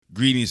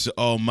Greetings to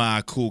all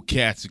my cool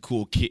cats and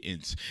cool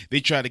kittens.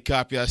 They try to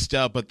copy our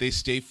style, but they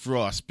stay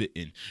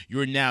frostbitten. You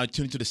are now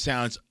tuned to the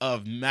sounds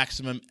of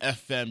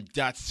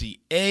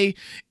MaximumFM.ca.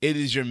 It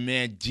is your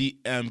man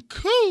DM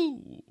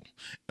Cool,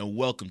 and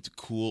welcome to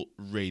Cool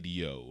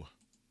Radio.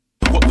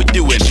 What we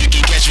doing? You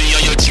can catch me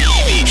on your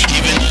TV,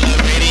 even on the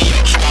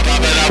radio. Pop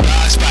up at our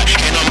blog spot,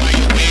 and on my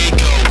way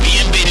go. We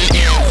invading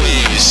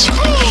airwaves.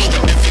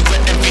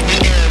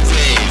 Everything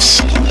airwaves.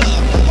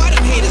 Why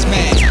them haters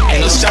mad? Ain't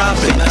no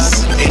stopping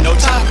us, ain't no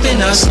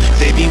topping us.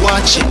 They be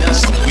watching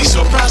us, we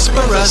so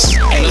prosperous.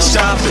 Ain't no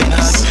stopping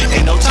us,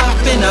 ain't no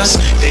topping us.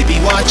 They be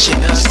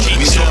watching us,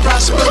 we so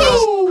prosperous.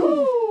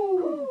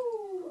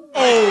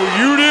 Oh,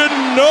 you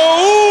didn't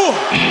know?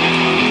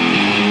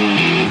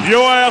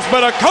 Your ass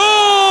better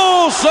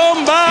call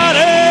somebody.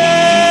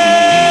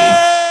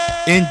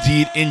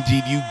 Indeed,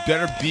 you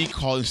better be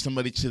calling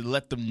somebody to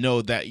let them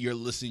know that you're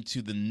listening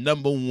to the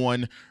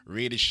 #1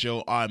 rated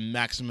show on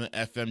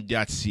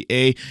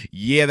MaximumFM.ca.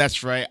 Yeah,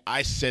 that's right.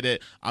 I said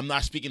it. I'm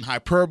not speaking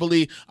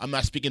hyperbole. I'm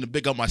not speaking to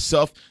big up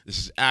myself. This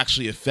is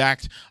actually a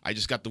fact. I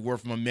just got the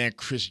word from my man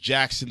Chris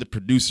Jackson, the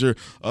producer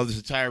of this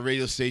entire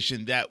radio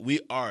station, that we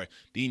are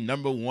the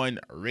 #1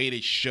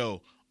 rated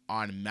show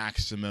on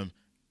Maximum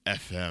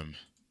FM.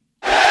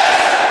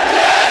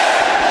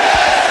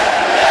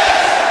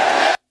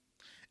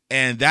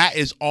 And that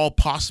is all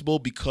possible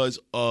because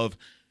of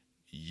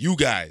you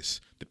guys,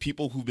 the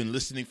people who've been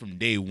listening from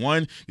day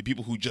one, the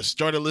people who just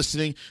started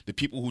listening, the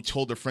people who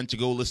told their friend to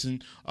go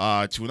listen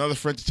to another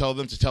friend, to tell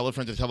them, to tell a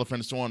friend, to tell a friend,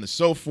 and so on and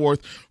so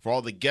forth. For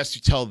all the guests who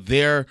tell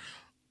their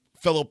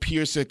fellow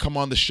peers to come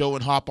on the show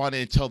and hop on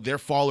it and tell their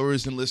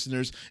followers and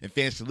listeners and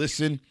fans to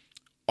listen.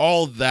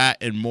 All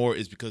that and more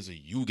is because of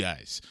you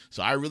guys.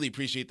 So I really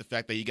appreciate the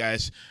fact that you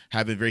guys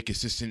have been very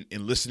consistent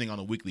in listening on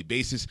a weekly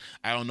basis.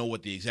 I don't know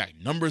what the exact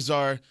numbers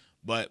are,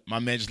 but my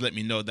man just let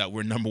me know that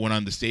we're #1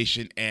 on the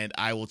station, and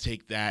I will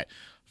take that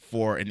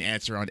for an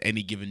answer on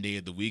any given day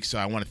of the week. So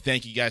I want to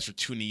thank you guys for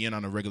tuning in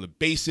on a regular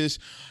basis.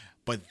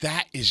 But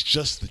that is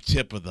just the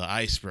tip of the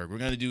iceberg. We're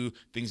going to do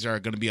things that are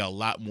going to be a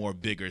lot more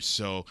bigger.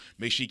 So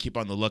make sure you keep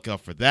on the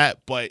lookout for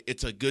that. But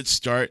it's a good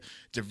start.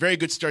 It's a very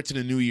good start to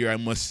the new year, I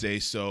must say.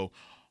 So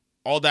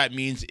all that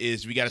means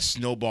is we got to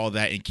snowball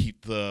that and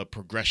keep the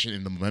progression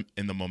and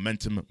the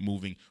momentum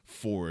moving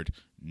forward,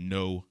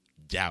 no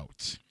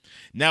doubt.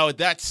 Now, with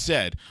that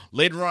said,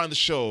 later on in the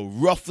show,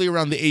 roughly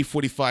around the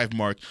 8:45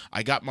 mark,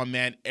 I got my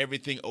man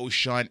Everything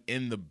Oshaun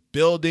in the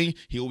building.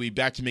 He will be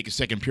back to make a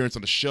second appearance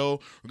on the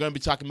show. We're going to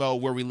be talking about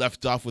where we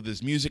left off with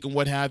his music and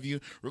what have you.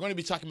 We're going to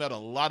be talking about a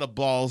lot of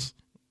balls.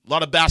 A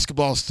lot of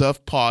basketball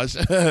stuff, pause.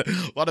 A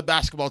lot of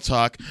basketball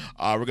talk.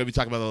 We're going to be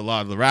talking about a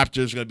lot of the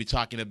Raptors. We're going to be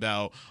talking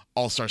about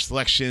all-star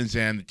selections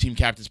and the team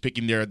captains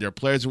picking their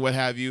players and what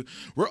have you.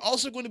 We're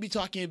also going to be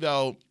talking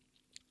about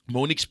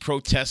Monique's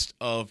protest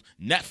of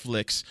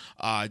Netflix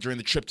during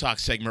the Trip Talk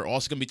segment. We're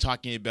also going to be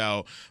talking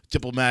about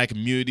diplomatic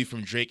immunity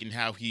from Drake and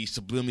how he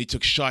subliminally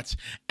took shots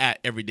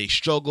at Everyday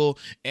Struggle.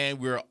 And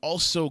we're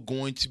also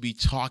going to be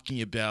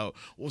talking about,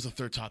 what was the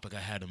third topic I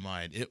had in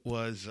mind? It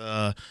was,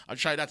 I'm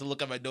trying not to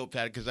look at my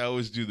notepad because I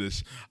always do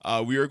this.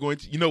 We are going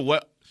to, you know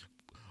what?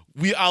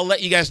 I'll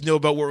let you guys know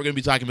about what we're going to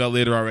be talking about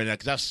later on right now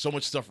because I have so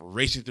much stuff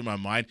racing through my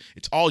mind.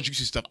 It's all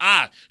juicy stuff.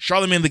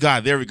 Charlamagne the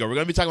God. There we go. We're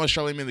going to be talking about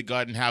Charlamagne the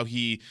God and how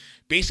he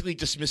basically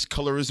dismissed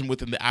colorism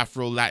within the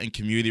afro-latin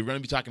community. We're going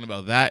to be talking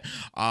about that.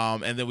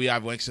 And then we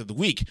have Wanks of the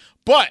Week.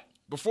 But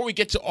before we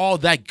get to all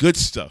that good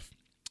stuff,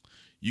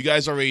 you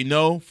guys already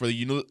know, for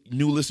the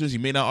new listeners, you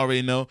may not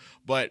already know,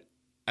 but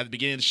at the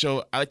beginning of the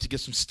show, I like to get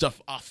some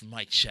stuff off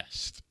my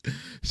chest.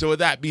 So with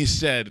that being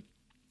said,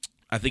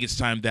 I think it's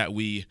time that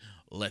we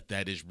let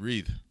that ish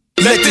breathe.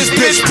 Let this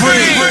bitch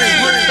breathe.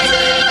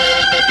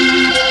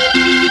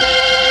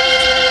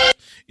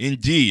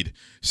 Indeed.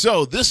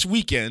 So this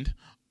weekend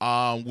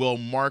will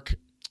mark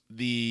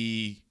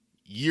the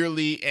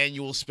yearly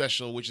annual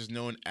special, which is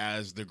known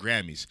as the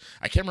Grammys.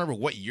 I can't remember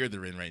what year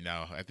they're in right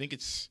now. I think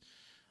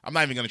I'm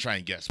not even going to try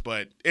and guess,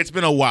 but it's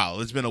been a while.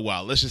 Let's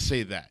just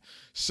say that.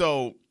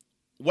 So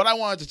what I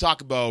wanted to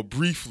talk about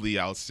briefly,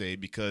 I'll say,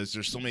 because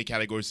there's so many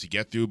categories to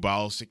get through, but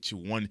I'll stick to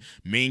one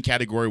main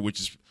category, which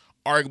is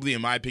arguably,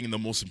 in my opinion, the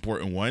most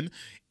important one,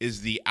 is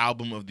the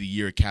Album of the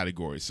Year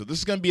category. So this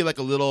is going to be like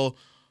a little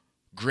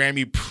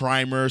Grammy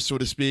primer, so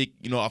to speak,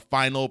 a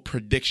final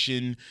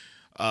prediction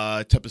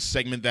type of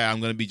segment that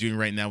I'm going to be doing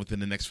right now within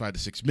the next 5 to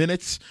 6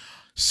 minutes.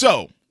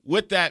 So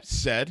with that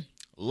said,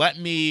 let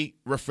me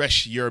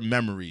refresh your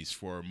memories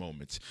for a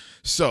moment.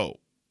 So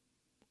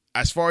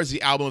as far as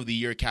the Album of the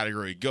Year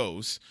category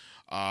goes,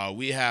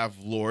 we have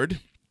Lorde.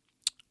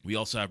 We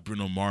also have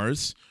Bruno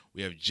Mars.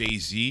 We have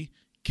Jay-Z,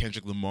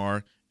 Kendrick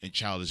Lamar, and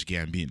Childish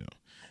Gambino.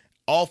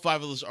 All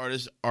 5 of those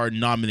artists are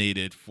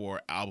nominated for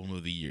Album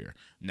of the Year.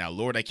 Now,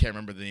 Lorde, I can't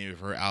remember the name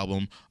of her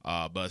album,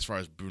 but as far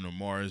as Bruno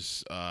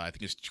Mars, I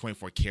think it's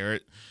 24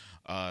 Karat.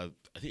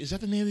 Is that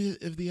the name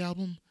of the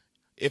album?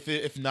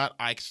 If not,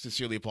 I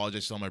sincerely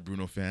apologize to all my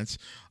Bruno fans.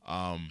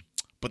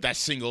 But that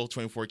single,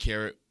 24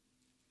 Karat,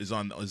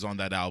 on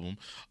that album.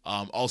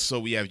 Also,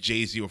 we have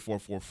Jay-Z with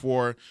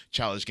 444,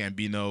 Childish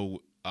Gambino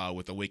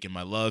with Awaken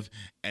My Love,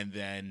 and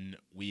then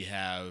we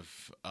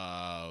have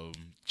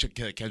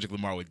Kendrick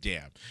Lamar with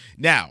Damn.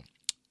 Now,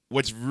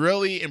 what's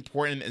really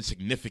important and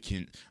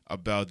significant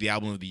about the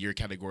Album of the Year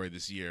category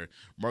this year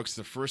marks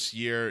the first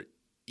year,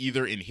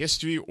 either in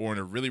history or in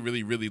a really,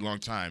 really, really long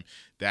time,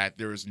 that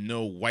there is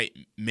no white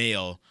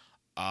male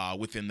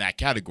within that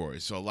category.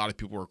 So a lot of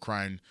people were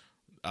crying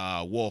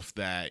wolf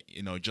that,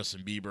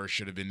 Justin Bieber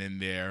should have been in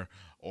there,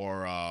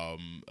 or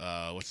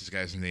what's this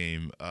guy's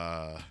name?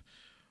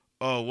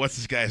 What's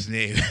this guy's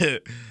name?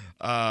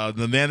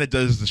 The man that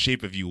does The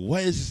Shape of You.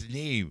 What is his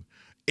name?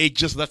 It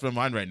just left my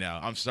mind right now.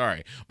 I'm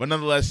sorry. But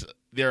nonetheless,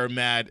 they're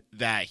mad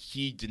that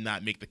he did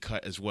not make the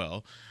cut as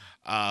well.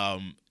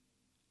 A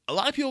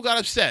lot of people got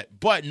upset.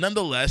 But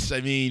nonetheless, I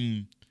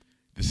mean,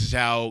 this is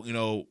how,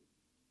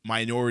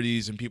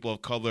 minorities and people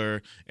of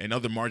color and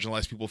other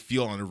marginalized people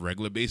feel on a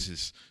regular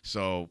basis.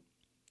 So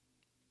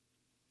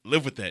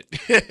live with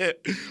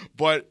it.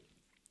 But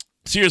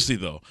seriously,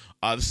 though,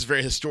 this is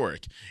very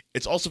historic.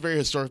 It's also very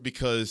historic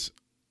because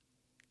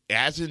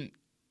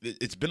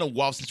it's been a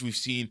while since we've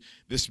seen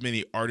this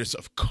many artists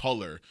of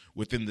color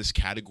within this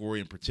category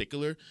in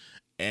particular.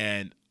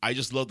 And I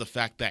just love the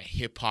fact that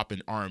hip hop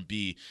and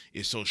R&B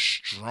is so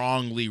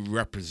strongly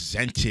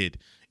represented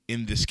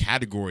in this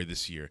category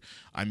this year.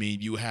 I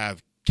mean, you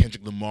have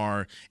Kendrick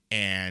Lamar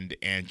and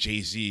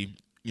Jay-Z,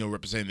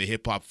 representing the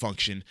hip hop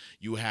function.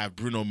 You have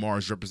Bruno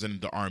Mars representing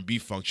the R&B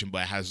function,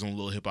 but it has its own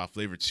little hip hop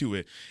flavor to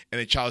it. And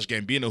then Childish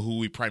Gambino, who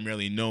we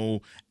primarily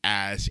know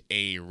as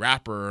a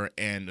rapper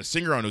and a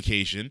singer on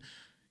occasion,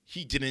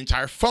 he did an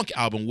entire funk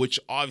album, which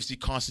obviously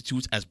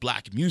constitutes as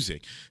black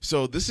music.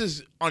 So this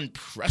is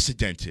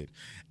unprecedented.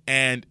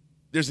 And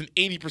there's an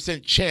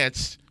 80%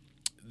 chance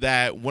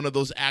that one of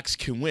those acts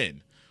can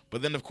win.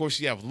 But then, of course,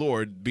 you have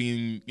Lorde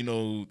being,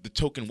 the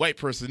token white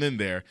person in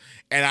there.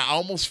 And I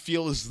almost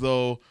feel as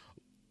though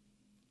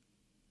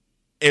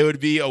it would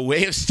be a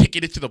way of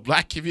sticking it to the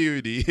black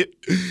community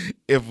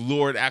if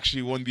Lorde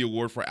actually won the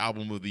award for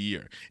Album of the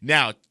Year.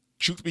 Now,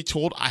 truth be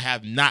told, I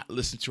have not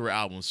listened to her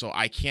album, so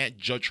I can't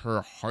judge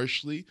her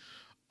harshly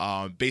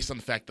based on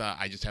the fact that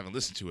I just haven't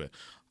listened to it.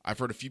 I've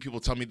heard a few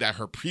people tell me that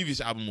her previous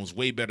album was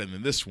way better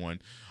than this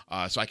one,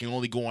 so I can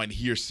only go on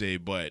hearsay.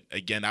 But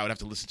again, I would have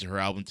to listen to her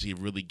album to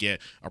really get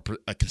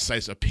a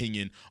concise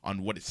opinion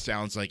on what it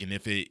sounds like and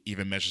if it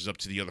even measures up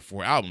to the other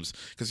four albums.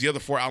 Because the other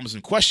four albums in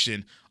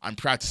question, I'm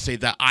proud to say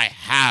that I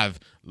have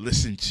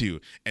listened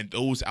to, and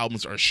those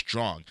albums are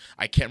strong.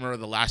 I can't remember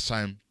the last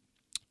time,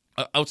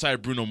 outside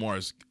of Bruno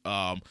Mars,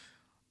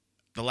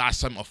 the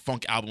last time a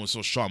funk album was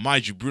so strong.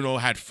 Mind you, Bruno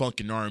had funk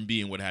and R&B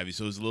and what have you,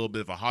 so it was a little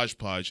bit of a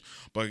hodgepodge.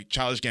 But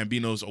Childish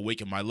Gambino's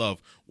Awaken My Love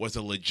was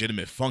a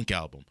legitimate funk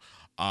album.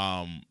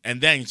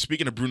 And then,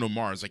 speaking of Bruno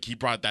Mars, he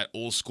brought that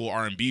old school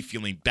R&B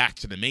feeling back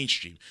to the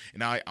mainstream.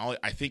 And I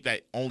think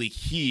that only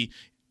he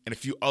and a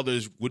few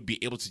others would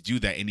be able to do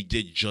that, and he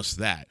did just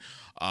that.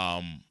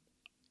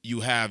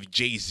 You have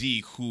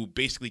Jay-Z, who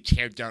basically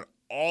teared down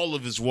all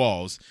of his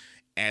walls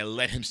and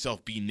let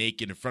himself be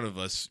naked in front of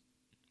us.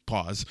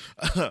 Pause.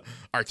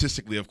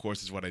 Artistically, of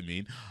course, is what I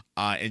mean.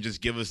 And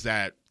just give us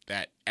that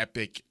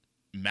epic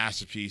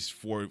masterpiece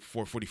for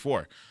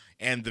 444.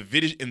 And the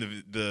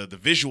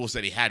visuals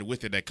that he had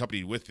with it, that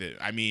accompanied with it.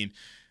 I mean,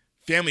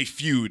 Family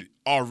Feud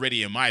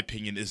already, in my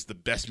opinion, is the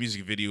best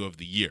music video of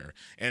the year.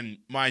 And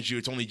mind you,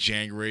 it's only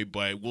January,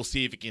 but we'll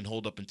see if it can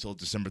hold up until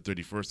December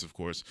 31st, of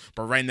course.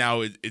 But right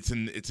now, it's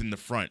in the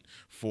front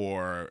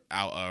for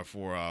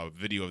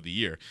video of the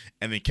year.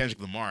 And then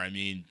Kendrick Lamar, I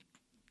mean,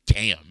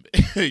 damn.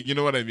 You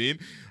know what I mean?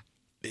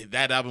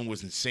 That album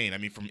was insane. I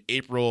mean, from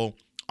April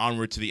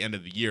onward to the end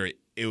of the year,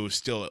 it was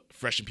still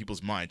fresh in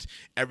people's minds.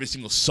 Every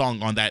single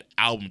song on that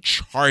album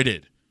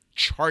charted.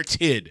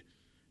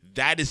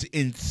 That is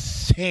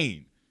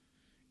insane.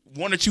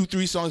 1 or 2,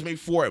 3 songs, maybe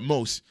 4 at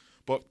most.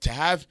 But to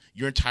have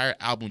your entire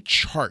album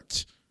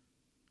chart,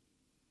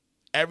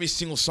 every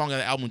single song on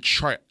the album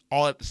chart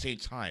all at the same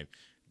time,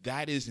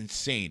 that is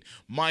insane.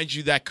 Mind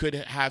you, that could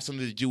have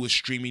something to do with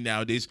streaming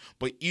nowadays,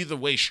 but either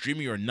way,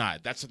 streaming or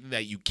not, that's something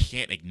that you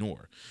can't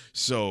ignore.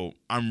 So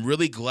I'm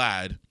really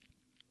glad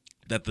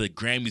that the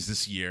Grammys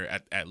this year,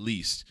 at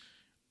least,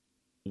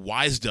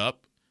 wised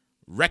up,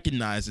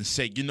 recognized, and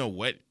said, you know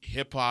what,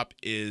 hip-hop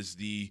is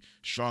the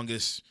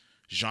strongest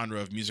genre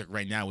of music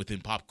right now within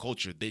pop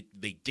culture. They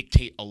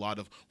dictate a lot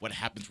of what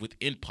happens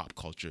within pop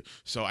culture.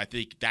 So I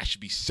think that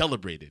should be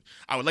celebrated.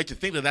 I would like to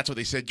think that that's what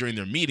they said during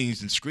their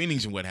meetings and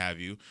screenings and what have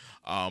you.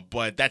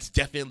 But that's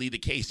definitely the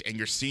case. And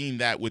you're seeing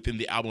that within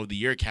the Album of the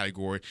Year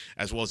category,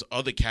 as well as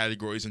other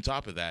categories on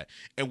top of that.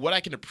 And what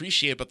I can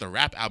appreciate about the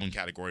rap album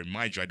category,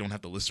 mind you, I don't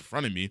have the list in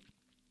front of me,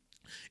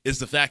 is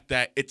the fact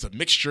that it's a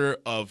mixture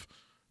of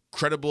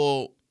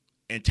credible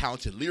and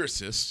talented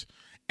lyricists.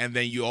 And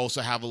then you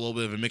also have a little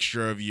bit of a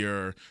mixture of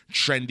your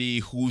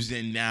trendy, who's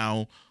in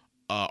now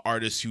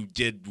artists who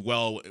did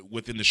well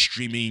within the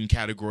streaming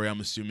category, I'm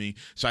assuming.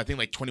 So I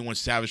think 21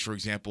 Savage, for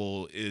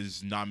example,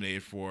 is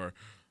nominated for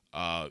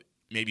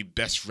maybe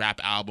best rap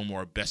album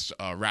or best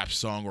rap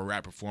song or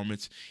rap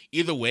performance.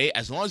 Either way,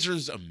 as long as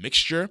there's a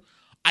mixture,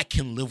 I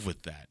can live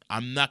with that.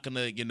 I'm not going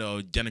to,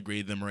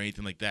 denigrate them or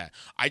anything like that.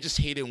 I just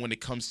hate it when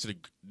it comes to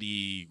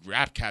the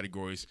rap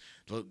categories.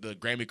 The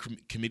Grammy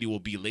committee will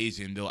be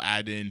lazy and they'll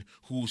add in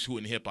who's who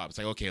in hip-hop. It's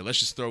like, okay, let's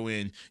just throw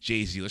in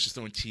Jay-Z. Let's just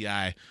throw in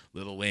T.I.,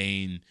 Lil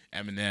Wayne,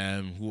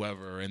 Eminem,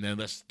 whoever, and then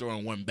let's throw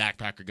in one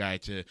backpacker guy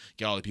to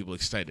get all the people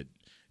excited.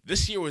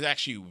 This year was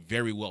actually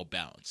very well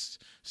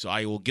balanced, so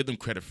I will give them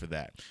credit for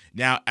that.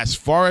 Now, as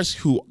far as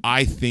who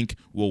I think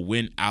will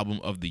win Album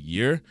of the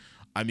Year,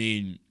 I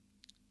mean,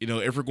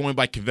 if we're going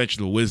by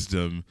conventional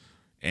wisdom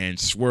and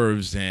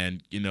swerves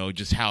and,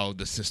 just how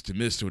the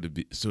system is, so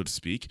to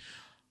speak,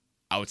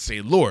 I would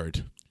say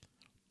Lorde.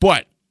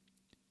 But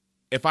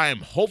if I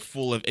am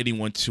hopeful of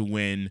anyone to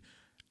win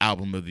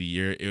Album of the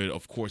Year, it would,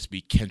 of course,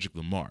 be Kendrick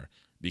Lamar,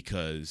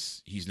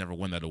 because he's never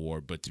won that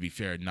award. But to be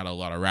fair, not a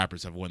lot of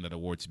rappers have won that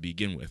award to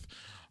begin with.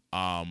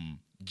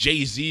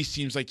 Jay-Z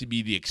seems like to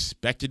be the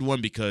expected one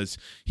because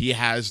he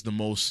has the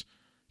most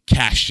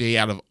cachet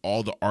out of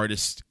all the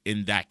artists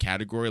in that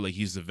category. Like,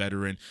 he's the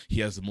veteran. He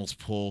has the most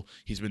pull.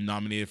 He's been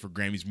nominated for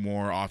Grammys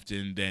more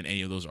often than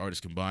any of those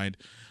artists combined.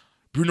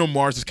 Bruno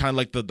Mars is kind of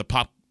like the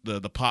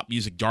pop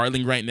music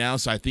darling right now,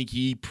 so I think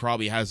he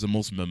probably has the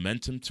most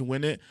momentum to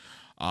win it.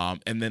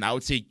 And then I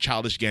would say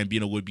Childish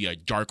Gambino would be a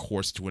dark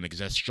horse to win it,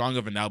 because as strong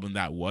of an album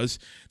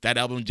that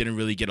album didn't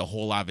really get a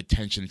whole lot of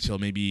attention until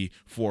maybe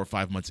 4 or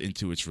 5 months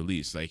into its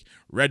release. Like,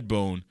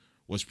 Redbone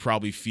was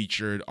probably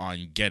featured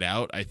on Get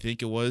Out, I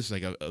think it was,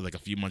 like a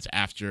few months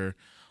after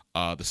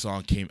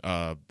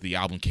the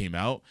album came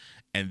out.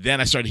 And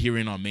then I started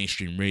hearing it on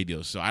mainstream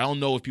radio. So I don't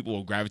know if people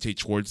will gravitate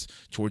towards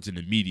it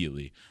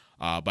immediately.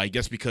 But I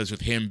guess because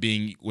with him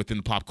being within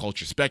the pop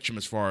culture spectrum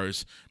as far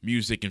as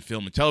music and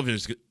film and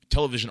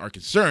television are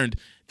concerned,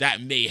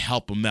 that may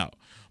help him out.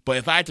 But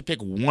if I had to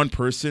pick one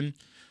person,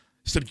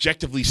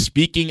 subjectively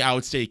speaking, I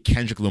would say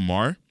Kendrick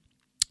Lamar.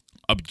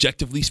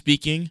 Objectively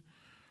speaking,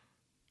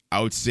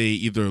 I would say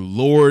either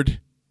Lorde,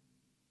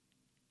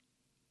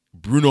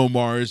 Bruno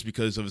Mars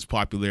because of his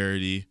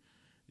popularity,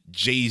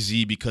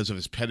 Jay-Z because of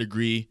his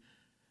pedigree,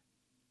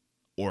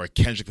 or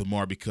Kendrick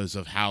Lamar because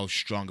of how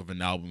strong of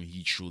an album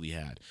he truly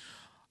had.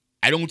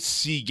 I don't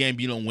see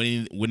Gambino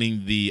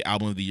winning the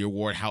Album of the Year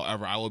award.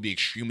 However, I will be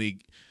extremely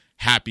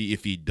happy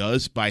if he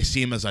does, but I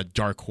see him as a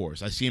dark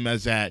horse. I see him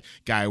as that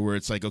guy where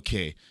it's like,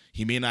 okay,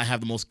 he may not have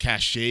the most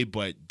cachet,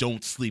 but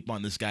don't sleep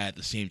on this guy at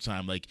the same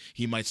time. Like,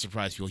 he might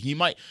surprise people. He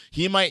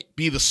might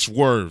be the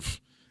swerve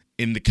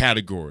in the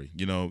category,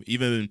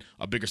 even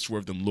a bigger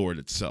swerve than Lorde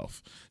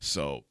itself.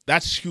 So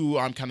that's who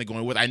I'm kind of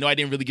going with. I know I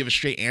didn't really give a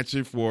straight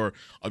answer for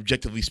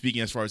objectively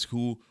speaking as far as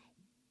who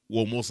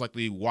will most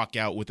likely walk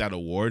out with that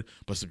award,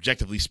 but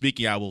subjectively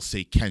speaking, I will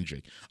say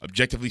Kendrick.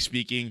 Objectively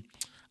speaking,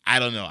 I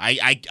don't know.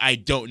 I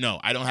don't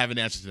know. I don't have an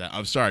answer to that.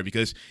 I'm sorry,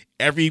 because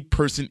every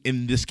person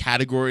in this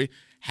category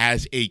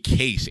has a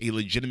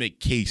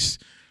legitimate case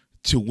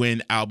to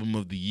win Album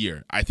of the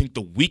Year. I think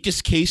the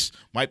weakest case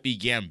might be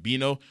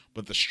Gambino,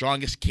 but the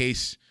strongest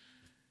case,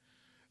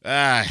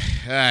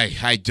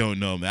 I don't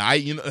know, man.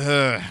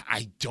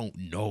 I don't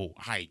know.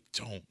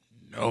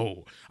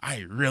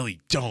 I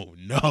really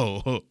don't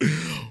know.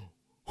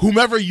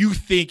 Whomever you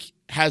think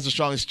has the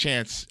strongest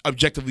chance,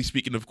 objectively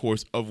speaking, of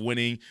course, of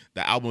winning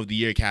the Album of the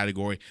Year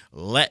category,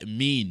 let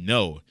me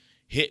know.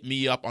 Hit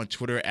me up on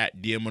Twitter at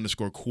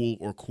DM_cool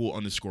or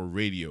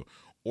cool_radio.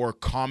 Or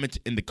comment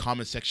in the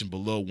comment section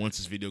below once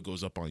this video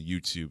goes up on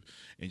YouTube,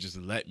 and just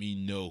let me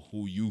know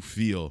who you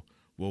feel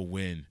will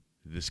win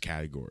this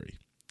category.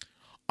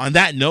 On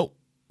that note,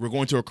 we're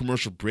going to a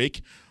commercial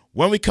break.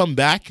 When we come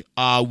back,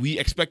 we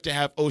expect to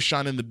have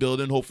Oshaun in the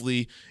building.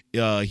 Hopefully,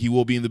 he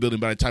will be in the building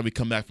by the time we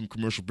come back from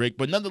commercial break.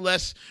 But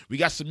nonetheless, we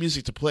got some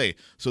music to play.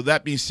 So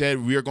that being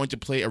said, we are going to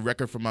play a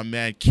record from my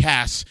man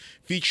Cass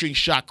featuring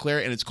Shot Claire,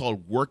 and it's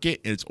called Work It,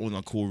 and it's only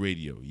on Cool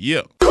Radio.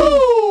 Yeah.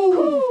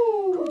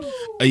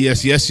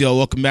 Yes, y'all.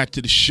 Welcome back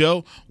to the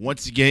show.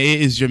 Once again,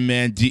 it is your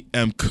man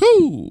DM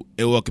Cool,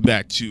 and welcome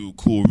back to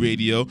Cool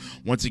Radio.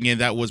 Once again,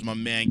 that was my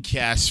man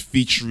Cass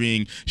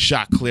featuring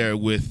Shot Claire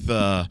with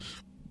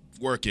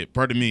Work It.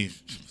 Pardon me,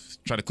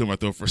 try to clear my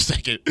throat for a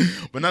second,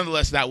 but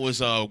nonetheless, that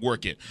was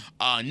Work It.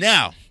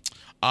 Now,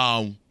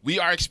 we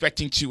are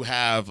expecting to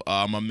have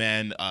my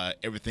man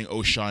Everything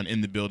Oshaun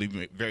in the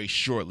building very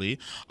shortly.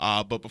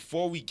 But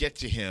before we get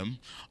to him,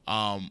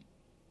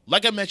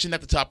 like I mentioned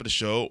at the top of the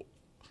show,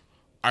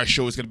 our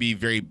show is going to be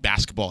very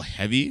basketball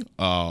heavy.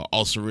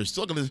 Also, we're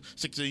still going to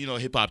stick to,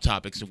 hip hop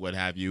topics and what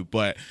have you.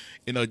 But,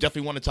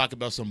 definitely want to talk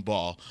about some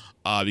ball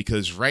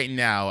because right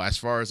now, as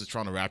far as the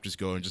Toronto Raptors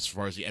go and just as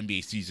far as the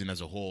NBA season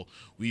as a whole,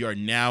 we are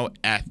now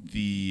at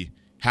the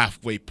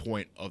halfway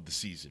point of the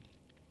season.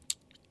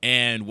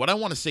 And what I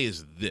want to say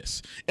is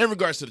this in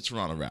regards to the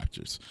Toronto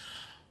Raptors.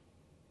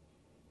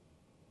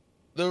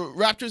 The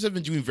Raptors have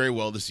been doing very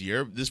well this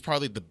year. This is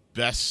probably the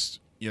best,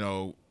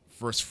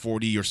 first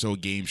 40 or so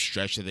game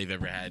stretch that they've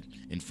ever had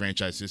in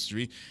franchise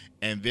history,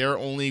 and they're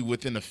only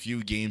within a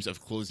few games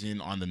of closing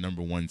in on the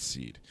number 1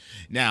 seed.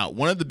 Now,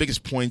 one of the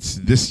biggest points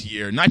this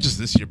year, not just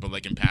this year, but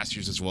like in past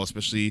years as well,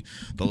 especially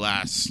the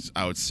last,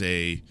 I would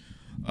say,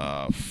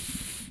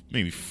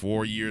 maybe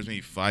 4 years,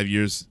 maybe 5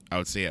 years, I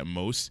would say at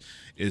most,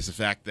 is the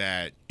fact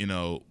that,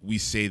 we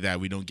say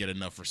that we don't get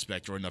enough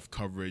respect or enough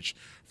coverage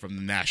from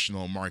the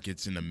national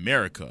markets in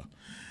America.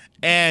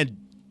 And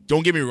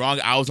don't get me wrong,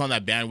 I was on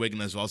that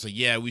bandwagon as well. So,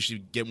 yeah, we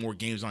should get more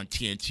games on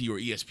TNT or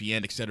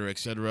ESPN, et cetera, et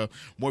cetera.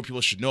 More people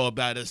should know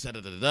about us,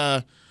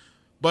 da-da-da-da.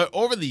 But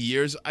over the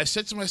years, I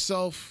said to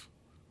myself,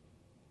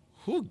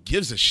 who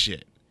gives a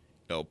shit?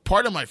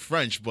 Pardon my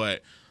French,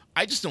 but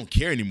I just don't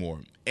care anymore.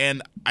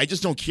 And I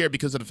just don't care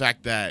because of the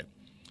fact that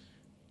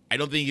I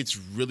don't think it's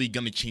really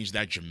going to change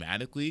that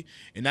dramatically.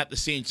 And at the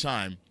same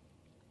time,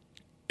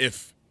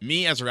 if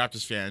me as a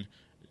Raptors fan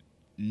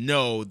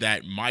know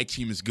that my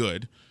team is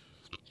good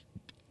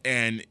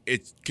and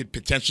it could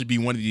potentially be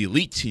one of the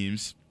elite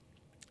teams,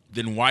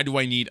 then why do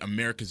I need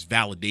America's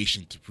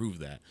validation to prove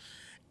that?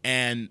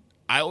 And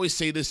I always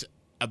say this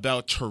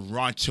about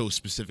Toronto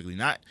specifically,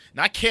 not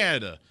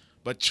Canada,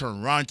 but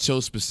Toronto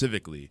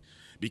specifically,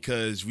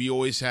 because we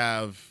always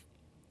have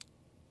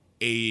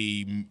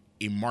a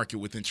market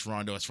within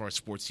Toronto as far as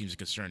sports teams are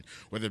concerned,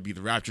 whether it be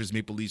the Raptors,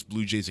 Maple Leafs,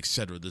 Blue Jays,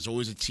 etc. There's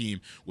always a team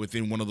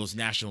within one of those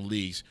national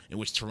leagues in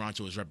which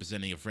Toronto is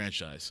representing a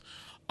franchise.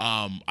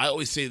 I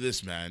always say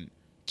this, man.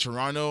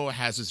 Toronto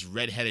has this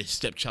redheaded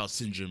stepchild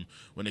syndrome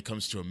when it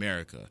comes to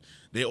America.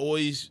 They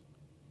always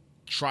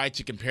try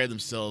to compare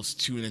themselves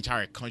to an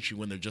entire country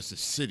when they're just a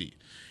city.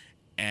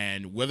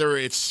 And whether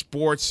it's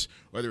sports,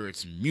 whether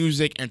it's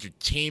music,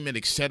 entertainment,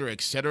 etc.,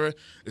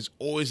 there's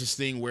always this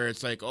thing where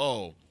it's like,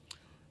 oh,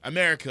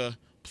 America,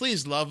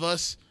 please love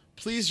us,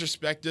 please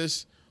respect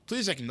us,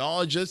 please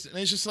acknowledge us. And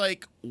it's just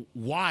like,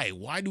 why?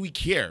 Why do we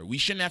care? We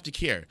shouldn't have to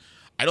care.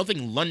 I don't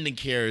think London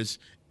cares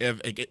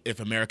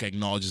if America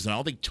acknowledges them. I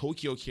don't think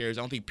Tokyo cares.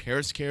 I don't think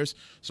Paris cares.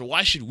 So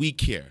why should we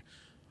care?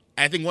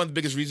 I think one of the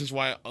biggest reasons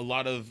why a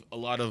lot of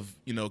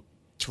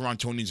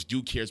Torontonians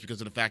do care is because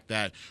of the fact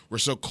that we're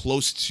so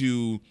close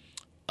to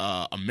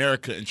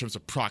America in terms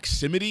of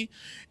proximity,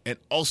 and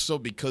also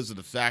because of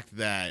the fact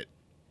that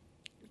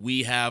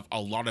we have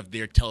a lot of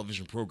their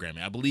television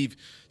programming. I believe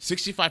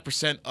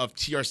 65% of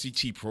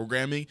TRCT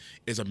programming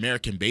is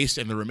American-based,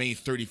 and the remaining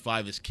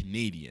 35% is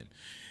Canadian.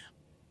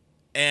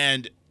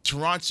 And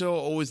Toronto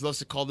always loves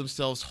to call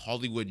themselves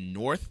Hollywood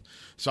North,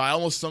 so I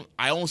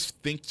almost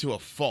think to a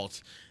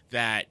fault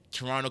that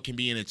Toronto can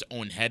be in its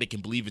own head. It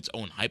can believe its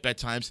own hype at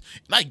times.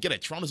 And I get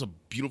it. Toronto's a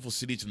beautiful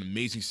city. It's an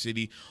amazing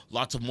city.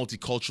 Lots of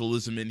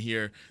multiculturalism in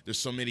here. There's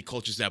so many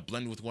cultures that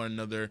blend with one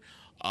another.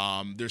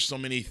 There's so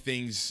many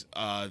things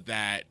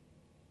that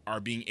are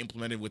being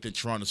implemented within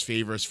Toronto's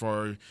favor as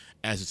far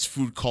as its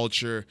food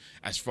culture,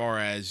 as far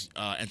as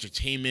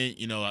entertainment,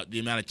 the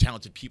amount of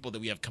talented people that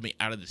we have coming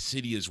out of the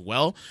city as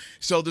well.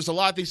 So there's a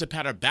lot of things to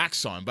pat our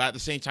backs on, but at the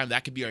same time,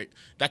 that could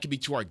be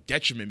to our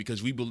detriment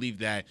because we believe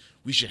that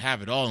we should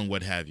have it all and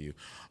what have you.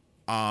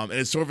 And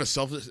it's sort of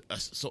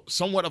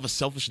somewhat of a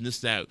selfishness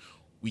that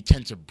we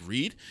tend to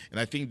breed, and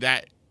I think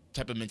that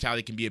type of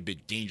mentality can be a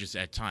bit dangerous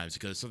at times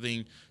because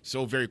something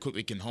so very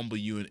quickly can humble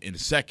you in a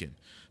second.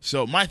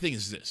 So my thing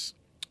is this.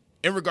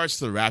 In regards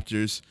to the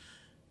Raptors,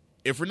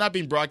 if we're not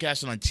being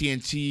broadcasted on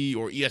TNT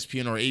or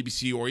ESPN or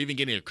ABC or even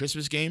getting a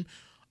Christmas game,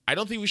 I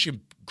don't think we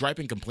should gripe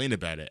and complain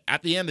about it.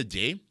 At the end of the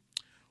day,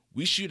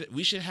 we should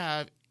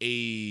have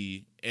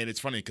and it's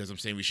funny because I'm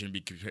saying we shouldn't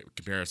be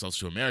compare ourselves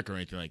to America or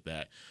anything like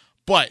that.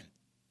 But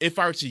if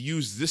I were to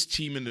use this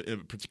team in a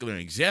particular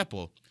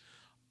example,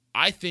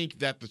 I think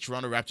that the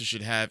Toronto Raptors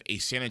should have a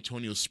San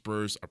Antonio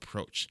Spurs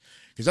approach.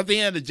 Because at the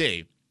end of the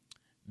day,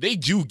 they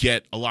do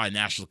get a lot of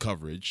national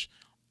coverage.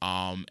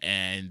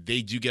 And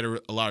they do get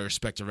a lot of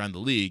respect around the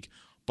league,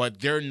 but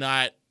they're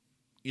not,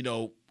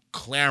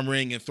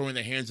 clamoring and throwing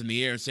their hands in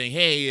the air and saying,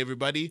 hey,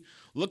 everybody,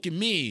 look at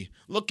me,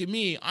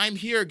 I'm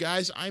here,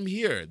 guys, I'm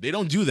here. They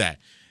don't do that.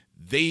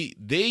 They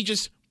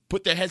just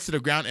put their heads to the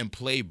ground and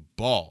play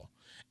ball.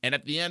 And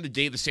at the end of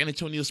the day, the San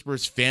Antonio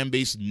Spurs fan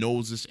base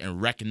knows this and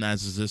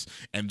recognizes this,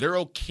 and they're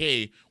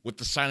okay with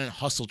the silent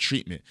hustle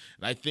treatment.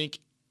 And I think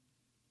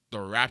the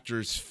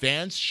Raptors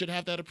fans should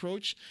have that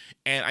approach.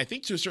 And I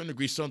think to a certain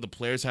degree, some of the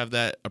players have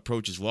that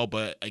approach as well.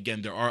 But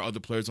again, there are other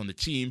players on the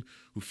team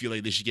who feel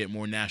like they should get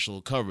more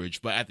national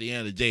coverage. But at the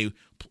end of the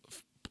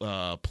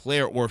day,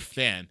 player or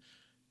fan,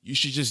 you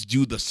should just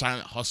do the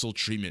silent hustle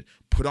treatment.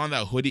 Put on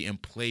that hoodie and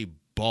play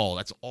ball.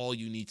 That's all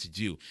you need to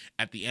do.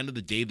 At the end of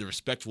the day, the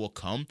respect will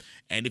come.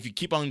 And if you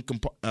keep on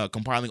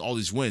compiling all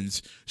these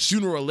wins,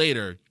 sooner or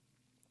later,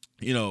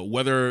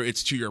 whether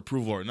it's to your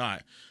approval or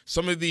not,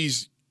 some of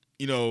these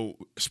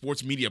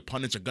sports media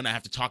pundits are going to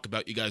have to talk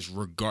about you guys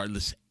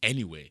regardless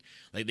anyway.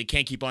 Like, they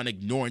can't keep on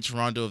ignoring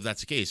Toronto if that's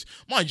the case.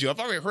 Mind you,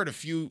 I've already heard a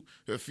few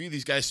of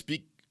these guys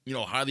speak,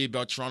 highly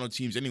about Toronto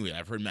teams anyway.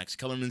 I've heard Max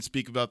Kellerman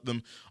speak about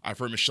them. I've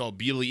heard Michelle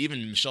Beasley.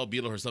 Even Michelle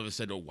Beasley herself has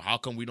said, oh, how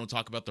come we don't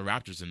talk about the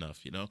Raptors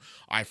enough?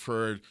 I've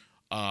heard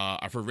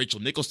I've heard Rachel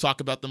Nichols talk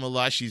about them a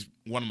lot. She's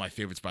one of my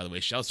favorites, by the way.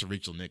 Shouts to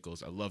Rachel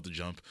Nichols. I love the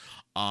jump.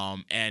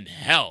 And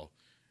hell,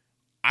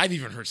 I've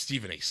even heard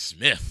Stephen A.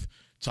 Smith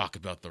talk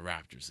about the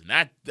Raptors.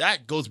 And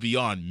that goes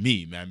beyond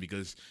me, man,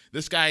 because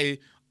this guy,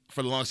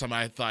 for the longest time,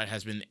 I thought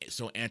has been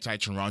so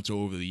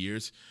anti-Toronto over the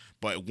years.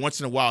 But once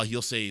in a while,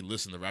 he'll say,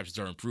 listen, the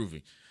Raptors are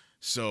improving.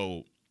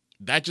 So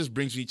that just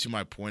brings me to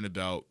my point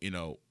about,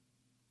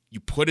 you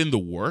put in the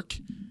work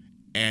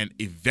and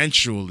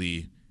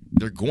eventually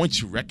they're going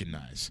to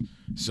recognize.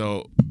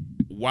 So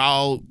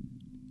while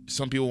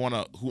some people want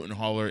to hoot and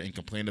holler and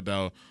complain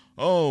about,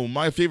 oh,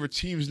 my favorite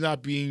team's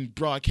not being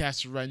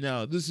broadcasted right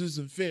now. This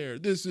isn't fair.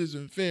 This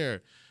isn't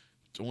fair.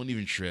 Don't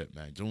even trip,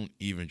 man. Don't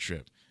even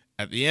trip.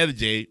 At the end of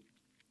the day,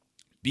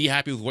 be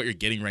happy with what you're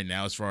getting right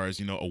now as far as,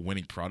 a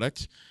winning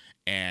product.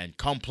 And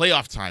come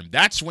playoff time,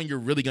 that's when you're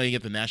really going to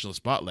get the national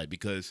spotlight,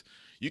 because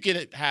you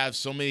can have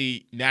so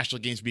many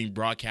national games being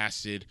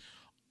broadcasted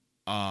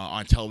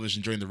on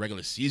television during the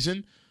regular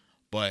season,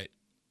 but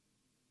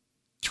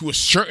to a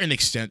certain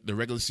extent, the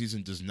regular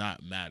season does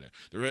not matter.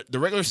 The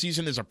regular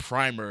season is a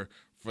primer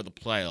for the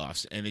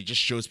playoffs, and it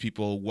just shows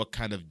people what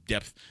kind of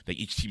depth that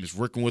each team is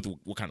working with,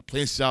 what kind of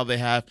playing style they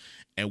have,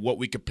 and what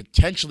we could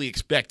potentially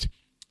expect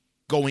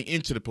going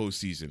into the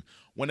postseason.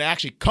 When it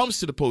actually comes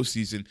to the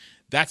postseason,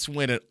 that's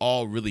when it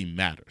all really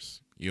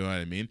matters. You know what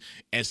I mean?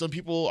 And some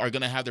people are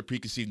going to have their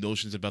preconceived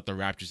notions about the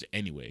Raptors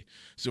anyway.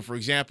 So, for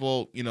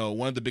example,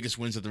 one of the biggest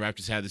wins that the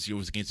Raptors had this year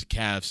was against the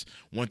Cavs,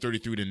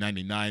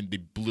 133-99. They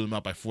blew them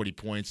out by 40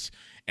 points,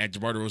 and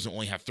DeMar DeRozan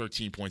only had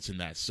 13 points in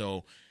that.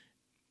 So,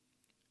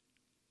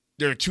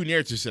 there are two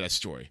narratives to that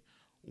story.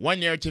 One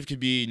narrative could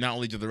be not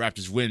only did the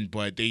Raptors win,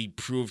 but they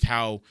proved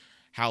how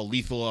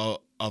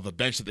lethal of a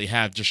bench that they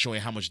have, just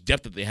showing how much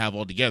depth that they have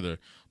altogether.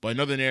 But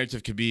another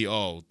narrative could be,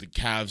 oh, the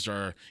Cavs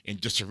are in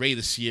disarray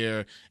this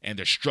year, and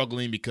they're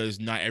struggling because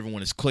not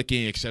everyone is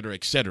clicking, et cetera,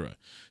 et cetera.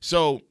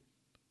 So,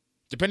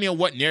 depending on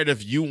what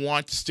narrative you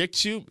want to stick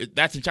to,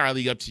 that's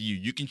entirely up to you.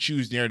 You can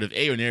choose narrative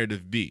A or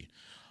narrative B.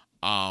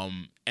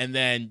 And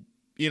then,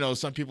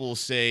 some people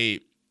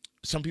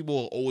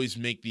will always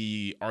make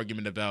the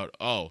argument about,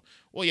 oh,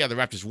 well, yeah, the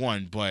Raptors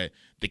won, but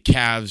the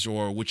Cavs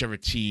or whichever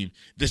team,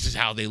 this is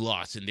how they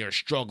lost, and they're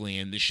struggling,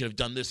 and they should have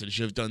done this, and they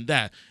should have done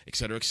that, et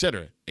cetera, et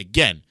cetera.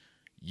 Again,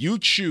 you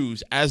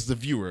choose as the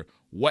viewer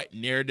what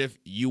narrative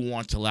you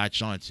want to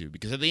latch onto,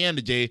 because at the end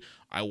of the day,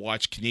 I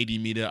watch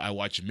Canadian media, I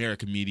watch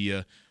American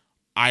media.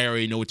 I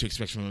already know what to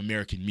expect from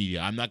American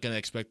media. I'm not going to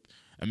expect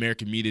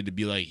American media to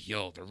be like,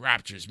 yo, the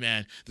Raptors,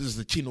 man, this is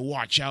the team to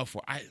watch out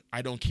for.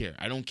 I don't care.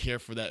 I don't care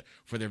for that,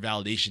 for their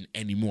validation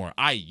anymore.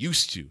 I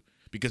used to,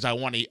 because I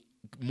want to,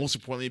 most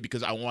importantly,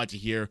 because I wanted to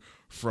hear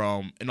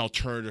from an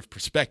alternative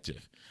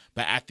perspective.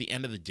 But at the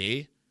end of the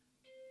day,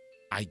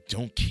 I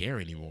don't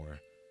care anymore.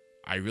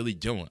 I really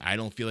don't. I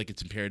don't feel like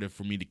it's imperative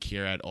for me to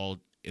care at all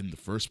in the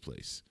first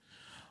place.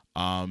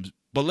 But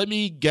let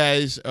me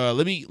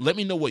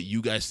know what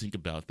you guys think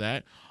about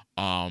that.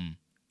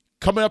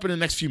 Coming up in the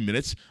next few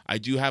minutes, I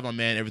do have my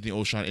man Everything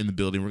Oshaun in the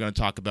building. We're going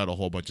to talk about a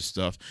whole bunch of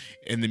stuff.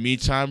 In the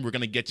meantime, we're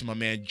going to get to my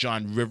man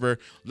John River.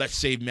 Let's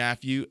Save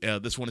Matthew.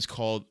 This one is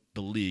called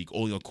The League,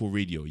 only on Cool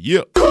Radio.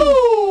 Yeah.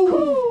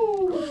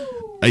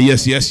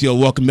 Yes, yo.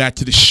 Welcome back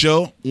to the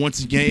show.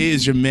 Once again, it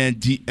is your man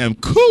DM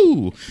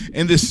Cool,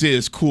 and this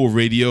is Cool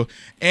Radio.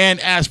 And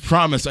as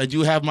promised, I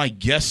do have my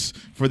guests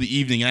for the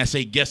evening, and I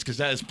say guests because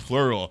that is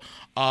plural.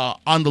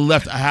 On the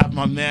left, I have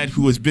my man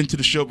who has been to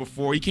the show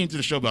before. He came to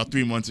the show about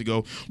 3 months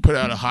ago, put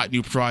out a hot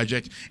new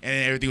project,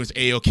 and everything was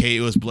A-okay.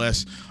 It was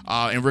blessed.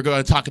 And we're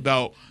going to talk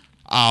about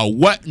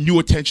what new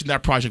attention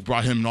that project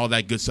brought him and all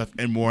that good stuff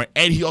and more.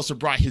 And he also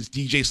brought his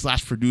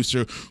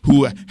DJ/producer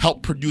who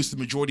helped produce the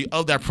majority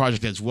of that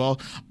project as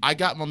well. I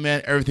got my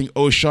man Everything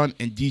Oshaun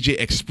and DJ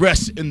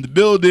Xpress in the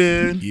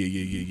building.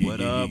 Yeah.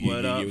 What up,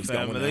 What's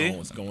family?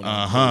 What's going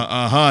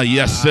on?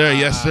 Yes,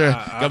 sir.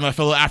 Got my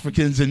fellow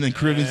Africans and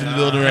Caribbeans in the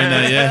building right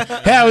now.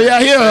 Yeah. Hell yeah,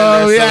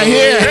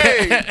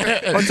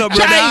 here. What's up,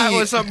 brother?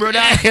 What's up, brother?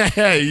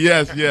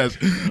 Yes.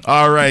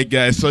 All right,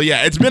 guys. So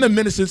yeah, it's been a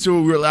minute since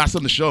we were last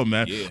on the show,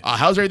 man. Yeah.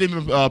 How's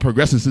everything been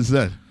progressing since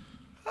then?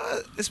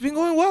 It's been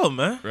going well,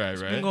 man. Right.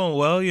 It's been going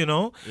well,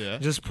 Yeah.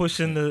 Just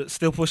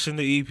still pushing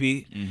the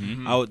EP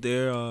out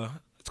there.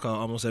 It's called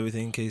Almost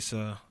Everything, in case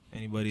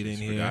anybody didn't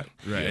hear.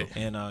 Right.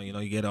 And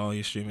you get all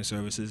your streaming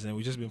services, and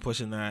we've just been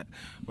pushing that,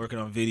 working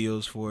on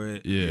videos for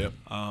it. Yeah.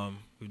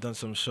 We've done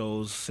some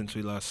shows since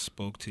we last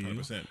spoke to you.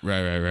 100%.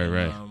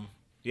 Right.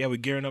 Yeah, we're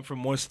gearing up for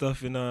more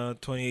stuff in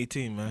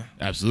 2018, man.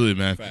 Absolutely,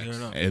 man.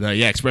 Gearing up. And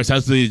Express,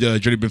 how's the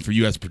journey been for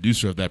you as a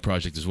producer of that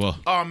project as well?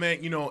 Oh man,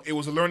 it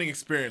was a learning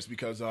experience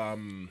because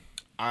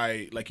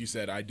I, like you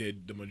said, I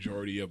did the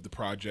majority of the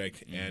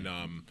project and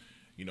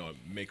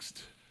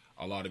mixed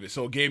a lot of it.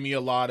 So it gave me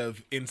a lot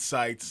of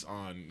insights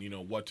on,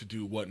 what to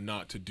do, what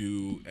not to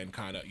do, and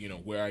kind of,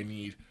 where I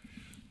need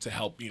to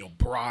help,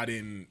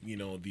 broaden,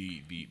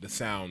 the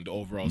sound, the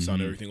overall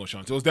sound of Everything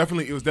Oshaun. So it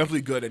was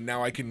definitely good, and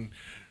now I can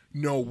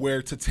know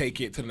where to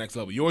take it to the next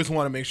level. You always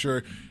want to make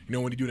sure,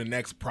 when you do the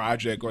next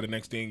project or the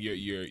next thing,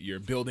 you're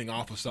building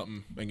off of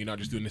something, and you're not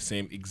just doing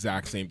the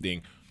exact same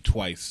thing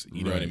twice.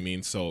 You know what I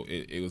mean? So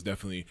it was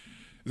definitely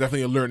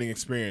a learning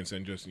experience,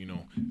 and just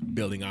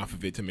building off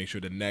of it to make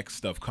sure the next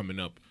stuff coming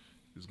up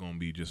is gonna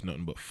be just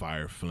nothing but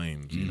fire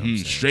flames. You know what I'm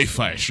saying? Straight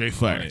fire.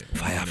 Fire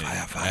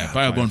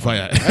on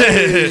fire.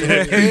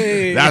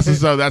 Hey. That's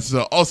what's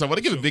up. Also, I want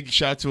to give a big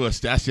shout out to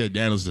Stasia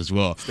Daniels as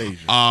well. Stasia.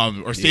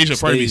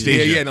 Pardon me,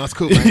 Stasia. Yeah, no, it's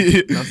cool,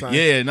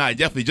 man.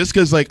 Definitely. Just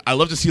because I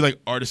love to see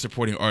artists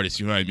supporting artists.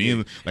 You know what I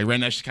mean? Like right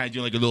now, she's kind of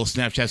doing a little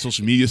Snapchat,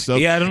 social media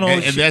stuff. Yeah, I don't know.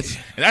 And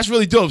that's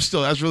really dope.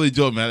 Still, that's really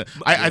dope, man.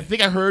 I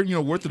think I heard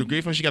word through the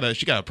grapevine she got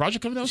a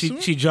project coming out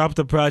soon. She dropped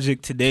a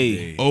project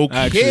today. Okay.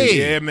 Actually.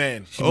 Yeah,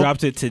 man. She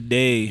dropped it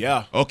today.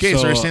 Yeah. Okay,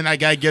 so you're saying I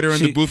gotta get her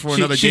in the booth for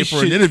another day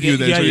for an interview.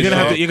 Yeah,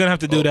 you're gonna have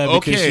to do that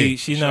because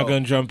she's not Sure.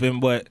 gonna jump in,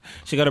 but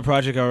she got a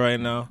project out right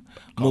now.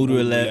 Mood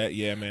Roulette.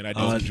 Yeah, man. I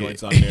did some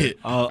joints on there.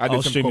 I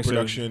did some streaming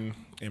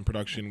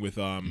production with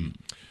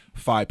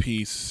 5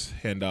 Piece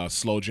and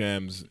Slow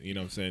Jams. You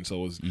know what I'm saying?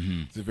 So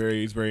it's a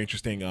very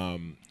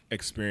interesting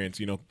experience.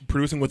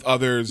 Producing with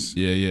others.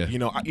 Yeah.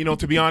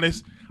 To be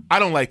honest, I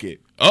don't like it.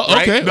 Oh,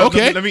 right? okay, No,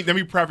 okay. Let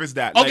me preface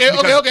that. Okay.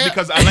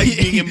 Because I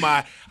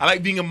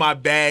like being in my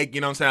bag. You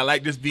know what I'm saying? I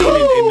like just being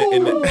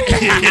in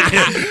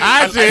the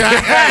I see.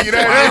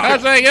 I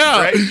was like, yo,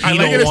 right? I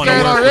like it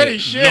started already.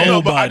 Shit.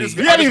 Nobody.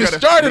 You haven't even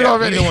started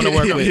already. You don't want to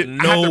work with I have to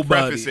nobody.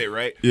 preface it,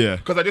 right? Yeah.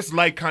 Because I just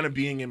like kind of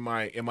being in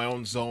my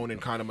own zone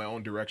and kind of my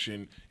own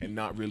direction and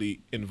not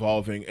really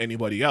involving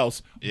anybody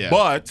else. Yeah.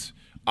 But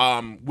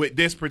with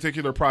this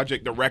particular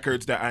project, the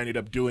records that I ended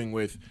up doing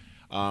with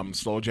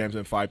Slow Jams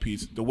and 5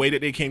 Piece, the way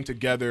that they came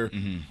together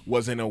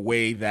was in a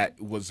way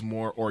that was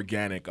more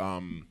organic.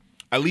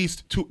 At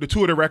least the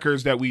two of the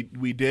records that we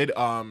did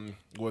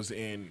was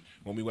in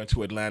when we went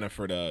to Atlanta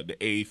for the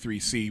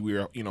A3C. We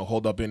were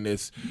holed up in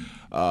this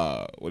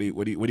what do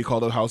you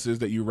call those houses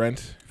that you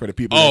rent for the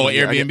people?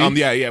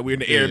 Airbnb. We're in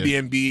the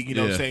Airbnb. You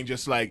know what I'm saying?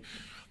 Just like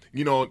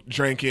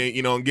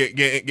drinking,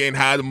 getting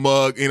high the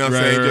mug, what I'm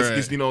saying?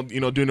 Just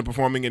doing the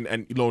performing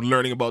and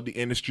learning about the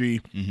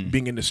industry,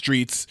 being in the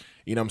streets,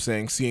 what I'm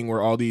saying? Seeing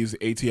where all these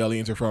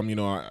ATLians are from,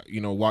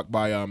 walk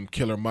by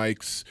Killer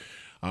Mike's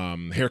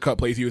haircut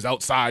place. He was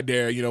outside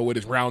there, with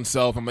his round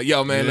self. I'm like,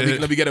 yo, man,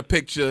 let me get a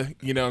picture,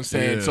 what I'm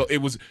saying? Yeah. So it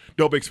was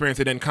dope experience.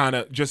 And then kind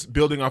of just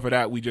building off of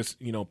that, we just,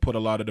 put a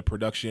lot of the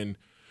production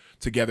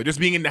together, just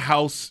being in the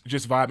house,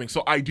 just vibing.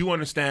 So I do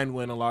understand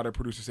when a lot of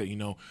producers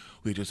say,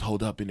 we just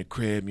hold up in the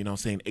crib,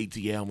 saying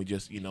ATL, and we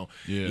just, we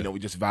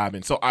just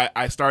vibing. So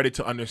I started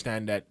to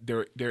understand that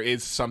there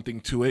is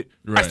something to it.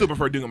 Right. I still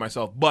prefer doing it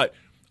myself, but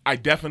I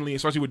definitely,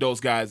 especially with those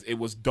guys, it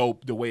was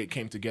dope the way it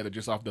came together,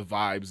 just off the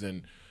vibes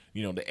and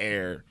the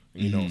air,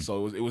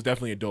 So it was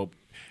definitely a dope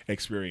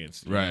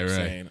experience. You know what I'm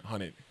saying?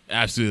 100.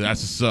 Absolutely,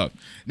 that's what's up.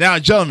 Now,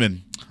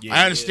 gentlemen,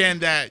 I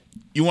understand that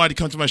you wanted to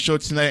come to my show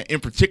tonight,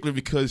 in particular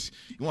because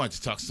you wanted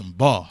to talk some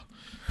ball.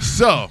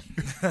 So,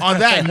 on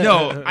that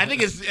note, I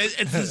think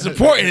it's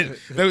important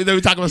that we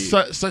talk about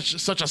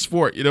such a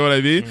sport. You know what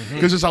I mean?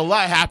 Because there's a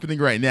lot happening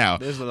right now.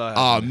 There's a lot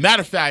happening.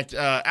 Matter of fact,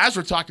 as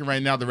we're talking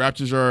right now, the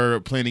Raptors are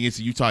playing against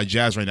the Utah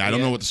Jazz right now. I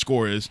don't know what the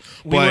score is.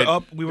 We but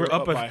were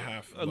up by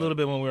half, a little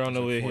bit when we were on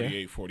the way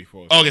here.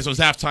 48-44. Okay, so it's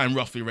halftime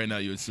roughly right now,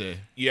 you would say.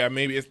 Yeah,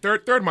 maybe it's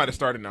third might have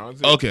started now.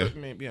 Okay.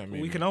 Maybe.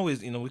 We can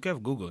always, we can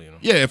have Google,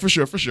 Yeah, for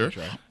sure.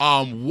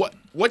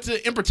 What's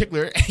in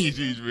particular? He's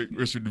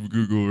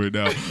Google right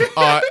now.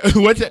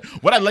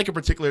 What I like in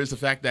particular is the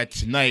fact that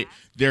tonight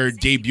they're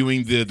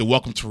debuting the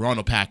Welcome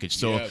Toronto package.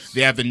 So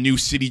they have the new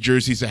city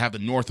jerseys that have the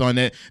North on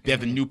it. They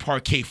have the new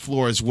parquet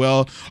floor as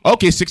well.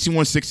 Okay,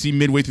 61-60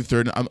 midway through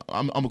third.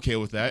 I'm okay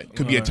with that.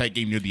 Could be a tight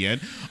game near the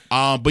end.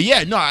 But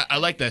yeah, no, I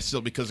like that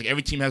still because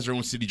every team has their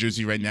own city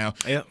jersey right now.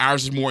 Yep.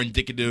 Ours is more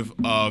indicative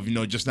of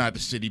just not the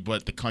city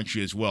but the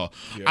country as well.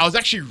 I was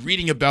actually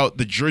reading about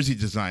the jersey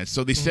design.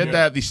 So they said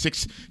that the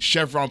 6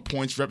 chevron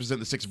points represent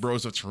the 6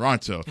 boroughs of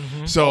Toronto.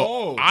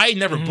 So I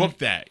never booked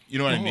that. You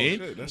know what I mean?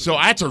 Shit, so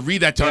I had to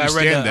read that to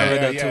understand that. I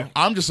read that too.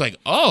 I'm just like,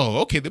 oh,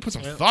 okay, they put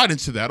some thought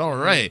into that. All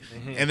right.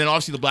 And then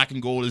obviously the black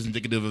and gold is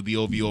indicative of the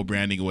OVO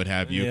branding or what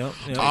have you.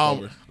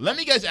 Let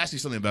me guys ask you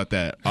something about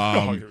that.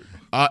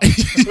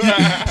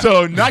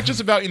 So not just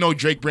about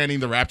Drake branding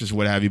the Raptors or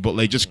what have you, but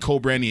like just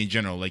co-branding in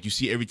general. Like you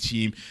see every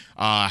team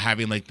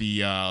having like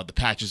the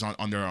patches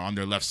on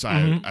their left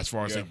side as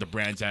far as like the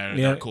brands that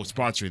are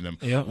co-sponsoring them.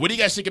 What do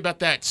you guys think about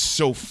that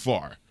so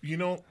far?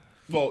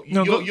 Well,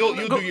 No,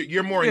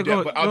 you're more in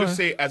depth, but I'll just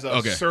say as a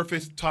Okay.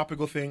 surface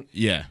topical thing,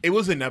 Yeah. it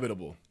was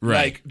inevitable.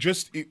 Right. Like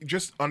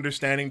just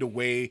understanding the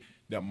way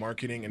that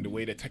marketing and the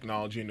way that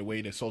technology and the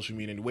way that social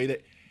media and the way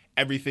that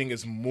everything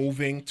is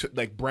moving to,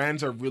 like,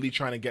 brands are really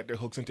trying to get their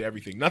hooks into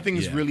everything. Nothing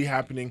is really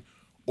happening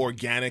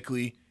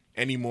organically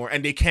anymore,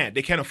 and they can't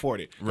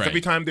afford it. 'Cause Right.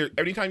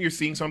 every time you're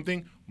seeing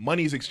something,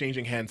 money is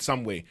exchanging hands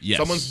some way. Yes.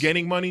 Someone's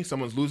getting money,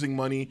 someone's losing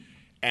money,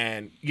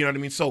 and you know what I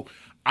mean. So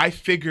I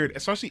figured,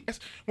 especially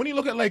when you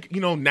look at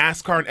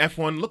NASCAR and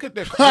F1, look at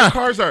their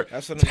cars are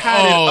tatted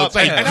up. It's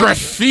like and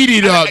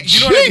graffitied up. You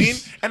know what I mean?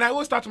 And I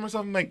always thought to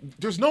myself, I'm like,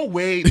 there's no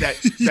way that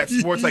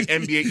sports like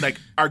NBA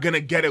are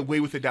gonna get away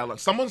with it that long.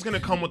 Someone's gonna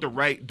come with the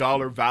right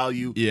dollar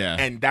value,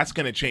 and that's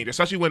gonna change.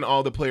 Especially when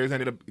all the players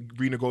ended up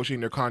renegotiating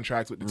their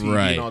contracts with the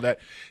TV and all that.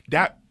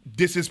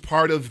 This is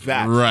part of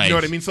that. Right. You know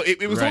what I mean? So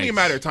it was only a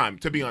matter of time,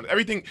 to be honest.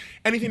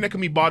 Anything that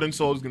can be bought and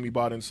sold is going to be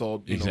bought and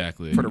sold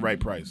for the right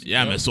price.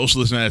 Yeah, man.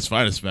 Socialism at its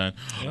finest, man.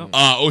 Yep.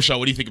 Oshaun,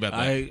 what do you think about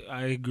that?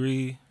 I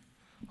agree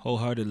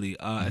wholeheartedly.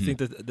 I think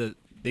that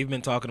they've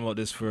been talking about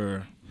this for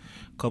a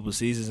couple of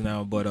seasons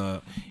now, but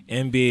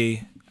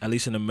NBA, at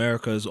least in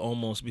America, is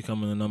almost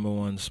becoming the number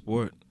one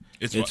sport.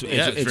 It's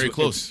very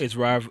close. It's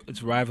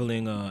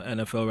rivaling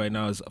NFL right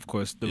now. Is of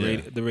course the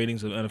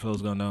ratings of NFL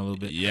has gone down a little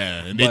bit.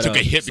 Yeah, and they took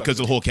a hit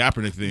because of the whole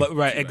Kaepernick thing.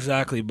 But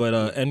exactly.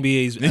 But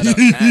NBA's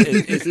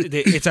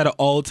it's at an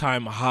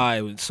all-time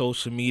high with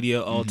social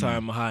media,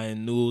 all-time high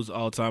in news,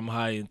 all-time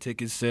high in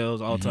ticket sales,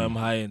 all-time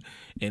high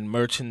in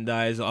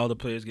merchandise. All the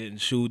players getting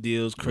shoe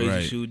deals,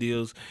 crazy shoe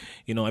deals.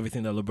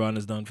 Everything that LeBron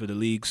has done for the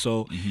league.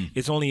 So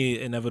it's only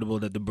inevitable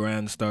that the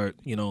brands start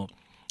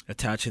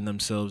attaching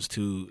themselves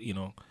to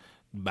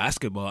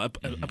basketball.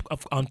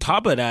 On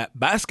top of that,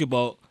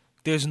 basketball,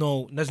 there's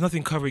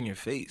nothing covering your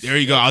face. There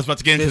you go. I was about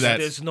to get into that.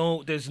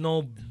 There's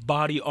no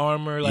body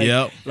armor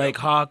like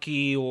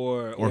hockey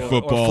or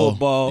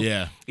football.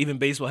 Yeah. Even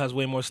baseball has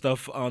way more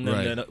stuff on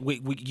them than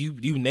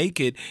you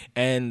naked,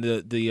 and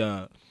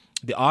the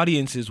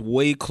audience is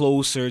way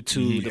closer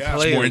to the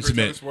players. It's more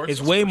intimate.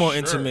 It's way more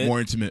intimate.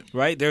 More intimate.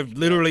 Right? They're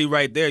literally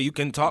right there. You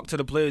can talk to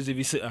the players if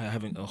you sit. I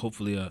haven't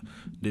hopefully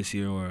this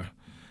year or.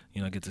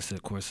 I get to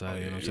sit courtside.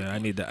 You know what I'm saying? I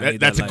need that.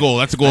 That's a goal.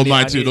 That's a goal of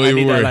mine too. Don't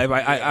even worry.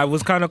 I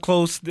was kind of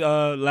close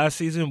last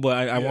season, but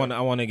I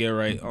want to get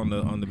right on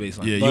the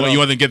baseline. Yeah, you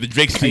want to get the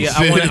Drake speech.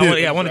 I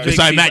want to Drake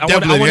speech. I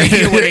want to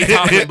hear what they're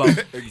talking about.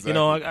 Exactly.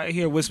 I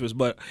hear whispers,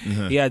 but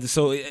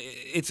so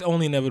it's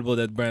only inevitable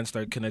that brands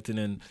start connecting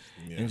and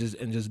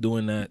just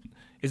doing that.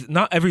 It's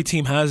not every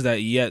team has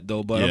that yet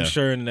though, but I'm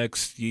sure in the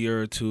next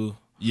year or two.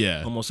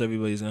 Yeah, almost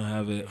everybody's gonna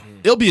have it.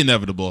 It'll be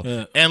inevitable,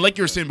 and like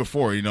you were saying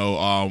before,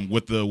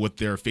 with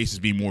their faces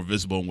being more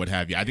visible and what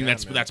have you. I think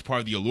that's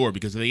part of the allure,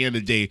 because at the end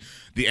of the day,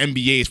 the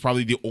NBA is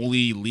probably the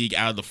only league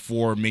out of the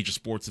 4 major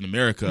sports in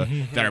America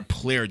that are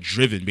player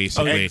driven,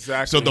 basically. Okay,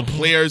 exactly. So the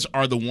players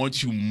are the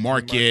ones who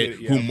market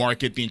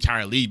the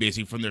entire league,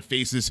 basically, from their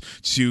faces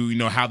to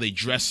how they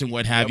dress and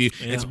what have you.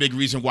 Yeah. It's a big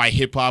reason why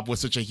hip hop was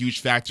such a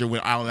huge factor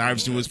when Allen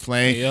Iverson was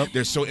playing.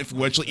 They're so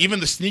influential. Even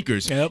the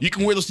sneakers, you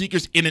can wear those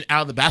sneakers in and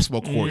out of the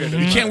basketball court.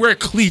 You can't wear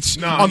cleats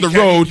on the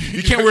road.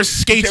 You can't wear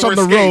skates on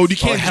the road. You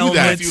can't do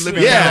that.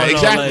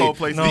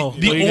 Exactly.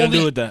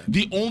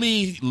 The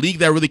only league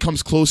that really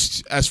comes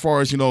close as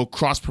far as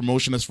cross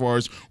promotion, as far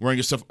as wearing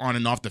yourself on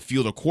and off the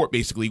field or court,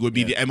 basically, would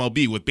be the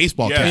MLB with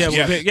baseball caps.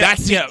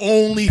 That's the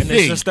only thing.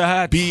 It's just the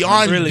hats.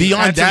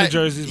 Beyond that,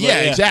 jerseys,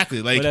 exactly.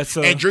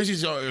 And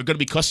jerseys are going to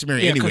be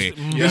customary anyway.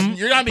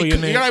 You're not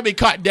gonna be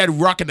caught dead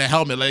rocking the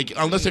helmet,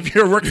 unless if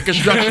you're working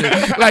construction.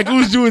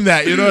 Who's doing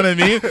that? You know what I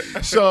mean?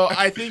 So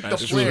I think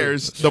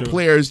the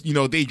players,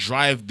 they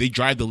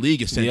drive the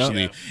league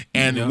essentially.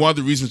 And one of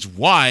the reasons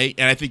why,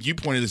 and I think you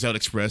pointed this out,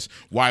 Xpress,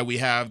 why we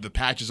have the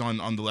patches on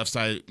the left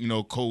side,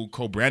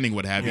 co-branding,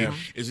 what have you,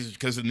 is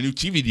because of the new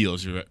TV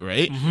deals,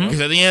 right?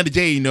 Because at the end of the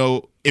day,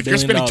 if you're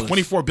spending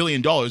 $24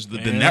 billion,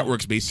 the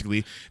networks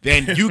basically,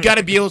 then you got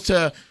to be able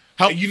to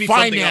help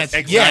finance.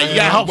 You got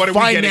to help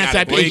finance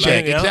that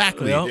paycheck.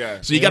 Exactly.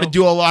 So you got to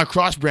do a lot of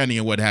cross branding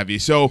and what have you.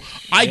 So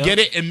I get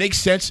it. It makes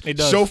sense.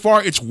 So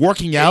far, it's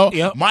working out.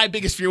 My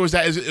biggest fear was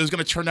that it was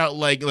going to turn out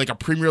like a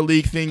Premier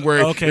League thing where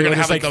you're going to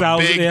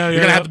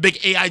have the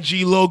big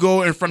AIG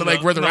logo in front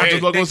of where the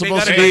Raptors logo is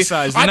supposed to be. I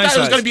thought it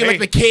was going to be like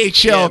the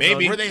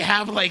KHL where they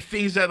have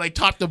things that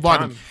top to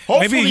bottom.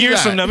 Maybe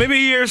years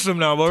from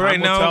now. But right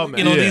now,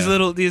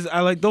 these I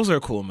like those are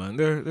cool, man.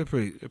 They're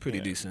pretty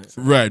decent.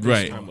 Right.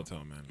 Time will tell,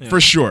 man. For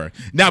sure.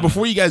 Now,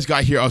 before you guys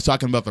got here, I was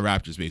talking about the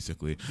Raptors,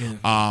 basically. And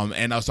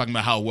I was talking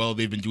about how well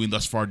they've been doing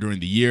thus far during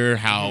the year,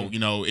 how,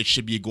 it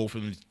should be a goal for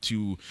them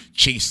to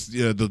chase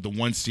the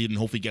 1 seed and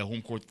hopefully get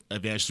home court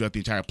advantage throughout the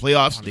entire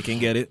playoffs. They can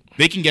get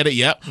it.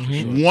 Yep.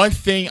 One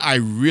thing I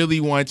really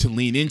wanted to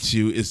lean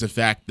into is the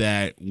fact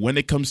that when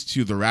it comes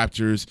to the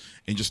Raptors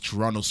and just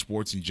Toronto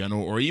sports in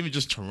general, or even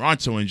just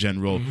Toronto in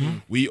general,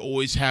 we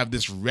always have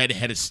this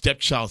redheaded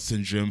stepchild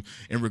syndrome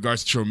in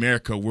regards to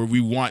America, where we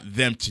want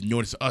them to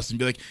notice us and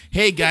be like,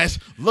 hey guys,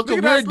 look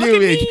what we're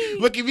doing.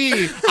 Look at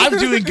me. I'm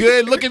doing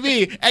good. Look at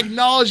me.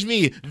 Acknowledge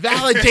me.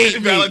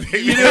 Validate me.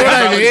 You know what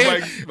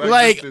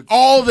I mean?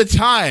 All the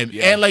time.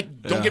 And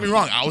don't get me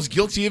wrong, I was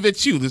guilty of it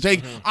too. It's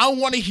I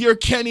want to hear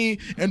Kenny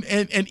and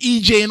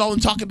EJ and all them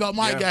talking about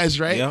my guys,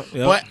 right?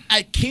 But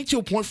I came to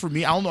a point for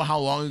me, I don't know how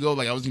long ago,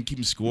 I wasn't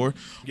keeping score.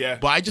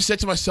 But I just said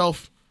to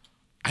myself,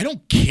 I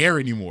don't care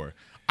anymore.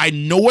 I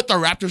know what the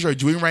Raptors are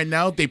doing right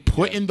now. They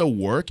put in the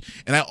work.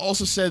 And I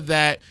also said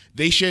that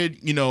they should,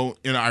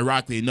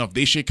 ironically enough,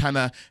 they should kind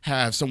of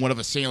have somewhat of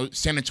a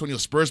San Antonio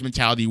Spurs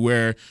mentality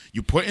where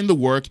you put in the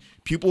work,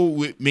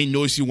 people may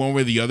notice you one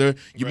way or the other.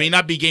 You may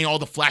not be getting all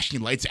the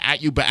flashing lights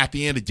at you, but at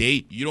the end of the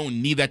day, you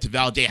don't need that to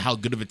validate how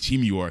good of a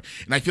team you are.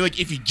 And I feel like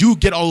if you do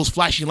get all those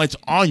flashing lights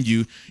on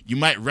you, you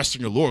might rest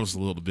on your laurels a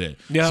little bit.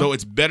 Yeah. So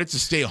it's better to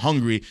stay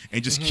hungry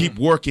and just keep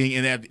working,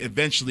 and then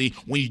eventually,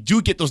 when you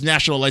do get those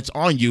national lights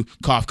on you,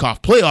 cough,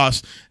 cough,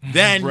 playoffs,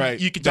 then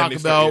you can talk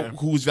about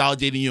who's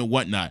validating you and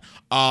whatnot.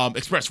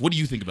 Express, what do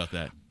you think about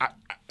that?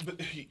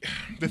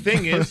 The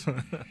thing is,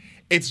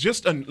 it's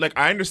just like,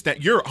 I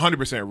understand you're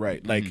 100%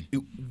 right. Like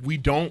we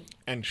don't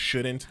and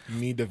shouldn't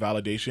need the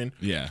validation.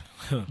 Yeah,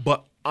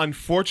 but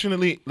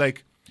unfortunately,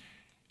 like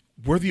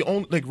we're the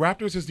only, like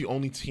Raptors is the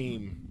only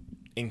team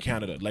in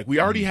Canada. Like we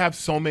already have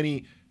so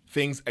many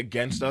things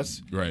against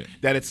us, right?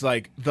 That it's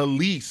like the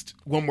least,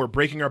 when we're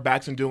breaking our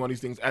backs and doing all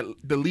these things,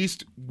 the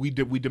least we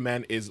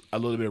demand is a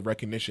little bit of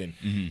recognition.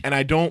 And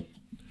I don't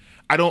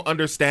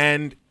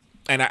understand.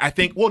 And I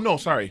think, well, no,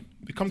 sorry.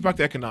 It comes back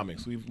to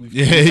economics. We've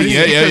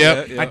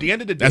yeah. At the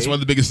end of the day, that's one of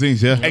the biggest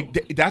things. Yeah,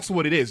 that's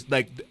what it is.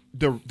 Like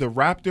the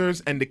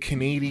Raptors and the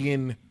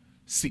Canadian,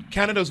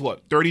 Canada's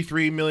what,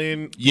 33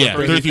 million? Yeah,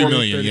 33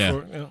 million.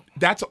 Yeah,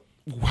 that's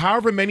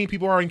however many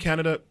people are in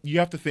Canada. You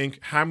have to think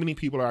how many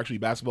people are actually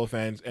basketball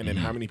fans, and then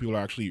how many people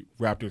are actually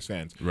Raptors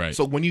fans. Right.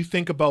 So when you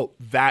think about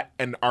that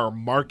and our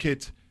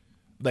market,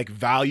 like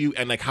value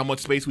and like how much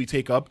space we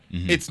take up,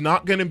 it's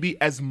not going to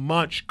be as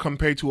much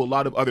compared to a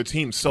lot of other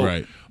teams.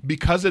 So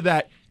because of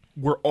that,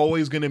 we're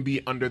always going to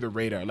be under the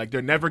radar. Like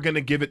they're never going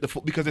to give it the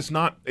full, because it's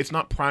not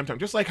prime time.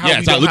 Just like how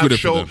we don't have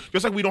shows,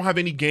 just like we don't have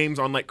any games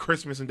on like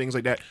Christmas and things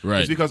like that.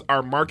 Right. It's because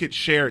our market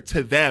share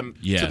to them,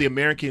 to the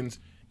Americans,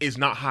 is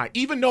not high.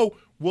 Even though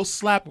we'll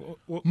slap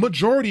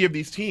majority of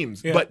these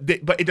teams, but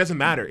it doesn't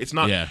matter. It's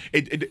not.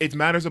 It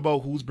matters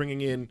about who's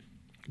bringing in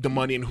the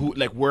money and who,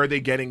 like, where are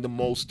they getting the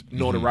most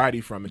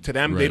notoriety from. And to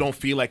them, they don't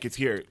feel like it's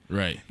here.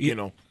 Right. You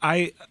know.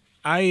 I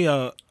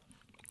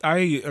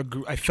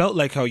agree. I felt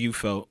like how you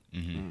felt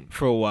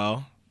for a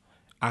while.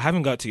 I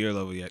haven't got to your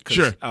level yet.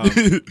 Sure.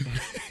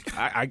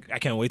 I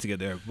can't wait to get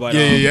there. But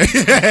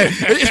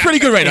it's pretty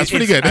good right now. It's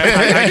pretty good.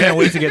 I can't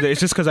wait to get there. It's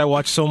just because I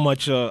watch so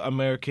much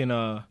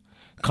American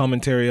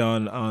commentary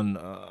on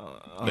YouTube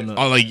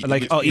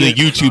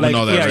and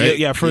all that, right?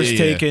 Yeah, First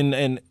Take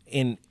and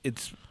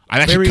it's.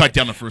 I've actually cut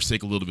down the First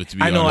Take a little bit, to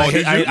be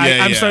honest.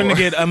 I'm starting to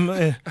get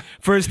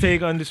First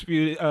Take,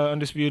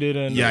 undisputed,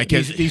 and I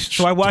can't.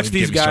 So I watch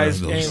these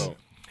guys.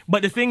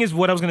 But the thing is,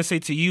 what I was going to say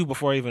to you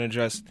before I even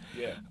addressed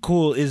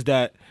C.O.O.L. is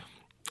that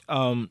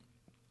I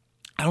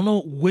don't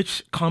know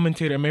which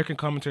American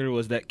commentator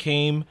was that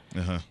came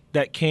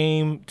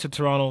to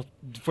Toronto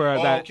for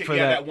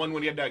that one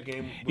when he had that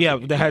game.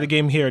 They had a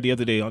game here the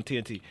other day on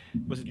TNT.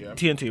 Was it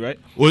TNT, right?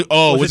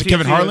 Was it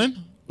Kevin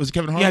Harlan? Was it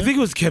Kevin Harlan? Yeah, I think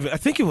it was Kevin.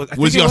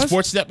 Was he on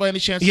Sportsnet by any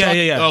chance?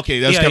 Yeah. Okay,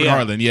 that was Kevin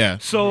Harlan. Yeah.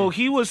 So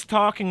he was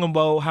talking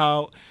about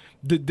how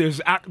there's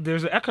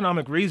an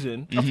economic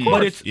reason,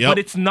 but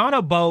it's not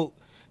about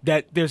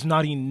that. There's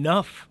not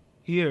enough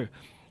here.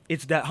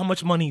 It's that how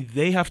much money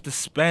they have to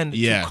spend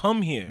to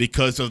come here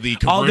because of the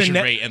conversion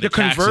rate and the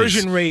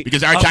conversion rate.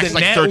 Because our tax is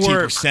like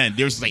 13%.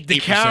 There's like 8%. The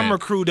camera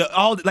crew,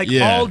 all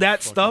that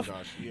stuff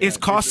is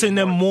costing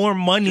them more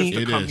money.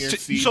 Just to come here,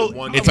 so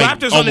it's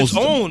Raptors like on its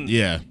own.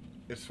 Yeah.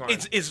 It's fine.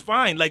 It's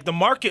fine. Like the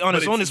market on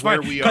its own is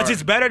fine because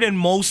it's better than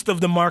most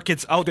of the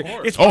markets out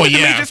there. It's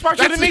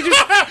the major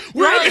market.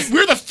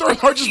 We're the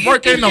third largest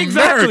market in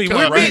exactly.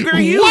 America. We're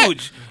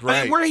huge.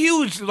 Right. We're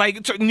huge.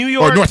 Like New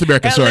York, or North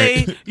America. LA,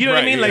 Sorry. You know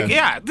what I mean? Like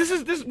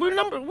this.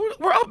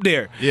 We're up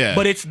there. Yeah.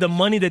 But it's the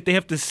money that they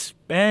have to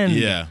spend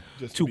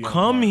to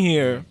come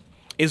here.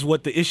 Is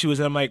what the issue is.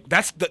 And I'm like,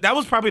 that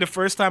was probably the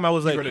first time I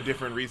was like, you heard a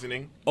different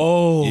reasoning.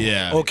 Oh,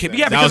 yeah, okay,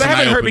 yeah, because I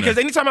haven't heard. Because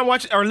anytime I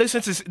watch or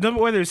listen to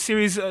whether it's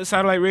Sirius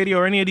satellite radio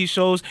or any of these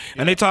shows,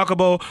 and they talk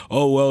about,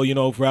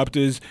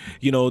 Raptors,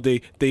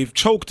 they've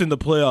choked in the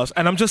playoffs,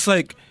 and I'm just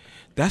like,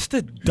 that's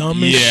the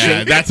dumbest shit.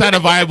 Yeah, that's not a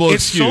viable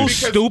excuse. It's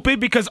so stupid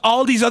because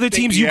all these other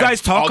teams you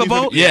guys talk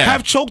about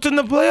have choked in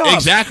the playoffs.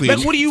 Exactly.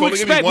 Like, what do you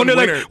expect when they're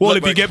like, well,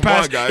 if you get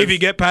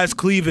past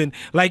Cleveland,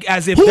 like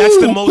as if who that's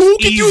the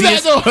most That,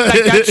 easiest.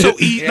 Like that's so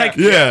easy. Like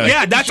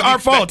that's our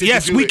fault.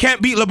 Yes, we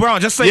can't beat LeBron.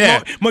 Just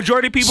like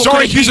majority of people.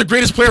 Sorry, he's the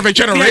greatest player of a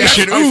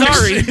generation.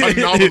 Sorry.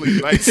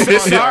 Anomaly.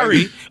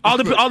 Sorry. All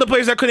the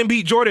players that couldn't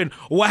beat Jordan.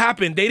 What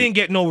happened? They didn't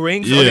get no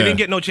rings. Or they didn't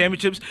get no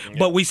championships.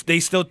 But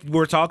they still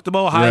were talked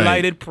about,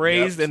 highlighted,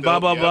 praised. And blah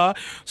blah blah.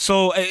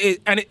 So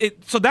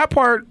so that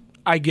part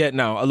I get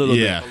now a little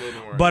bit.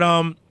 But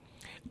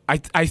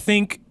I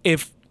think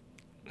if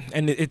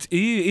it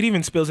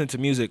even spills into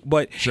music.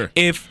 But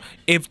if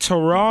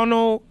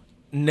Toronto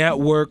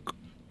network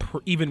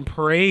even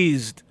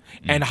praised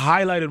and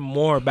highlighted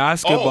more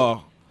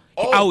basketball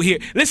out here.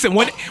 Listen,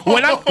 when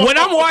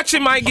I'm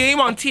watching my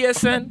game on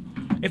TSN.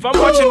 If I'm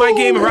watching my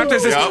game and Raptors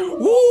says,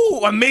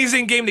 "Woo,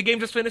 amazing game!" The game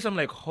just finished. I'm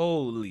like,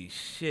 "Holy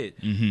shit,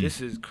 this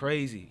is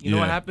crazy!" You know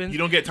what happens? You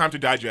don't get time to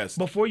digest.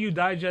 Before you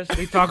digest,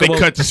 they talk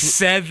about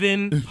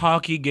 7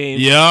 hockey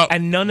games,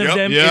 and none of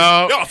them.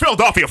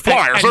 Philadelphia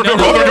Flyers. They're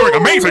doing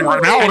amazing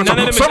right now. And none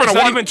of them. It's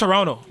not even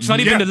Toronto. It's not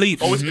even the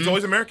Leafs. It's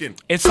always American.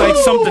 It's like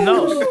something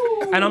else.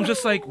 And I'm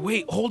just like,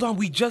 wait, hold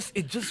on, it just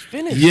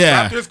finished.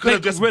 Yeah. Raptors could have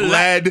Like, just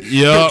relax. bled.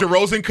 Yup.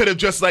 DeRozan could have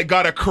just like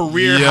got a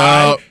career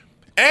Yup. high.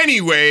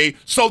 Anyway,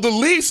 so the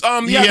Leafs,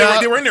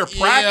 they were in their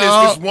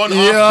practice this one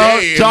off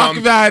day. Talk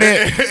about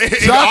it.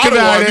 In Talk Ottawa,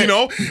 about it. You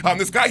know,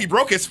 this guy, he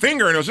broke his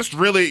finger, and it was just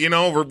really, we don't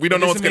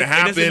know what's going to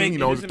happen.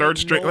 The third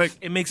straight, like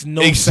it makes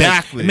no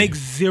Exactly. sense. It makes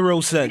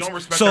zero sense. We don't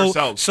respect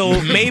ourselves. So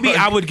maybe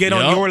I would get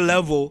on Yup. your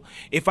level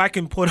if I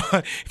can put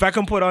on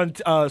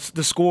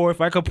the score,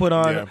 if I could put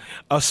on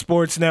a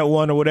Sportsnet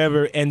 1 or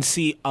whatever, and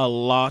see a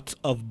lot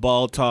of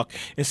ball talk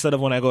instead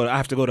of when I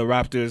have to go to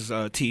Raptors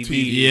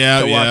TV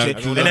to watch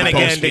it. And then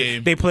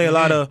again, they play a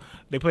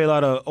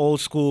lot of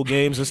old school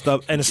games and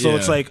stuff, and so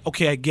it's like,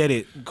 okay, I get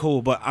it,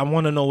 cool, but I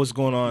want to know what's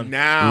going on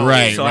now.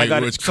 Right. So I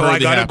got what's to currently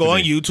go on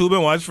happening. YouTube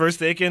and watch First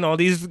Take and all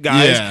these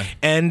guys,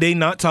 and they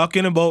not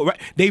talking about.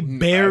 They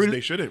barely.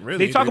 They shouldn't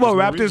really. They talk There's about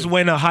no Raptors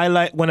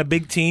reason. when a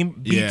big team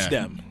beats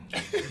them.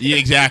 Yeah,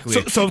 exactly.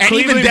 So and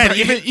even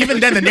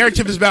Cleveland- then, the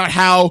narrative is about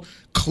how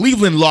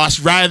Cleveland lost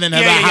rather than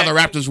about how the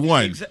Raptors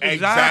won.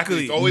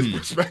 Exactly. It's always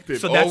perspective.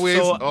 So that's always.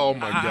 so, oh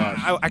my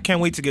god. I can't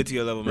wait to get to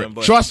your level, man.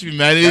 But Trust me,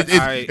 man.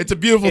 It's a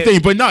beautiful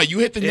thing. But no, you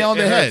hit the nail on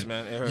the head. hurts,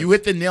 man. It hurts. You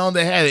hit the nail on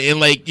the head, and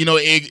like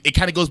it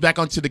kind of goes back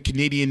onto the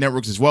Canadian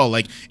networks as well.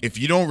 Like if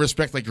you don't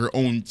respect like your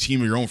own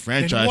team or your own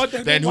franchise,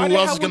 then who why the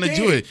else hell is gonna would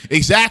do they? it?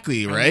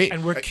 Exactly, right?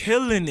 And we're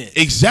killing it.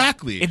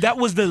 Exactly. If that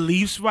was the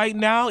Leafs right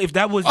now, if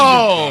that was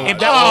my if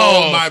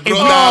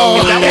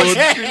brother. that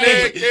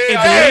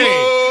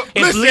was-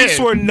 if Listen. Leafs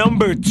were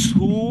number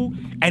 2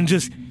 and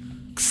just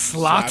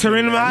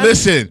slaughtering them,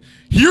 Listen,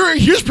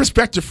 here's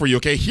perspective for you,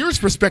 okay? Here's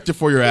perspective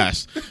for your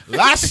ass.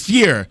 Last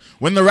year,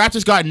 when the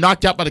Raptors got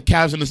knocked out by the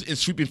Cavs in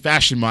sweeping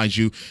fashion, mind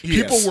you,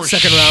 people were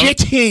Second round.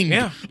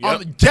 shitting,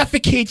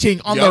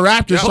 defecating on the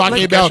Raptors,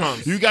 talking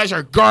about you guys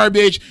are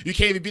garbage, you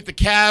can't even beat the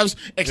Cavs,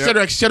 et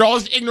cetera, all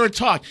this ignorant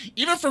talk.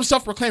 Even from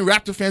self-proclaimed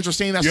Raptor fans were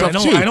saying that stuff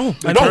too. I know.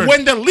 But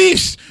when the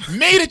Leafs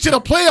made it to the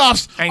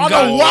playoffs And on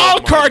got- a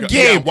wild card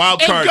game Yeah,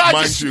 wild card, and got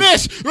mind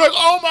dismissed, we're like,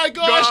 oh my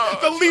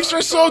gosh, the Leafs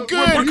are so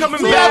good. We're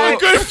coming we back. have a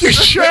good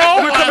future.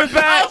 We're coming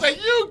back. I was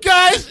like, you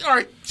guys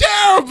are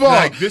terrible.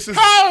 Like, this is-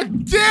 How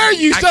dare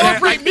you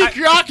celebrate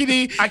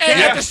mediocrity and can't-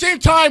 at the same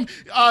time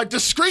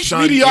disgrace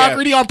Sean,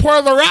 mediocrity on part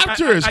of the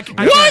Raptors?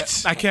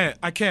 What?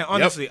 I can't.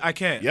 Honestly, I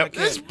can't. Yep. I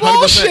can't. It's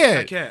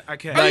bullshit. I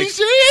can't. Are you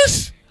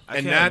serious?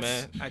 And can't,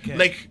 that's man. I can't.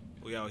 like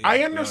We out here. I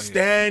We out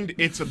understand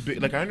it's a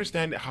bit like I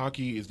understand that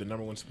hockey is the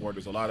number one sport.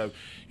 There's a lot of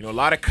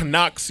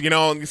Canucks,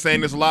 you're saying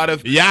there's a lot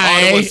of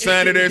Ottawa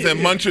Senators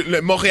and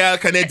Montreal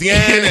Canadiens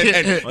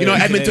and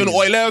Edmonton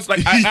Oilers.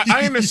 Like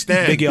I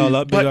understand. Big y'all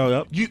up, but big y'all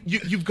up.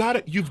 You've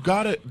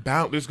got to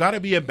balance. There's got to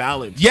be a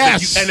balance.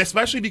 Yes. and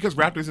especially because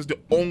Raptors is the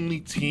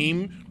only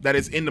team that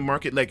is in the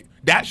market. Like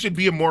that should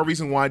be a more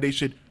reason why they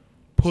should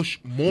push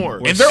more.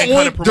 And they're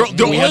kinda promote more.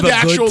 have only the a good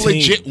actual team.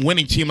 legit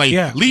winning team. Like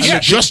Yeah. Leafs Yeah.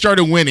 just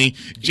started winning.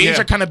 James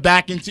Yeah. are kind of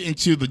back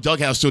into the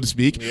dughouse, so to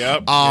speak.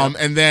 Yep.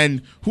 And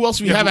then who else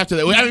we have after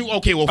that? I mean,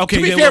 okay,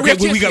 to be yeah, fair,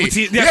 we we got have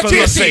TSC. TSC. That's what I was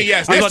gonna say.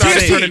 Yes, I was that's about to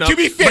say. turning up. To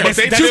be fair, But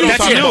they That's don't new.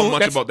 talk about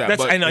much about that.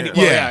 That's, but, I know. yeah.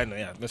 Yeah, I know.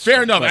 Yeah. That's Fair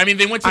true. enough. But- I mean,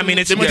 they went to. I mean,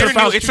 it's they went to the new.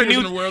 finals It's 2 a years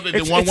new. in a row that they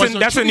It's- won it's once. a-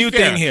 That's To a be new fair,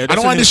 thing here. I That's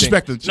don't a want to new thing.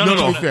 disrespect them. No,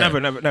 To be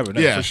fair. never.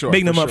 Yeah. For sure.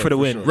 Big them for up sure, for the for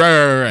win. sure.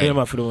 Right. Big them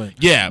up for the win.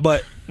 Yeah.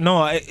 But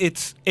no,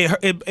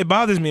 it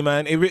bothers me,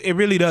 man. It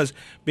really does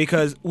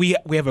because we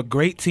have a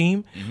great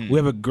team. We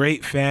have a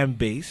great fan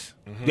base.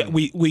 Yeah,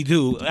 we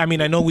do. I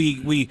mean, I know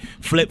we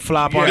flip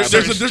flop on. There's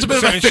a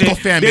bit of a fickle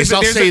fan base.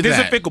 I'll say There's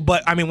a that. fickle,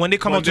 but I mean, when they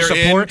come When out to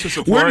they're support,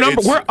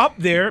 it's- we're up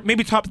there,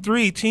 maybe top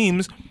 3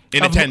 teams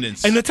In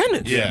attendance. In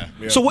attendance, Yeah.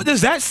 So what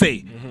does that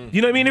say?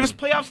 You know what I mean? If it's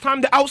playoffs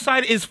time, the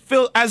outside is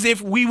filled as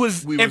if as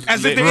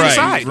if they're Right,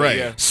 inside. right.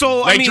 Yeah. So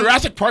Like I mean,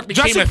 Jurassic Park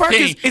became Jurassic a Park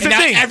thing, is and a now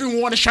thing.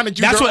 everyone is trying to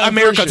do That's their what own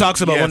America version.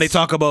 talks about when they Yes.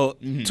 talk about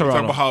Toronto.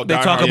 about how they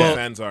talk diehard about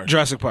fans are.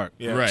 Jurassic Park.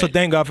 Yeah. Right. So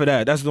thank God for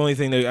that. That's the only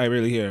thing that I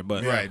really hear.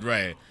 But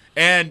Right.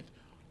 And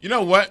you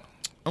know what?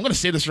 I'm going to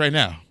say this right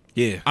now.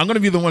 yeah, I'm going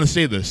to be the one to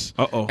say this.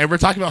 Uh-oh. And we're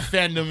talking about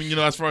fandom,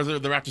 as far as the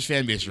Raptors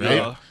fan base, right?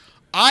 Yeah.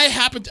 I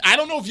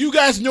don't know if you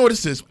guys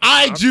notice this.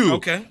 I do.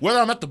 Okay. Whether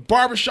I'm at the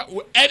barbershop,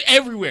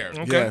 everywhere.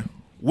 Okay. Yeah.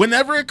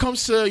 Whenever it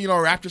comes to,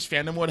 Raptors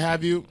fandom, what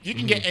have you, you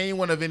can get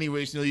anyone of any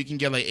race. You can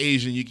get like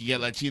Asian, you can get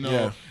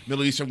Latino,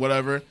 Middle Eastern,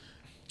 whatever.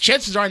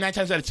 Chances are 9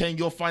 times out of 10,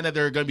 you'll find that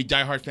there are going to be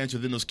diehard fans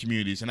within those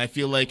communities. And I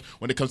feel like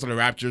when it comes to the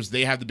Raptors,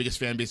 they have the biggest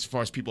fan base as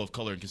far as people of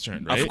color are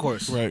concerned, right? Of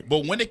course. Right.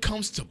 But when it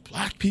comes to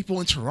black people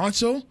in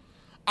Toronto,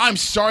 I'm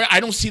sorry, I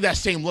don't see that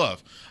same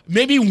love.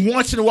 Maybe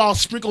once in a while,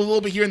 sprinkle a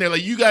little bit here and there.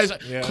 Like, you guys,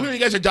 clearly you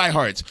guys are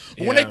diehards.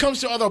 But when it comes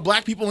to other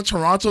black people in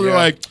Toronto, they're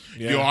like,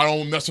 yo, I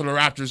don't mess with the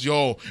Raptors.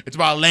 Yo, it's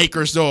about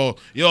Lakers, though.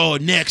 Yo,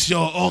 Knicks, yo,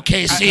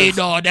 OKC,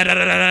 no,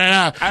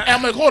 da-da-da-da-da. And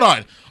I'm like, hold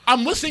on.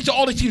 I'm listening to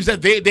all the teams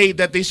that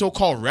they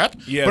so-called rep,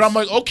 but I'm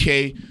like,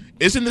 okay,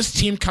 isn't this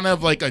team kind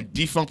of like a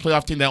defunct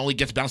playoff team that only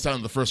gets bounced out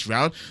in the first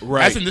round?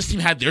 Right. Hasn't this team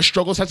had their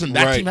struggles? Hasn't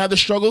that team had their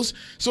struggles?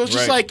 So it's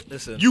just Right. like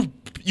Listen.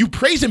 you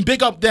praise and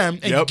big up them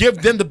and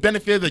give them the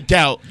benefit of the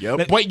doubt,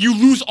 but you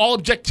lose all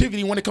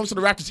objectivity when it comes to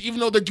the Raptors, even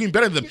though they're doing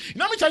better than them. You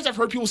know how many times I've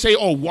heard people say,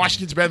 "Oh,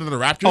 Washington's better than the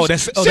Raptors"?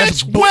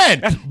 Since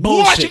when? That's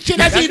bullshit. Washington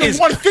hasn't even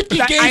won 50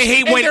 games I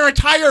hate in when their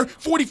entire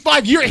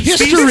 45-year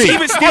history.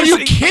 Steve, Are you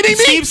kidding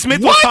me? Steve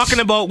Smith What? was talking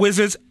about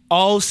Wizards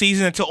all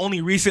season until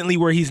only recently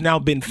where he's now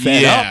been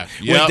fed up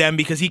with them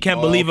because he can't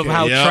believe of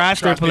how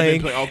trash they're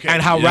playing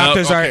and how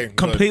Raptors are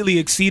completely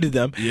exceeded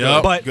them.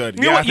 But good.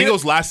 You know I what, think it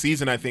was last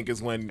season. I think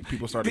is when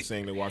people started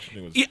saying that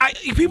Washington was.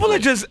 People are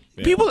just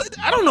people.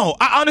 I don't know.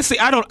 I honestly,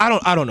 I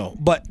don't know.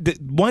 But the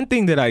one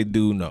thing that I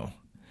do know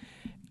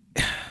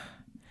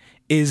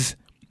is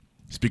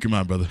Speak your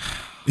mind, brother.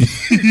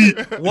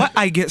 what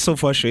I get so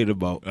frustrated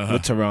about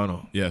with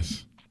Toronto.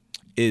 Yes.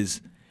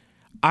 Is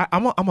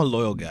I'm a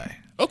loyal guy.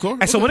 Okay.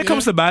 And so when it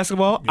comes to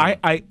basketball,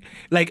 I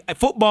like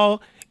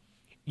football.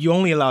 You're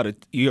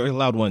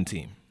allowed one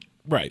team.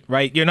 Right.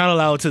 You're not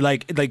allowed to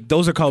like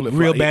those are called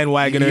real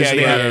bandwagoners.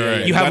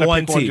 Right. You have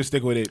one team. Just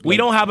stick with it. We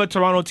don't have a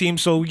Toronto team,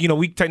 so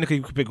we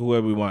technically can pick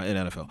whoever we want in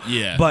NFL.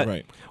 Yeah.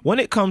 But when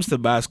it comes to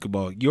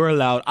basketball,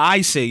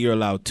 I say you're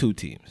allowed two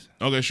teams.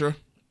 Okay, sure.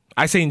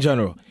 I say in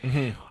general.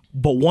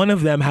 But one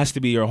of them has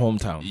to be your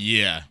hometown.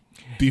 Yeah.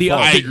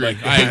 I agree.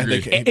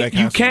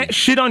 You can't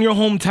shit on your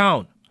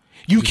hometown.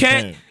 You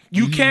can't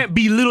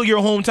belittle your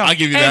hometown. I'll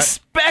give you that.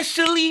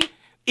 Especially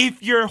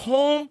if your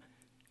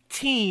hometown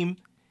team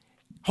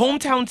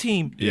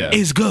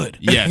is good.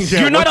 Yes.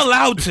 You're not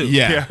allowed to.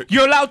 Yeah.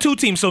 You're allowed two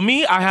teams. So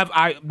me,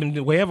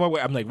 the way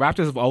I'm like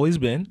Raptors have always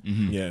been.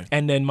 Yeah.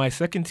 And then my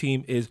second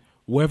team is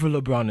wherever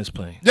LeBron is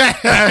playing.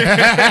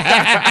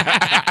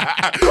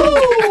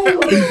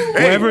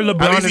 Wherever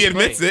LeBron is he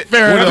admits playing. it.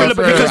 Fair enough.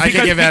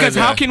 Because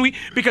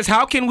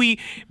how can we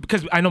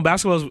because I know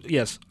basketball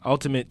is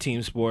ultimate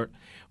team sport,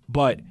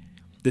 but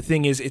the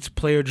thing is it's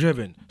player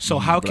driven. So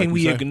how can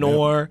we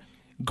ignore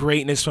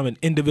greatness from an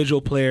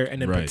individual player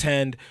and then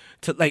pretend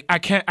to like I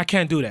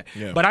can't do that.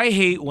 Yeah. But I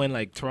hate when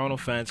like Toronto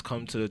fans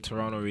come to the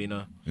Toronto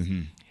Arena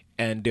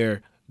and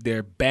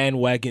their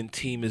bandwagon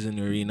team is in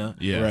the arena.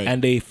 Yeah.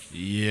 And they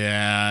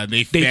cheer.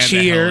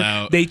 The hell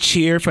out. They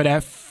cheer for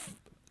that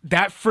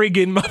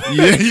friggin'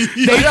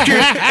 they cheer,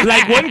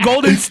 like when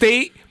Golden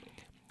State.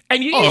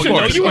 And you should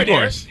know you were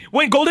there.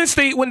 When Golden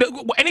State,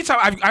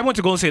 anytime I went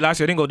to Golden State last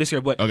year, I didn't go this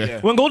year, but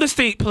when Golden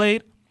State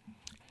played,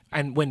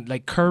 and when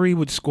like Curry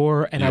would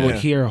score, and I would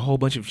hear a whole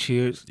bunch of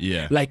cheers,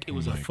 like it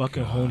was a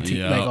fucking home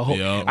team, like a whole,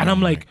 and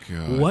I'm like,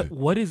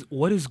 what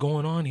is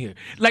going on here?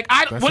 Like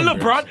when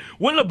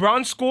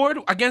LeBron scored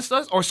against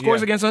us or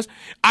scores against us,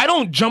 I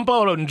don't jump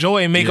out and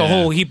joy and make a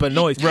whole heap of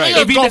noise. Right.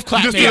 If he golf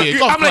clap, I'm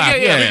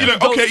like,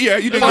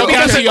 you did. Or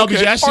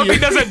if he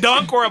does a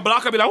dunk or a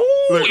block, I'll be like,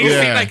 ooh,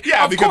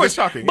 of course.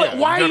 Shocking. But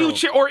why are you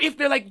cheering? Or if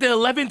they're like the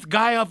 11th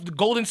guy of the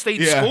Golden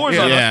State scores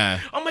on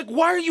us, I'm like,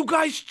 why are you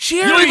guys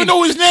cheering? You don't even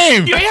know his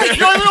name. You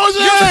don't even know his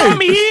name. You're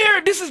from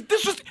here. This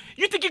is.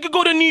 You think you could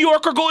go to New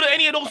York or go to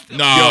any of those?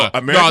 No,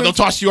 they'll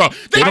toss you out.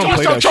 They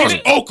tossed out Charles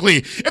Oakley.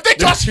 If they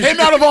toss him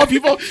out of all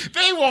people,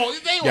 they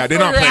won't. Yeah, they're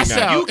not playing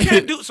that. You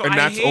can't do so. And I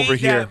that's hate over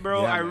here, that,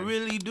 bro. yeah, I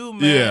really do,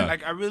 man. Yeah.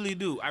 Like I really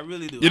do.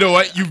 You know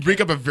what? You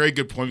bring up a very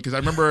good point because I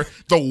remember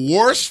the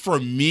worst for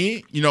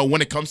me.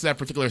 When it comes to that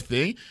particular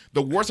thing,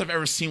 the worst I've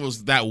ever seen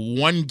was that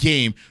one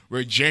game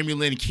where Jeremy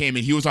Lin came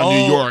and he was on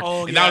New York,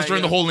 and that was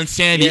during the whole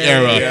Insanity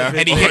era,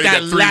 and he hit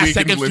that last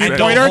second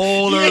 3-pointer.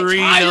 The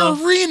entire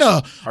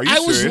arena. I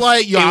was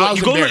like, yo, I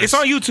was embarrassed. It's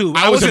on YouTube.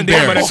 I was wasn't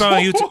there, but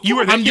embarrassed. it's on YouTube. You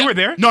were there? You were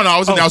there? No, I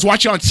wasn't there. I was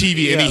watching on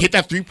TV, and he hit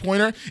that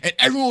 3-pointer, and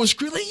everyone was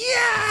screaming,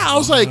 yeah! I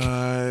was like,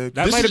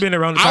 that might have been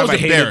around the time I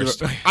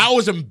embarrassed. I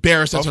was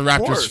embarrassed as a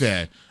Raptors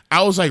fan.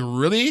 I was like,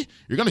 really?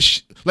 You're going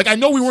to... I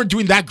know we weren't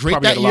doing that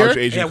great that year.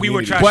 Yeah, we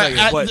were trash.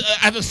 But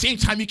at the same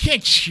time, you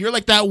can't cheer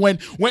like that when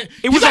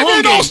it was a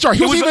home game. All-Star.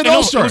 He wasn't even an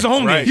All-Star. It was a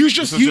home game. He was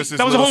just...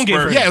 That was a home game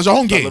for him. Yeah, it was a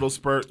home game. A little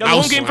spurt. I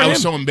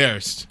was so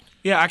embarrassed.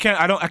 Yeah, I can't.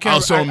 I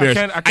was so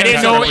embarrassed. I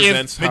didn't know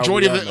if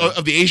majority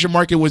of the Asian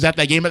market was at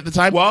that game at the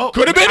time. Well,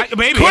 could have been.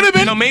 Maybe. Could have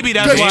been. No, maybe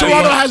that's because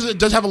why. Toronto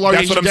does have a large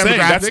Asian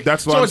demographic.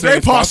 That's what so I'm it's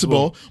very saying.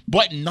 possible.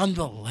 But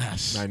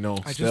nonetheless, I know.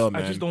 I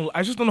just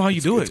don't know how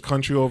you do it. It's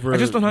country over. I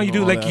just don't know how you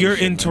do it. Like you're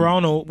in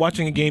Toronto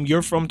watching a game.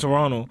 You're from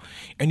Toronto,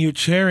 and you're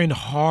cheering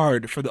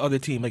hard for the other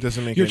team. Like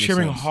doesn't make you're any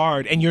cheering sense.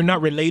 hard, and you're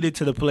not related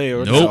to the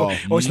player. Nope.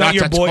 Or it's not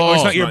your boy. Or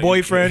it's not your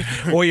boyfriend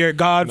or your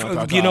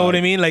god. You know what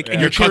I mean? Like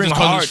and you're cheering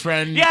hard.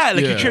 Yeah,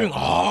 like you're cheering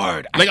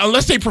hard. Like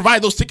unless they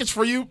provide those tickets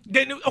for you,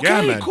 then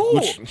okay,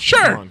 cool,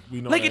 sure.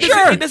 Like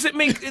it doesn't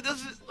make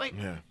like.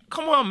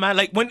 Come on, man!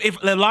 Like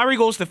if Larry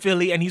goes to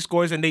Philly and he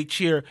scores and they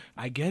cheer,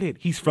 I get it.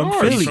 He's from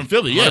Philly. He's from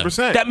Philly, yeah.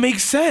 100%. That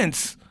makes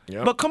sense.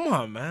 Yep. But come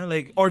on, man!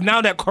 Like, or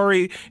now that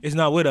Curry is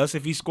not with us,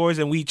 if he scores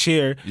and we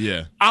cheer,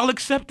 yeah, I'll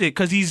accept it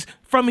because he's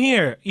from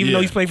here, even though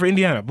Yeah. he's playing for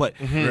Indiana. But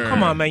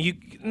come on, man,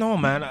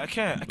 man, I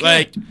can't.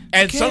 Like, I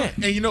and can't.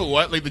 and you know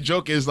what? Like, the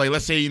joke is, like,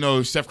 let's say, you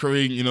know, Steph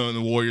Curry, you know, and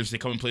the Warriors, they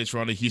come and play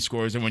Toronto, he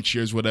scores, everyone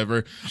cheers,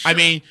 whatever. I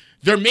mean,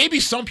 there may be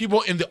some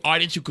people in the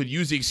audience who could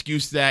use the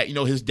excuse that, you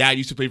know, his dad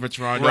used to play for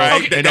Toronto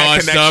Right. and that all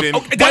that stuff. connection.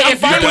 Okay, But I'm if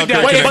fine with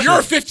that. if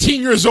you're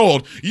 15 years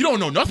old, you don't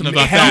know nothing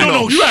about Hell that.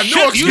 no. You have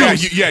no Shit, you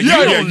excuse.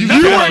 don't- you definitely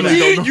don't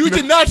know. You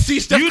did not see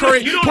Steph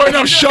Curry you don't putting know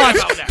up nothing shots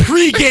about that.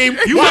 pre-game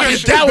while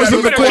his dad was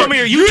in the Show court. me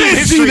your You YouTube didn't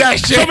history. see that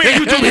shit. Show me your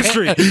YouTube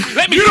history.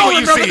 Let me You see don't what you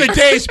remember see. the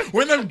days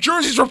when them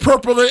jerseys were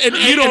purple and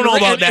You don't know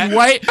about that. and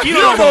white. You You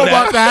don't don't know know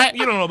about that.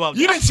 You don't know about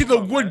You that. didn't see the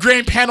wood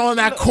grain panel on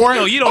that court.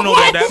 Yo, you don't know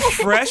What? about that.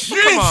 Fresh. You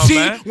Come didn't on, see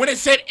man. when it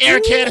said Air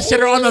Canada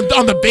Center on the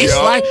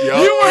baseline.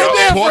 yup, You weren't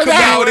there talk for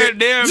that. about it.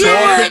 There, You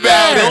man. weren't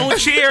there. Don't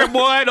cheer,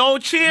 boy.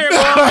 Don't cheer, boy.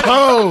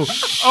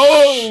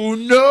 Oh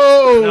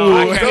no!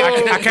 No,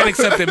 I can't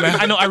accept it, man.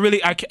 I know.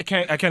 I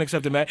can't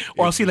accept it, man.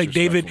 Or I'll see like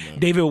David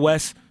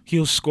West.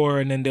 He'll score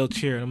and then they'll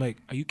cheer. And I'm like,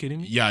 are you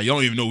kidding me? Yeah, you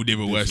don't even know who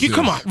David West is.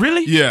 Come on,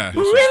 really? Yeah.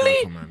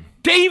 Really? man.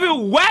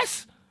 David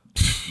West?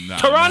 Nah,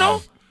 Toronto?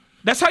 man.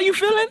 That's how you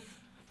feeling?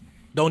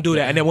 Don't do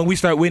that. And then when we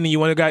start winning, you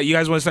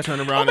guys want to start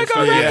turning around. Oh my God,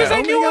 and say, Raptors yeah.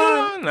 ain't Oh my doing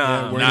God.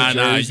 Nah. Nah.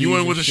 jerseys You went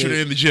and with the shit. shit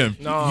in the gym.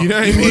 No. You know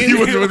what I mean? You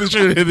went with the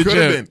shit in the Could've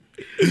gym. been.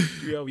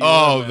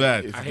 Oh,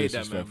 man. I hate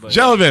that, man. But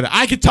Gentlemen,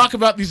 I could talk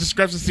about these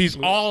discrepancies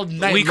all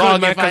night We could,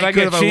 long man, if 'cause I I could,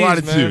 get if I cheese,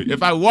 wanted man. to.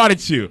 If I wanted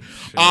to.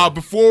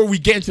 Before we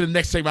get into the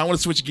next segment, I want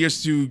to switch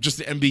gears to just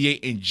the NBA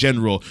in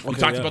general. We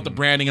talked about the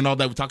branding and all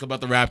that. We talked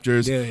about the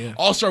Raptors. Yeah.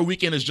 All-Star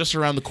Weekend is just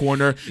around the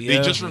corner. Yeah.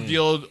 They just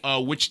revealed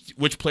which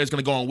player is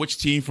going to go on which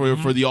team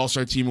for the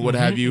All-Star team or what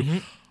have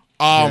you.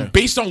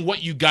 Based on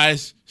what you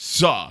guys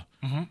saw,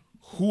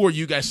 who are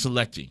you guys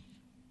selecting?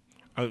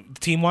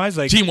 team-wise,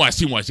 like Team-wise,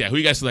 yeah. Who are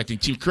you guys selecting?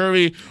 Team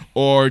Curry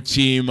or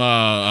Team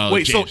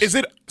Wait, so James? is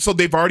it? So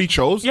they've already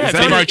chose? Yeah, Is it's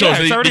that They've already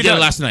chosen. it's They already did it done.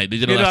 last night. They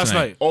did it last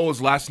night. Oh, it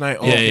was last night.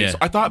 Oh, Yeah, okay. yeah. So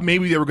I thought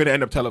maybe they were going to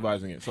end up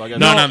televising it. So I guess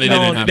No, they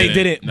didn't have they it.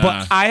 didn't. Nah.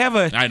 But I have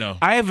I know.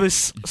 I have a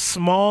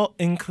small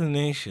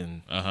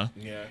inclination Uh-huh.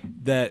 Yeah.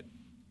 that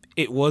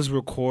it was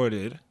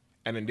recorded.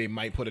 And then they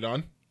might put it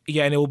on.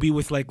 Yeah, and it will be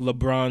with like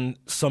LeBron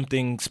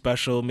something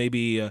special,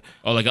 maybe Oh,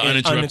 like an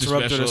uninterrupted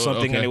special? or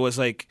something, Okay. and it was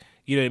like,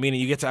 you know what I mean.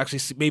 And you get to actually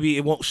see, maybe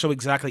it won't show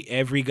exactly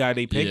every guy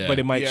they pick, Yeah. but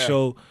it might Yeah.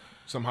 show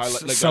Some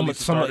highlight, like some at least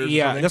the starters or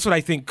yeah. something? That's what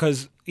I think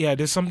because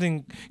there's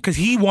something because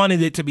he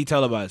wanted it to be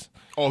televised.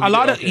 Oh, a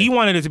lot of okay. he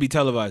wanted it to be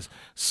televised.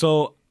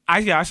 So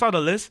I saw the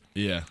list.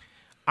 Yeah.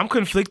 I'm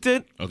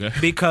conflicted. Okay.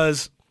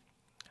 Because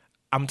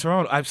I'm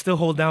Toronto. I still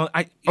hold down.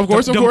 Of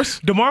course.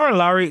 DeMar and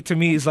Lowry to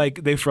me is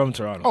like they're from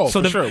Toronto. Oh,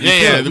 so for sure.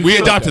 Yeah. We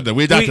adopted them.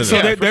 We adopted so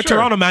them. they're for sure.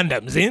 Toronto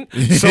Mandems in.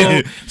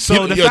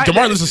 So the fact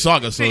DeMar that- is a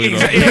saga. So you know.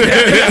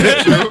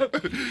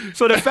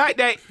 so the fact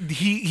that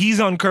he's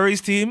on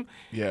Curry's team,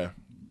 Yeah.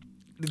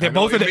 they're I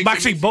know, both of it them.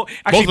 makes- Actually, it both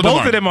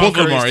of them are. on Both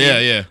of them Curry's are,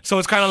 team. yeah. So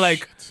it's kind of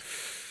like,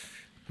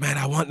 man,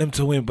 I want them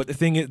to win, but the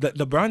thing is that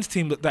LeBron's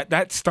team,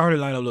 that starter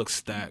lineup looks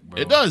stacked,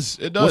 bro. It does.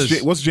 It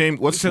does. What's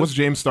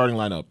James' starting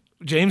lineup?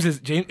 James is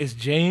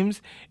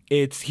James.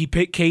 It's he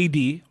picked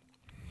KD.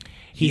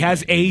 He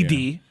has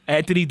AD,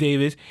 Anthony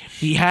Davis.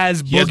 He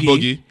has Boogie. He has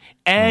Boogie.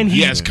 And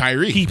He has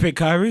Kyrie. He picked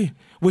Kyrie,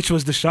 which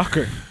was the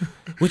shocker,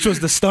 which was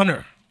the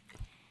stunner.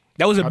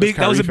 That was a big.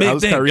 That was a How big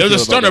does thing. Kyrie It was a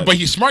feel about stunner, that? but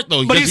he's smart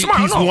though. But because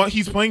he's smart.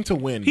 He's playing to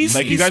win. He's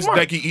like you guys, smart.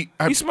 like He's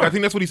smart. I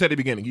think that's what he said at the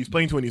beginning. He's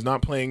playing to win. He's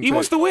not playing. He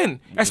wants to win,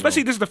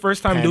 especially this is the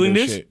first time doing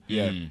this. Shit.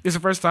 Yeah. This is the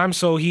first time,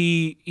 so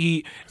he.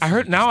 I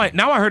heard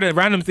I heard a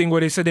random thing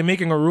where they said they're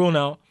making a rule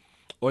now,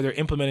 or they're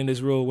implementing this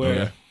rule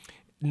where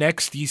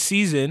next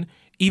season,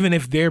 even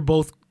if they're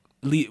both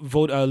elite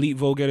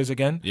vote getters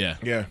again, Yeah.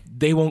 Yeah.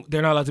 they won't.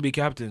 They're not allowed to be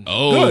captain.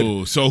 Oh,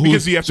 Good. so who?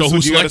 Because you have to, so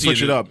who's you got to selecting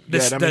switch it up. The,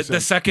 Yeah, that makes the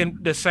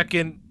sense.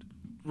 second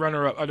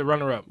runner up or the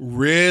runner up,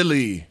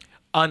 Really?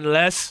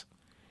 unless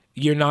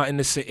you're not in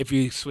the if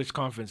you switch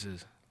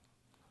conferences.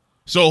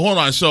 So hold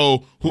on.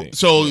 So Wait.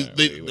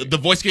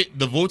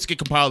 the votes get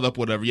compiled up.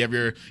 Whatever. You have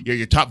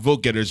your top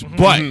vote getters,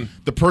 but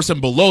the person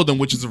below them,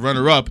 which is the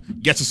runner up,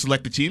 gets to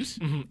select the teams.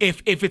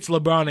 If it's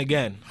LeBron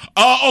again,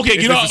 Oh,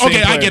 okay. You know, it's the same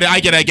okay. I player.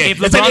 get it.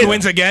 if It's LeBron like-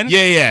 wins again,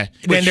 Yeah.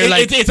 Then they're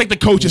like- it's like the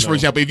coaches, for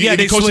example. If you Yeah, if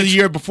you they coach the switch.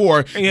 year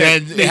before,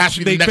 then it has to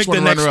be the next pick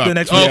one runner up. The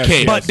next one.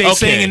 Okay, But they're okay.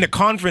 saying in the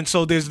conference,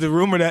 so there's the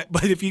rumor that,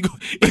 but if he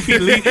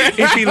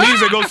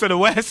leaves and goes to the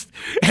West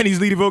and he's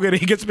leading vote getter,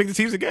 he gets to pick the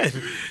teams again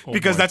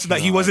because my that's not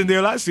he wasn't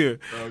there last year.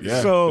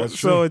 Yeah, so that's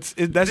true. that's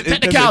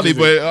Technicality, interesting.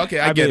 but okay,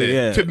 I get mean,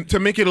 it. Yeah. To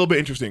make it a little bit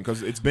interesting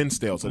because it's been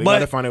stale, so they But- got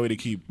to find a way to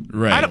keep.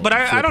 Right.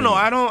 I don't know.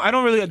 I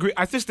don't really agree.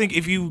 I just think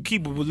if you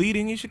keep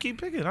leading, you should keep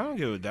picking. I don't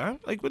give a damn.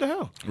 Like, what the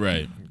hell?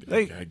 Right.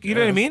 Like, I you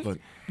know what I guess, mean? but-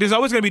 There's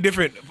always gonna be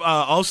different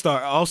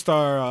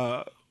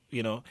all-star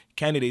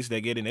candidates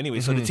that get in anyway.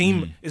 So the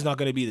team is not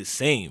gonna be the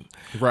same.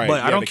 Right.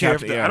 But I yeah, don't the care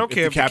captain, if yeah. I don't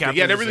care if the captain.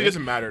 Yeah, that is really the doesn't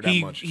same. matter that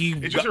He- much. he-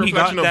 It's just a he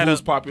got reflection of that,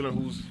 who's popular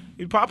and who's.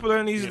 He's popular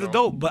and he's the know.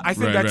 dope. But I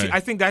think Right, right. I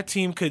think that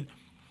team could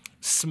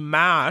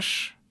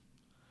smash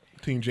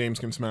Team James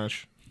can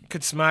smash.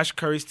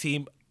 Curry's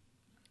team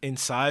in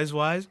size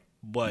wise.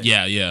 But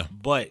Yeah.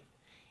 but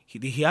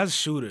he has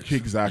shooters.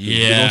 Exactly.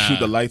 Yeah. They don't shoot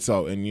the lights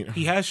out, and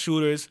He has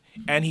shooters,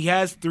 and he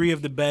has 3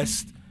 of the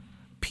best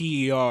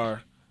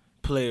PER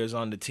players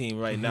on the team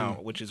right now,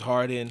 which is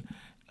Harden,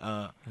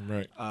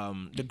 right.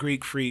 the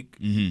Greek Freak.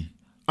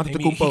 Mm-hmm.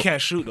 He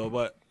can't shoot though,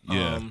 but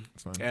Yeah.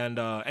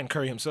 and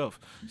Curry himself.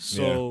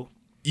 So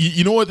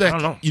You know what I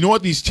don't know. You know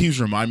what these teams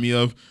remind me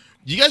of?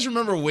 You guys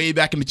remember way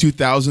back in the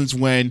 2000s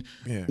when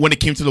it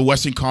came to the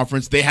Western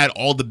Conference, they had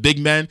all the big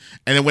men,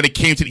 and then when it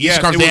came to the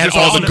Eastern Conference, they had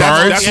all the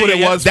guards. That's what it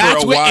was That's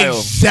for a what while.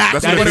 exactly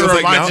That's what it feels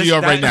reminds like you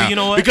of right now. You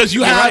know what? Because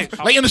you You're have,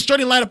 right. like in the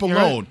starting lineup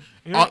alone,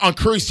 right. on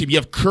Curry's team, you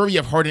have Curry, you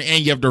have Harden,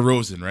 and you have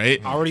DeRozan,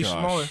 right? already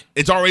smaller.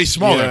 It's already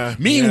smaller. Yeah,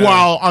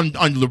 Meanwhile, on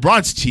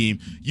LeBron's team,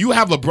 you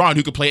have LeBron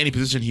who can play any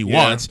position he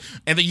wants,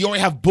 and then you only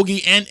have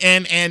Boogie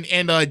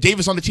and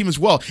Davis on the team as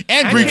well,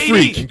 and Greek KD.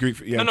 Freak. And Greek,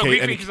 yeah, No, K-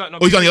 Greek and- Freak is not. No,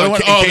 Oh, he's on the other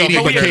one. Oh, KD,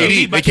 no, but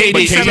KD, but KD,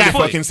 KD 7 exactly.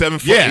 foot. fucking 7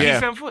 foot. Yeah. He's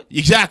 7 foot.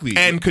 Exactly.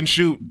 And can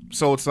shoot.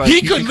 So it's like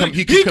he could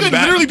combat.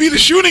 literally be the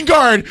shooting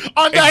guard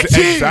on that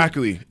team.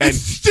 Exactly. And It's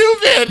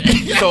stupid.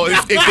 so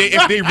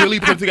if they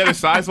really put together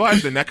size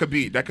wise, then that could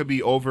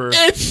be over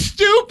It's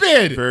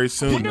stupid. very I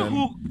soon. wonder Man.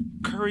 who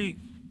Curry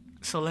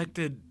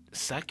selected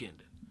second.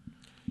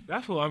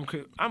 That's what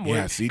I'm Yeah,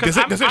 worried. see, 'Cause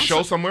does it I'm show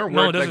so- somewhere?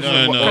 No, Where, it doesn't like,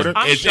 show. what order?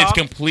 I'm It's shocked.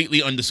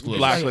 completely undisclosed.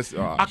 Blacklist.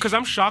 Because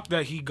I'm shocked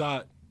that he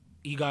got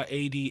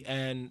AD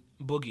and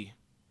Boogie.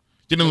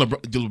 Didn't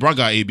LeBron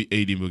got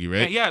AD Boogie,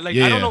 right? Yeah, like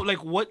I don't know,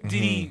 like what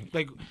did he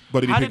like?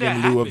 But did he how pick did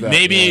that in lieu of happen? that?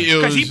 Maybe it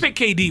Because was he picked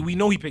KD. We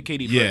know he picked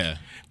KD first. Yeah.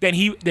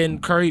 Then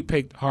Curry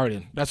picked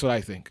Harden. That's what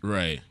I think.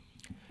 right.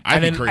 I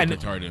And think then- Curry and-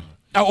 picked Harden.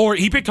 Or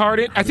he picked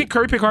Harden. I think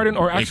Curry picked Harden,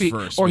 or actually,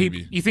 first, or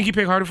maybe. you think he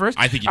picked Harden first?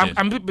 I think he did.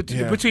 I'm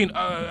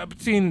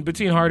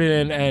between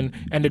Harden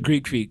and the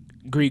Greek Freak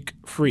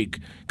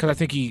because I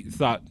think he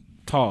thought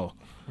tall.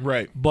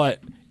 Right. But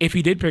if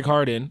he did pick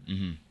Harden,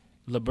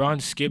 Mm-hmm.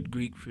 LeBron skipped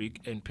Greek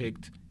Freak and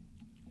picked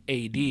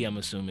AD. I'm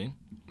assuming.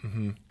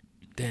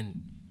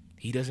 Then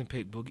he doesn't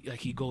pick Boogie.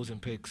 Like he goes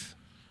and picks.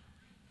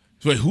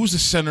 So wait, who's the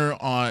center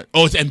on?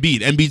 Oh, it's Embiid.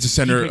 Embiid's the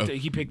center.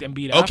 He picked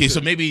Embiid. Okay, after.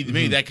 so maybe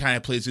that kind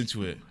of plays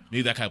into it.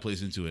 Maybe that kind of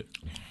plays into it.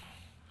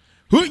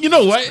 Who, you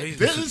know what? crazy.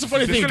 This is a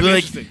funny This is thing. gonna be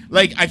Like,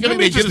 interesting. I feel like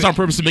they did this on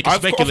purpose to make us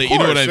Of speculate. You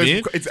know what I course.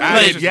 mean? It's like,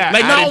 added, yeah,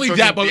 like not added only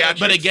fucking that, but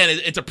theatrics. again,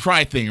 it's a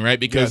pride thing, right?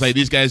 Because Yes. like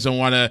these guys don't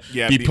want to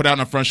be put out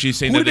on front street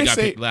saying Who that did they they got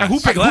say? picked last. Who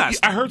picked last?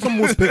 I heard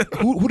someone was picked.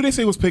 Who did they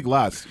say was picked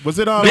last? Was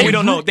it? No, we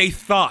don't know. They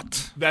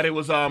thought. that it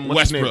was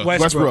what's his name?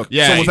 Westbrook. Westbrook.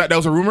 Yeah. So that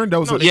was a rumor? That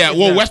was Yeah,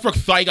 well, Westbrook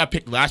thought he got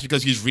picked last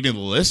because he was reading the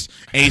list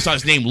and he saw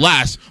his name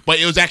last, but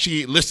it was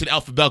actually listed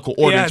alphabetical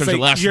order in it's terms of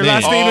like, last your name.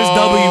 last name is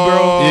W,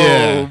 bro.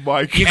 Yeah. Oh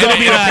my You God. And gonna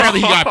be then like,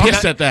 apparently he got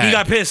pissed at that. He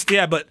got pissed,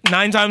 yeah, but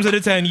 9 times out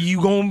of 10,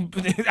 you go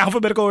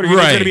alphabetical order. You're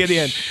Right. gonna be at the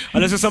end,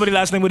 unless it's somebody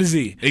last name with a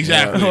Z.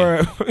 Exactly.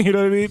 Or you know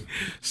what I mean.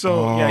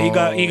 So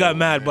yeah, he got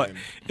mad, but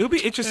it would be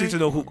interesting to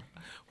know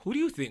who do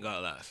you think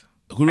got last.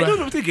 Who do I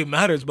don't think it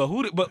matters, but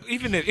but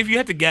even if you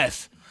had to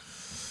guess,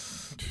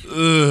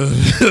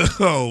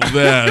 Oh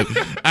man,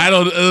 I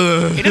don't.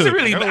 it doesn't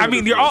really. I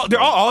mean, they're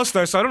all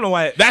stars, so I don't know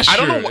why. That's I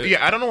don't true. know.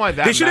 I don't know why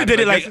that. They should have did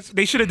it matters. I like guess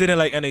they should have did it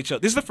like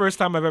NHL. This is the first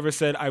time I've ever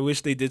said I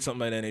wish they did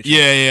something like NHL.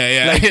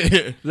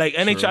 Yeah. Like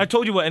NHL, I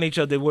told you what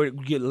NHL did. Where you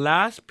get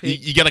last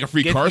pick, you get like a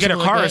free car, or get a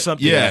something car like or that?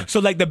 something. Yeah. So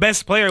like the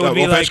best player would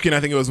be like Ovechkin, I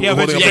think it was Yeah,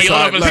 holding up Ovechkin. the Yeah,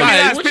 side. you Like, know,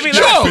 last, What's pick me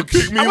your last. joke?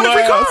 Pick me I want a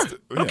free last. car.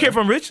 I don't care if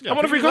I'm rich. I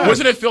want a free car.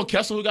 Wasn't it Phil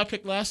Kessel who got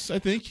picked last? I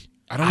think.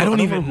 I don't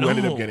even who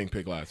ended know. up getting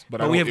picked last,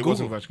 but we have it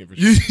wasn't Google. Ovechkin for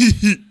sure.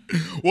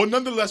 Well,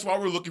 nonetheless, while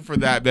we're looking for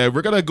that, man,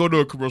 we're gonna go to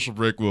a commercial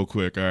break real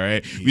quick. All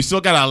right, we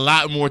still got a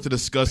lot more to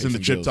discuss in the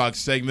some Trip bills. Talk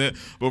segment.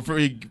 But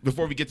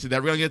before we get to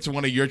that, we're gonna get to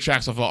one of your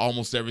tracks off of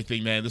Almost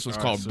Everything, man. This one's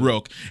called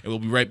Broke, and we'll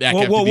be right back.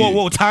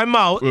 Whoa! Time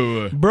out.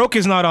 Wait. Broke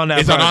is not on that.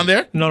 It's not part. on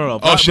there? No.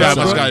 Oh, shit, I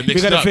must Broke- got it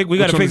mixed up. We gotta Which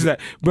one fix is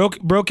that. Broke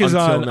is Until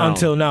on Now.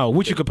 Until Now,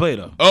 which you could play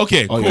though.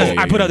 Okay, cool. yeah,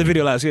 I put out the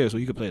video last year, so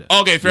you could play that.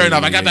 Okay, fair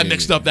enough. I got that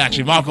mixed up,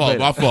 actually. My fault.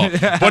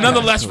 But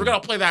nonetheless, we're going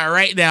to play that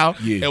right now,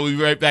 and we'll be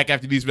right back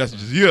after these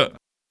messages. Yeah.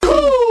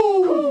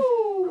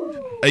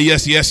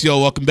 Yes, yo.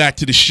 Welcome back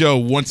to the show.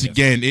 Once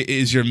again, it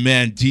is your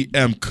man,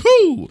 DM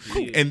Cool.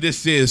 And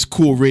this is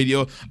Cool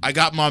Radio. I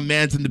got my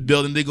mans in the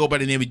building. They go by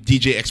the name of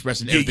DJ Xpress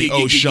and Everything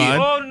Oshaun.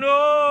 Oh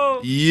no!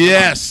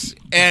 Yes.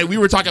 And we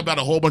were talking about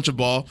a whole bunch of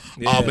ball,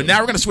 but now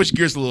we're going to switch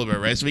gears a little bit,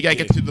 right? So we got to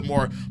get to the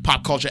more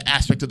pop culture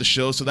aspect of the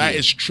show. So that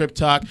is Trip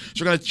Talk.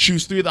 So we're going to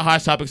choose 3 of the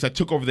hottest topics that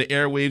took over the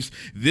airwaves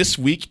this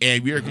week,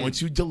 and we are going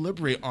to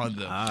deliberate on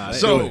them.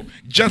 So,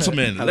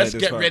 gentlemen, like let's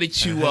this get part. ready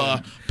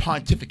to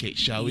pontificate,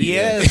 shall we?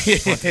 Yes.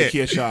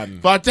 Kia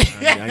Schaden.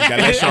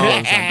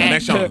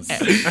 Congratulations.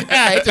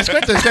 It's a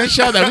script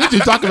essential that we need to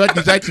talk about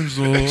these items.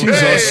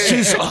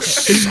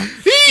 Jesus.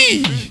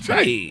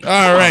 Hey.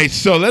 All right,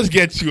 so let's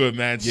get to it,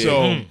 man.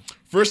 So,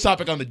 first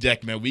topic on the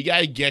deck, man. We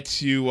gotta get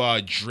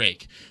to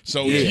Drake.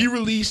 So he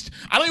released.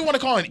 I don't even want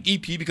to call it an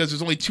EP because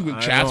there's only 2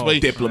 tracks, but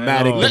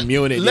Diplomatic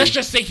immunity. let's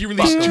just say he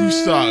released 2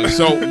 songs.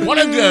 So one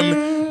of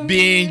them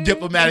being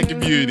Diplomatic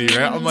Immunity,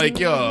 right? I'm like,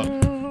 yo,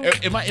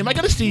 Am I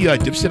gonna see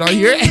Dipset on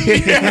here?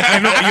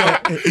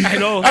 I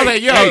know. I was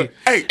like, yo,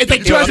 hey, it's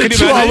like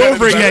 2002 all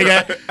over again.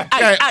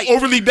 Got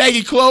overly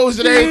baggy clothes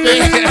and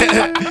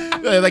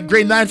everything. Like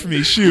grade 9 for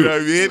me. Shoot. You know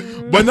what I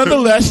mean? But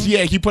nonetheless,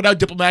 yeah, he put out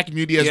Diplomatic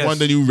Immunity as Yes. one of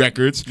the new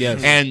records.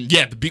 Yes. And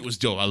yeah, the beat was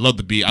dope. I love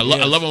the beat. I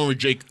love it when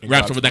Drake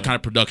raps over that kind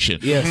of production.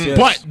 Yes.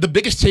 But the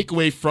biggest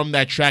takeaway from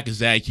that track is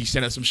that he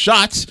sent out some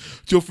shots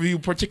to a few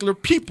particular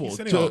people,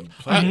 sent to out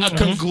a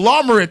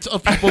conglomerate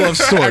of people of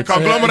sorts.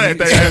 Conglomerate.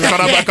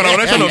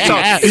 Colaboration of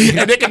chops.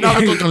 An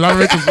economical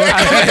conglomerate as well.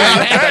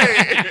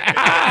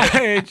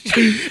 Hey,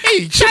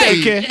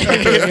 check.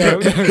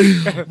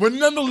 But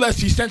nonetheless,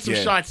 he sent some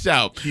shots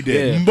out. He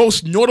did. Yeah.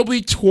 Most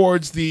notably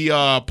towards the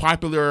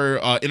popular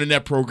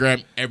internet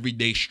program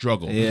Everyday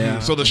Struggle. Yeah.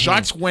 So the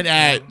shots went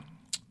at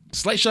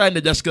slight shot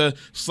at Nadeska,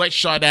 slight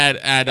shot at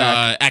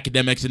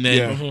academics, and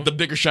then the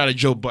bigger shot at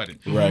Joe Budden.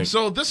 Right.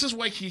 So this is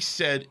what he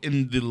said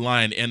in the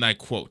line, and I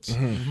quote,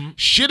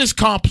 "Shit is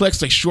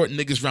complex like short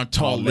niggas around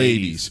tall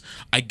ladies.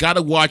 I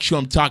gotta watch who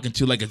I'm talking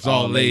to like it's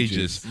all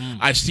ages.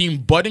 I've seen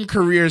budding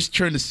careers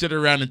turn to sit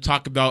around and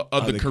talk about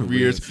other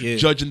careers, Yeah.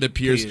 judging their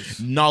peers.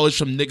 Knowledge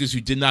from niggas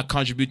who did not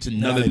contribute to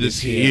none of this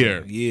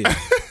here." Yeah.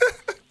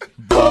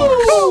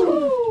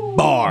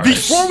 Bars.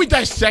 Before we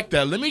dissect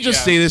that, let me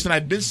just say this, and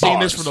I've been saying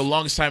this for the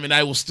longest time, and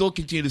I will still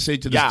continue to say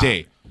it to this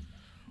day.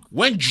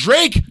 When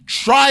Drake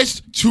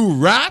tries to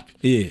rap,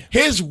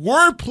 his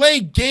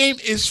wordplay game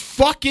is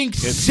fucking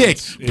sick.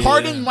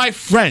 Pardon my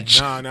French,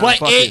 but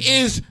it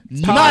is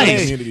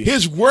nice.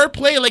 His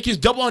wordplay, like his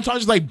double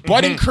entendres, like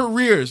budding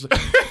careers.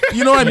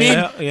 You know what I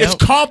mean? It's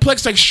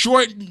complex, like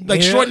short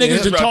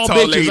niggas and tall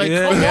bitches. Like,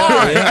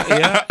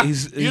 come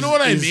on. You know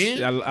what I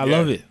mean? I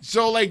love it.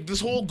 So like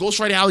this whole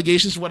ghostwriting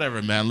allegations,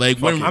 whatever, man. Like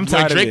when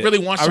tired of Drake it. really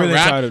wants I'm to really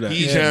tired of rap, that.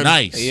 he's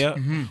nice. Yeah.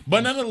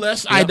 But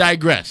nonetheless, I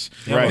digress.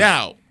 Right.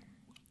 Now,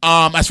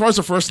 as far as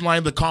the first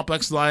line, the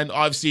complex line,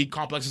 obviously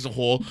complex as a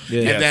whole.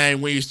 Yeah. And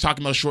then when he's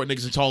talking about short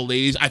niggas and tall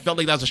ladies, I felt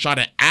like that was a shot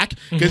at Ack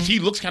because he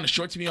looks kind of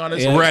short to be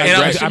honest. Yeah. Right, And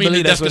I'm right. assuming I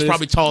believe that's that's what it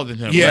probably taller than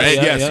him. Yes,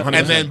 right? yes,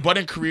 And then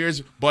Budden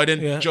careers,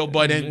 Joe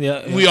Budden.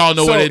 Yeah. We all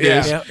know what it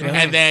is. Yeah.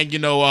 And then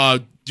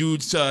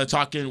dudes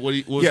talking what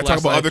was talk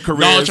last about line? other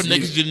careers. Knowledge from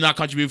niggas did not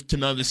contribute to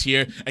none of this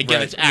here.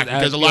 Again, it's Ack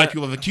because a lot of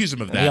people have accused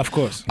him of that. Yeah, of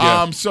course.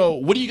 So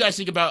what do you guys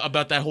think about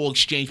that whole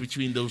exchange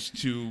between those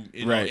two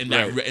in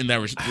that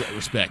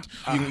respect?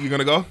 You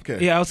gonna go?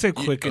 Okay. Yeah, I'll say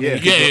quick.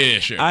 Yeah,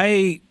 sure.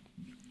 I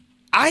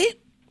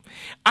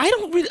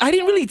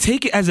didn't really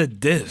take it as a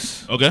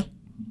diss. Okay.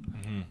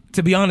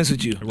 To be honest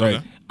with you.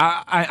 Right.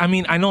 I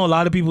mean, I know a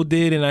lot of people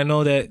did, and I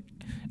know that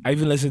I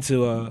even listened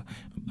to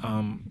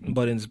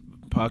Budden's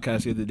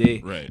podcast the other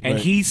day, and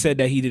he said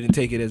that he didn't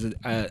take it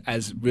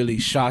as really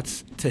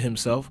shots to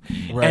himself,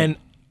 and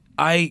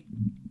I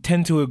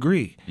tend to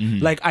agree.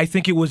 Like I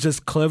think it was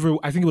just clever.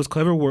 I think it was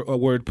clever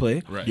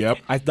wordplay. Right. Yep.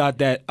 I thought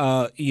that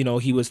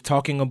he was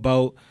talking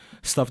about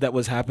stuff that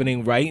was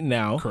happening right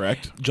now.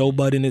 Correct. Joe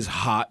Budden is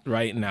hot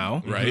right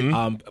now.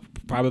 Right.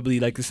 Probably,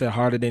 like I said,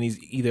 harder than he's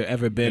either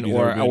ever been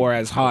or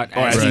as hot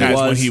as as he when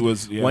was he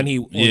was. you know what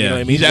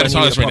I mean? He's at his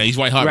When he hottest right now. He's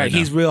white hot right now.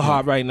 He's real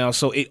hot right now.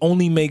 So it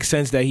only makes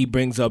sense that he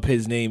brings up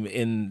his name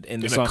in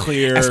the song,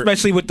 clear,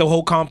 especially with the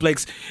whole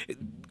complex.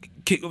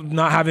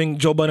 Not having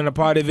Joe Budden a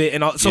part of it,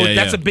 and all, so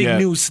that's a big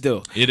news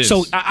still. It is. So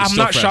It's I'm still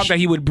not fresh. shocked that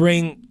he would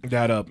bring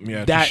that up,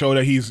 to that- show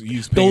that he's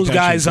paying those attention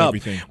guys to up.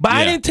 everything. But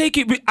I didn't take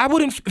it. I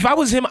wouldn't. If I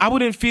was him, I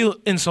wouldn't feel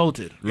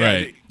insulted.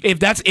 Right.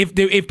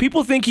 If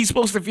people think he's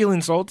supposed to feel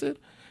insulted,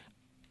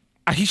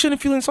 he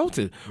shouldn't feel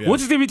insulted. Yeah.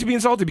 What's his theory to be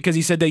insulted? Because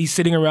he said that he's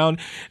sitting around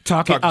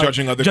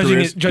judging other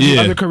careers. judging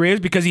other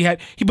careers because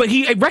but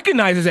he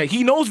recognizes that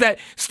he knows that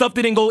stuff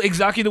didn't go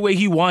exactly the way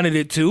he wanted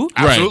it to.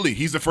 Absolutely,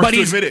 he's the first But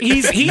to admit it.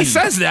 he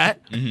says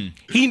that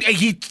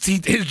he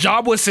his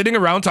job was sitting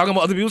around talking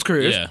about other people's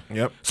careers. Yeah.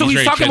 Yep. So He's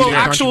he's very talking about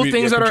transparent. actual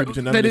things that are Contribute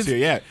to none that of is. this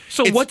here, yeah.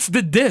 So It's- what's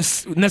the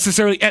diss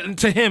necessarily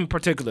to him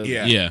particularly?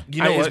 Yeah.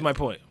 You know is what? my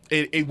point.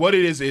 What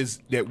it is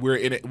that we're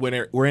in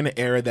an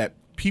era that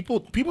people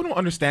don't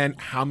understand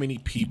how many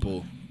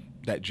people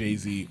that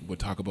Jay-Z would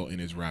talk about in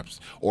his raps,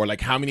 or like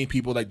how many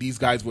people like these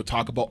guys would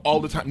talk about all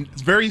the time.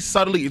 It's very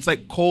subtly. It's like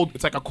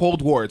a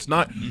cold war. It's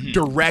not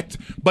direct,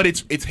 but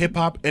it's hip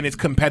hop and it's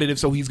competitive.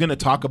 So he's gonna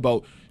talk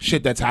about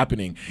shit that's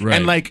happening,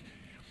 and like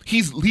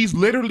he's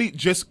literally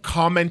just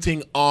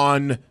commenting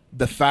on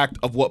the fact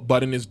of what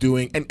Budden is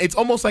doing, and it's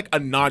almost like a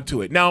nod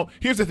to it. Now,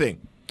 here's the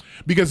thing,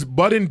 because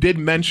Budden did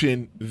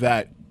mention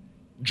that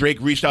Drake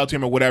reached out to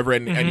him or whatever,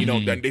 and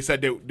then they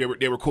said they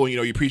were cool.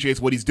 He appreciates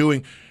what he's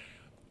doing.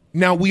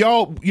 Now, we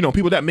all,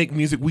 people that make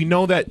music, we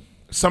know that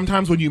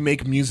sometimes when you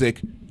make music,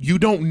 you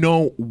don't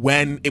know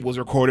when it was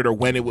recorded or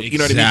when it was, you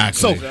know what I mean?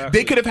 So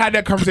they could have had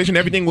that conversation,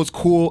 everything was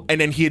cool, and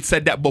then he had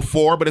said that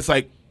before, but it's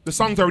like, the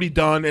song's already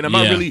done, and I'm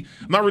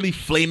not really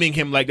flaming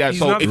him like that. He's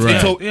so not- it's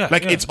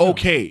Right. it's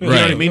okay. You know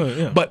what I mean?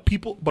 Yeah. But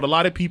a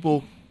lot of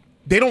people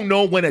they don't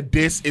know when a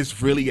diss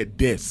is really a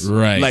diss.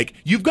 Right. Like,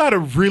 you've got to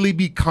really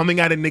be coming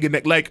at a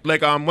nigga like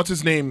what's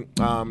his name?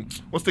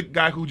 What's the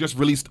guy who just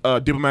released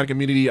Diplomatic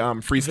Immunity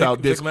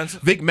freestyle diss? Vic Mensa?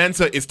 Vic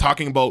Mensa is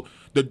talking about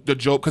the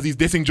Joe, because he's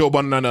dissing Joe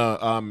Budden on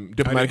a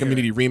Diplomatic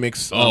Immunity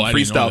remix I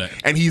didn't know freestyle, that.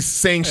 and he's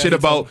saying shit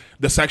about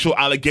the sexual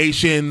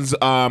allegations,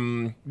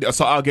 the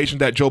assault allegations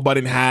that Joe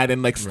Budden had,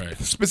 and like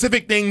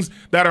specific things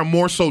that are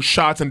more so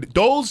shots, and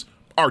those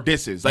are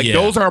disses. Like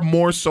those are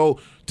more so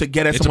to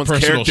get at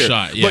someone's character.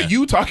 Shot, yeah. But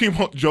you talking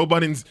about Joe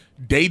Budden's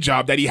day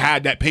job that he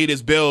had that paid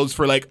his bills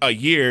for like a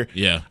year.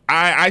 Yeah.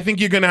 I think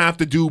you're gonna have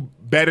to do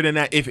better than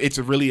that if it's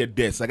really a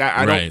diss. Like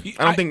I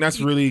don't think that's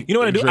really. You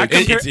know what I do? I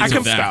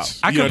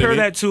compare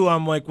that to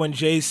like when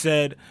Jay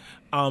said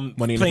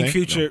playing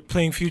Future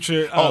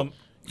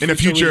in the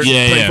future,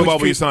 playing football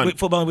with your son.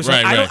 Football with your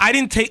son. Right. I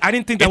didn't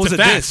think that was a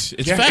diss.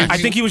 It's facts. I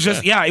think he was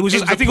just it was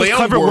just. I think it was play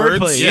clever on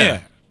words. wordplay.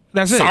 Yeah.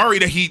 That's it. Sorry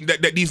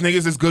that these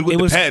niggas is good with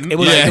the pen. It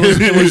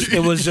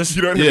was just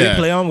You know what I mean?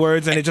 play on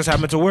words, and it just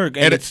happened to work.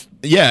 And it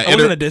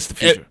wasn't a diss to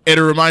Future. It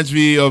reminds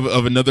me of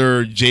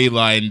another J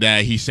line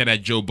that he said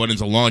at Joe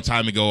Budden's a long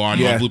time ago on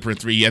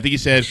Blueprint 3. I think he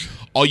said,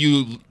 "All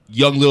you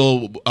young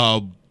little."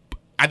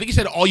 I think he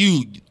said, "All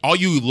you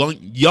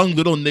young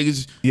little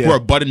niggas who are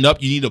buttoned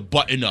up, you need to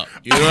button up."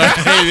 You know what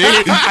I mean?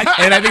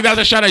 And I think that was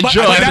a shot at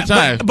Joe at the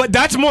time. But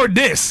that's more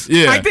diss.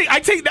 Yeah. I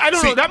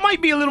don't know. That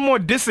might be a little more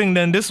dissing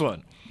than this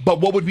one. But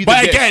what would be?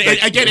 But the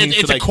again,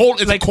 diss? it's a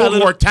Cold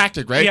War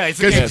tactic, right? Yeah,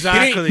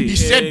 exactly. He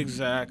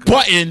said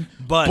button,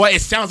 but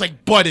it sounds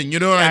like button. You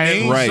know what I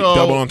mean? Right. So,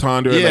 Double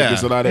entendre. Like,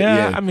 there's a lot of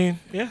I mean,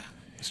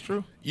 it's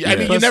true. I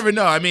mean, you never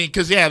know. I mean,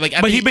 because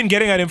but he's been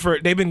getting at him for.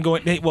 They've been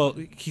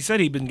going. He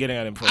said he'd been getting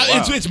at him for a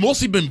while. It's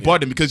mostly been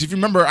button because if you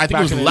remember, I think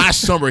it was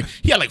last summer.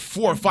 He had like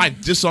 4 or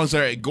 5 diss songs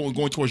that are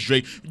going towards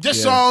Drake.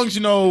 Diss songs,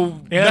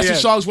 message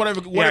songs, whatever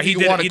you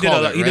want to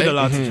call it. He did a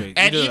lot to Drake.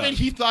 And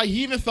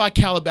he even thought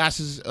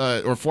Calabasas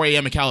or 4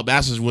 a.m. in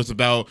Calabasas was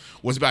about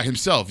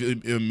himself.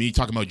 Me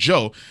talking about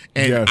Joe,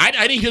 and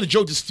I didn't hear the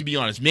joke. Just to be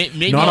honest,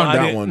 maybe not on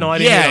that one. No, I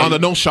didn't. Yeah, on the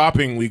no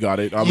shopping, we got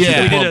it.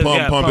 Obviously,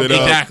 pump it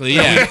up. Exactly.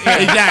 Yeah,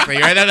 exactly.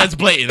 Right. That's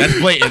blatant.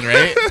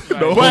 Right?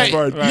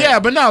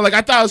 But no, like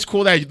I thought it was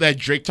cool that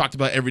Drake talked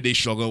about everyday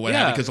struggle and what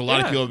have you, because a lot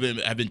of people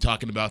have been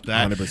talking about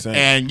that. 100%.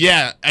 And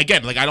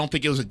again, like I don't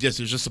think it was a diss.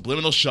 It was just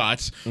subliminal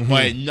shots,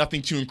 but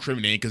nothing too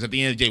incriminating. Because at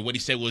the end of the day, what he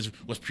said was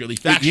purely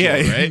factual,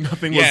 right?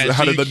 Nothing was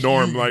out of the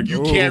norm.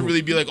 You can't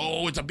really be like,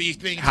 oh, it's a big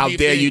thing. How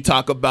dare you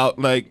talk about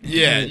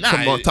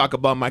talk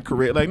about my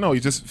career? Like, no,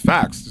 it's just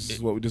facts. This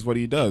is what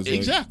he does.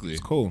 Exactly. Like,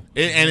 it's cool.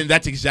 And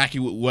that's exactly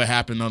what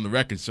happened on the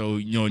record. So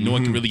no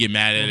one can really get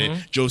mad at it.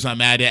 Joe's not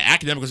mad at it.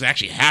 Academic was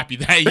actually happy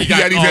that he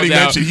got called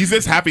out. He's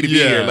just happy to be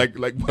here.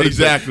 Like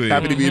exactly.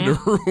 Happy to be in the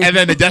room. And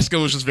then Nadeska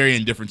was just very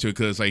indifferent to it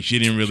because like she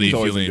didn't really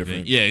feel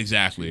anything. Yeah,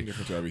 exactly.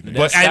 Indifferent to everything.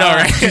 But I know,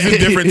 right? She's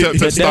indifferent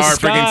to Star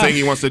freaking saying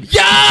he wants to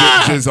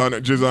jizz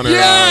on her.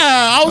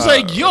 Yeah, I was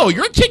like, yo,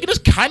 you're taking this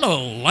kind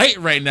of light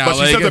right now.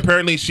 But she said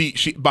apparently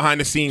she behind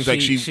the scenes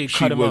she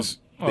was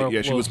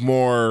she was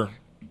more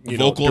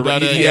vocal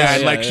about it.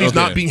 Yeah, she's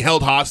not being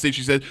held hostage.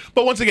 She said,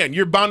 but once again,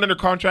 you're bound under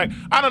contract.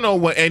 I don't know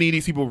what any of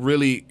these people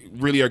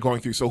really are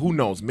going through. So who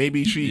knows?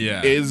 Maybe she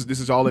is. This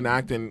is all an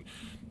act, and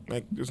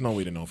like, there's no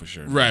way to know for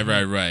sure. Right.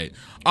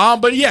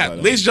 But yeah,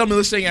 ladies and gentlemen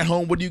listening at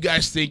home, what do you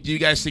guys think? Do you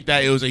guys think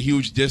that it was a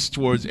huge diss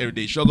towards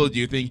everyday struggle? Do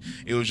you think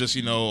it was just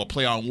a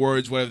play on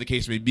words, whatever the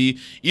case may be?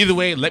 Either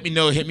way, let me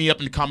know. Hit me up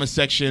in the comment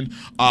section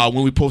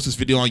when we post this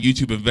video on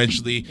YouTube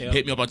eventually.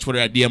 Hit me up on Twitter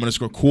at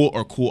DM_cool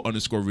or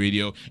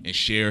cool_radio and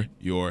share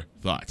your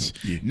thoughts.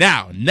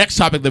 Now, next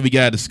topic that we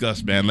gotta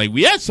discuss, man. Like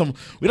we had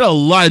a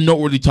lot of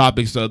noteworthy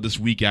topics this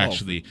week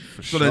actually.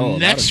 So the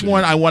next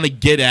one I want to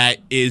get at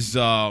is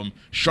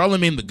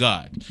Charlemagne the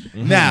God.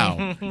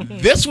 Now,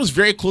 this was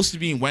very close to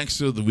being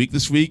Wankster of the Week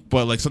this week,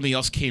 but like something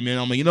else came in.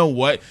 I'm like, you know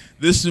what?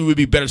 This would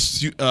be better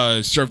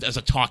served as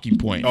a talking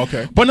point.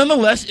 Okay. But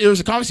nonetheless, it was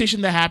a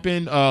conversation that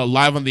happened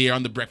live on the air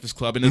on the Breakfast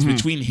Club, and it's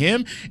between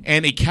him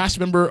and a cast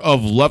member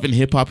of Love and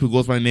Hip Hop who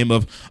goes by the name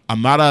of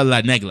Amara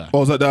La Negra.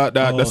 Oh, is that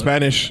the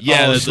Spanish?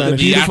 Yeah, the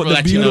beautiful.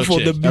 Yeah,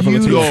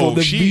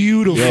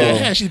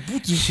 she's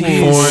beautiful.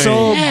 She's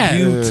so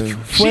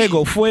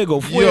beautiful.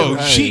 Fuego. Yo,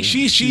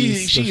 she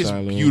is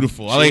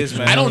beautiful.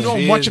 I don't know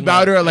much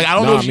about her. Like I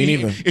don't know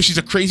if she's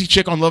a crazy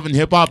chick on Love and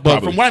Hip Hop,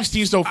 but from what I've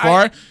seen so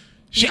far,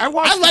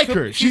 I like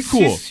her. She's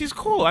cool. She's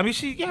cool. I mean,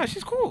 she's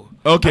cool.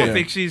 Okay. I don't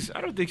think she's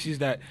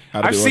that.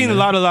 I've seen a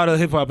lot of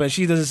hip hop, and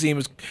she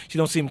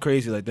don't seem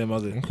crazy like them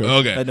other.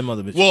 Okay. Like them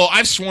other bitches. Well,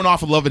 I've sworn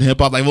off of Love and Hip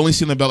Hop. I've only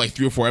seen about like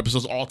 3 or 4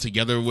 episodes all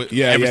together.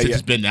 Ever since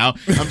it's been out,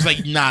 I'm just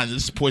like, nah,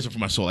 this is poison for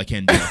my soul. I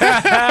can't do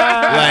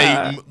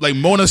it. like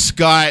Mona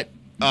Scott.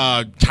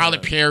 Tyler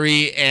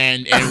Perry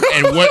and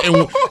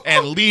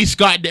Lee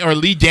Scott or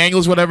Lee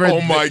Daniels, whatever. Oh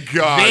my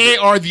God! They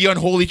are the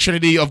unholy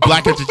trinity of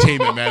black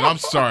entertainment, man. I'm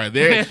sorry,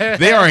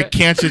 they are a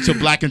cancer to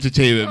black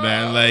entertainment,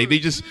 man. Like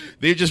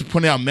they're just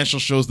putting out menstrual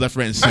shows left,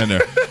 right, and center.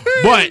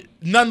 But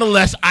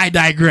nonetheless, I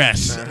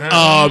digress.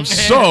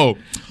 So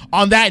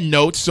on that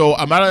note, so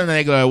Amara Le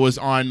Negra was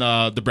on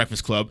the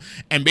Breakfast Club,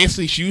 and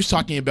basically she was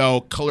talking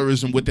about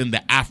colorism within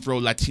the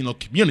Afro-Latino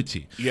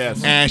community.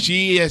 Yes. And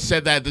she has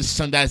said that this is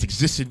something that has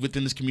existed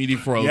within this community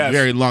for a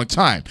very long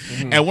time.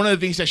 And one of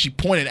the things that she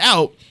pointed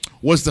out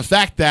was the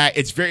fact that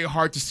it's very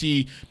hard to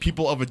see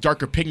people of a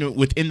darker pigment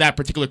within that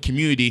particular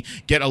community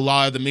get a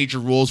lot of the major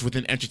roles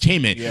within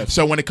entertainment. Yes.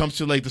 So when it comes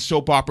to like the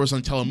soap operas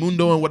on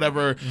Telemundo and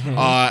whatever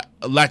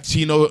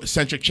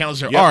Latino-centric channels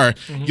there are,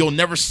 you'll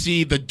never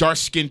see the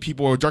dark-skinned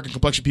people or darker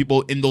complexion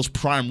people in those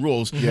prime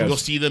roles. Yes. You'll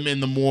see them in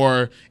the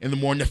more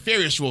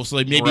nefarious roles. So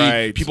like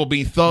maybe people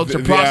being thugs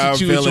or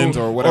prostitutes villains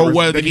or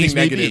whatever the case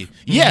may negative.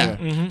 be.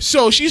 Yeah.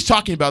 So she's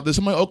talking about this.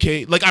 I'm like,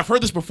 okay, like I've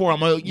heard this before.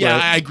 I'm like, yeah,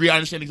 I agree. I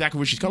understand exactly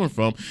where she's coming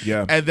from.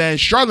 Yeah. And then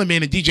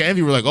Charlamagne and DJ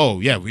Envy were like, oh,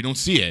 yeah, we don't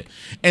see it.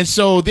 And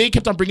so they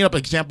kept on bringing up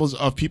examples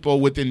of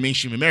people within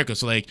mainstream America.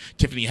 So, like,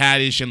 Tiffany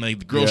Haddish and, like,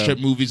 the Girls Trip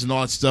movies and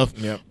all that stuff.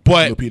 Yeah.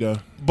 But Lupita.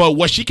 But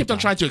what she kept on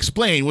trying to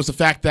explain was the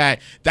fact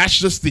that that's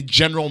just the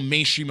general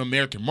mainstream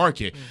American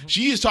market.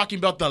 She is talking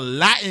about the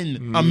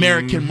Latin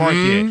American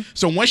market.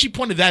 So when she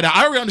pointed that out,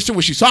 I already understood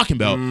what she's talking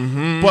about.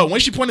 But when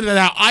she pointed that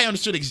out, I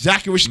understood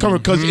exactly where she's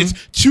coming from because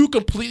it's two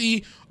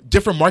completely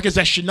different markets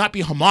that should not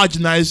be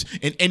homogenized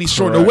in any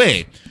sort of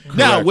way.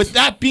 Now, with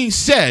that being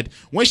said,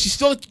 when she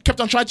still kept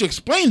on trying to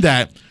explain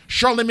that,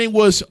 Charlamagne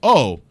was,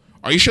 oh,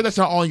 are you sure that's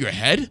not all in your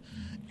head?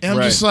 And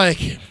I'm just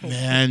like,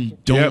 man,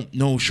 don't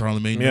no,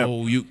 Charlamagne,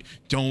 no, you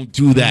don't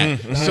do that.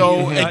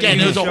 So again,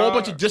 there's a whole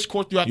bunch of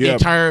discourse throughout the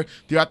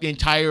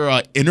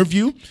entire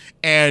interview,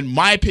 and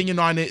my opinion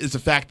on it is the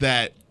fact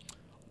that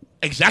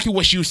exactly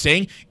what she was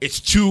saying, it's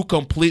two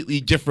completely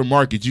different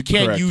markets. You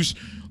can't use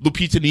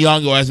Lupita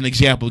Nyong'o as an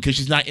example because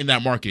she's not in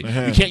that market.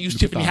 You can't use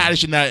Tiffany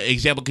Haddish in that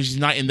example because she's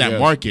not in that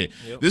market.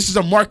 This is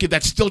a market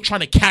that's still trying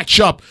to catch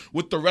up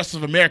with the rest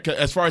of America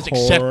as far as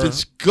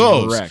acceptance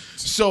goes.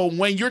 So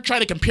when you're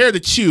trying to compare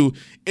the two,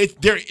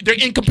 they're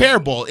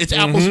incomparable. It's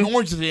apples and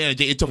oranges at the end of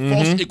the day. It's a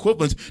false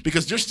equivalence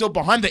because they're still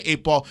behind the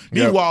 8 ball.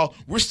 Meanwhile,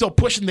 we're still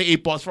pushing the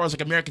 8 ball as far as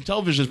like American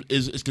television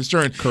is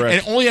concerned.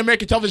 And only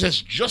American television has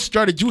just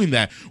started doing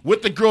that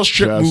with the Girls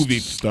Trip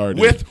movie.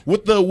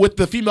 With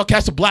the female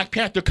cast of Black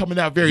Panther coming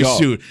out very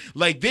soon.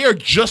 Like they are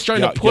just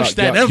starting to push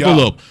that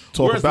envelope.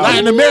 Whereas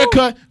Latin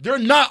America, they're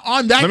not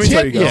on that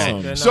tip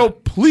yet. So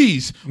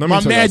please, my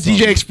man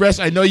DJ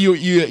Xpress, I know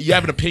you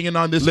have an opinion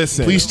on this.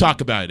 Listen, please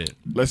talk about it.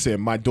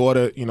 Listen, my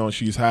daughter,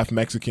 she's half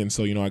Mexican,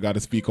 so I got to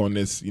speak on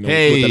this, with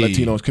the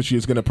Latinos because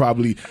she's gonna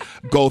probably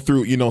go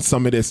through,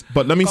 some of this.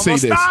 But let me say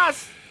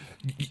this: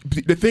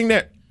 the thing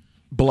that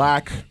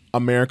Black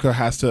America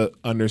has to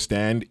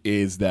understand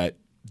is that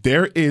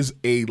there is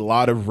a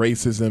lot of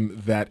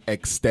racism that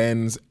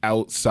extends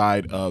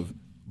outside of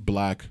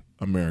Black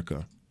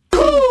America.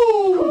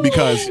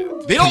 Because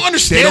they don't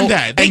understand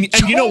that. And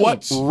you know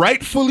what?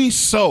 Rightfully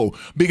so.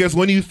 Because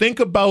when you think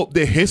about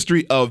the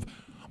history of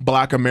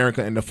Black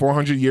America and the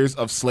 400 years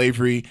of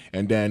slavery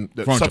and then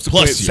the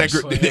subsequent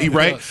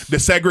the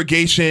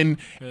segregation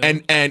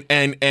and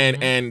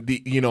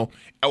the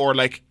or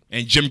like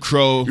and Jim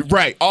Crow,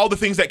 right? All the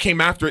things that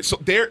came after it. So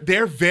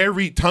they're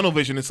very tunnel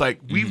vision. It's like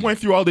we went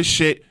through all this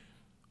shit.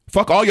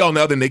 Fuck all y'all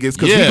other niggas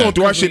because we going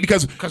through our shit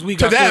because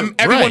to them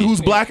everyone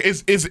who's Black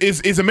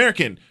is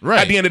American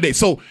at the end of the day.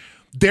 So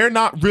they're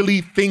not really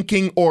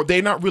thinking or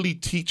they're not really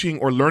teaching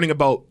or learning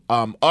about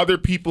other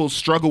people's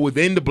struggle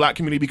within the Black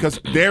community because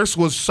theirs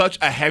was such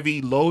a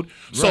heavy load.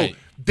 So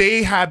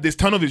they have this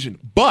tunnel vision.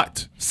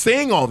 But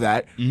saying all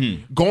that,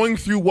 going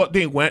through what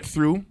they went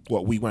through,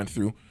 what we went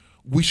through,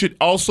 we should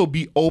also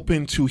be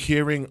open to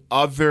hearing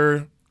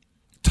other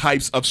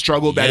types of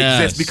struggle that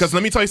exist. Because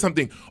let me tell you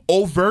something,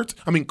 covert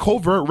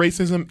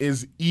racism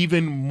is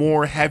even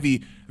more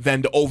heavy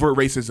than the overt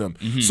racism.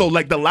 So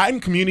like the Latin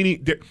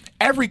community,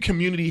 every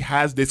community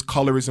has this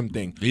colorism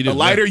thing. The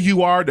lighter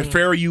you are, the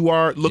fairer you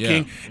are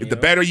looking, the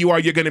better you are,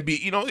 you're gonna be,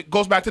 it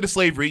goes back to the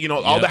slavery,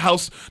 all the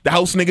house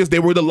niggas, they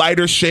were the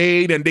lighter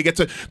shade and they get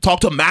to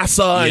talk to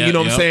massa and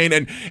what I'm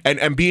saying,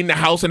 and be in the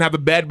house and have a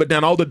bed, but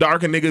then all the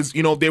darker niggas,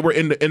 they were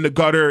in the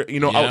gutter,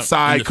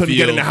 outside, couldn't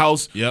get in the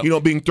house,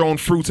 being thrown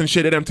fruits and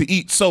shit at them to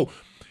eat. So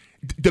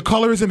the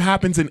colorism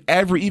happens in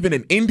even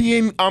in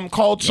Indian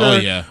culture. Oh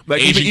yeah,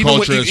 like Asian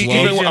culture as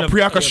well. Even with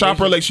Priyanka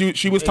Chopra, like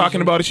she was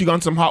talking about it. She got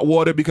in some hot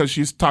water because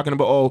she's talking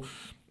about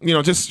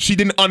just she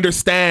didn't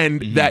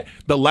understand that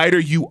the lighter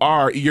you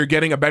are, you're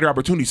getting a better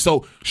opportunity.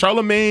 So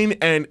Charlamagne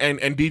and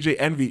DJ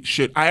Envy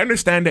I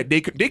understand that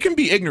they can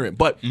be ignorant,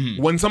 but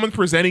when someone's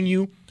presenting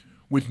you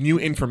with new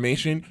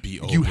information,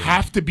 you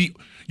have to be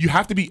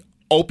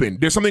open.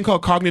 There's something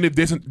called cognitive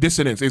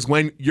dissonance. Is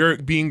when you're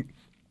being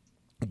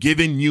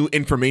given new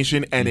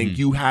information and then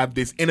you have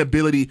this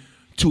inability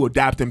to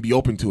adapt and be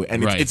open to it.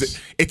 And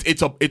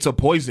it's a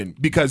poison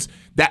because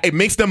that it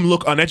makes them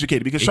look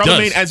uneducated. Because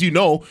Charlamagne, as you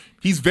know,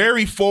 he's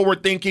very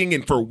forward thinking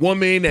and for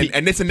women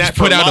and this and that. He's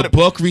put out a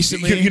book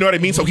recently. You know what I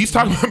mean? So he's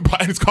talking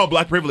about, and it's called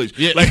Black Privilege.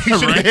 Yeah, like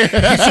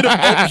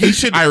he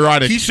should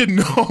ironic. He should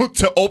know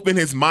to open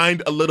his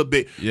mind a little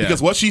bit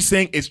because what she's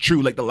saying is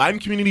true. Like the Latin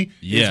community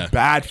is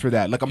bad for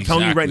that. Like I'm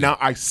telling you right now,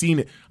 I've seen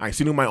it. I've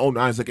seen it with my own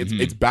eyes. Like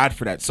it's bad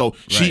for that. So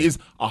she is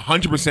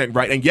 100%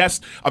 right. And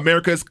yes,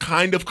 America is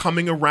kind of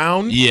coming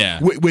around.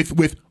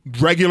 With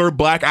regular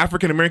Black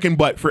African American,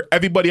 but for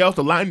everybody else,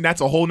 the Latin,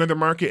 that's a whole nother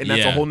market and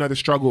that's a whole nother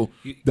struggle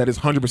that is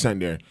 100%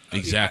 there.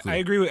 Exactly. I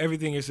agree with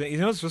everything you're saying. You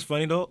know what's just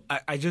funny though?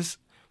 I just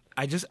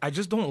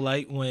don't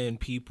like when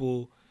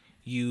people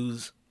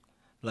use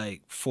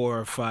like 4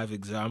 or 5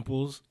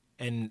 examples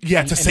and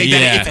say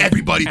that it's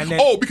everybody.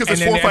 Because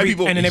there's 4 or 5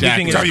 people, and then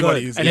everything is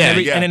good. And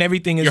then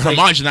everything is you're like,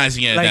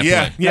 homogenizing it. Like, at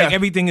that point. Like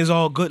everything is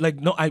all good.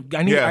 Like no, I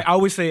need. I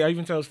always say. I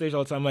even tell the stage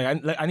all the time.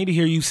 Like I need to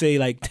hear you say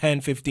like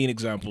 10, 15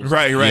 examples.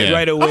 Right away.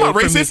 I'm not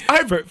racist. I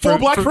have 4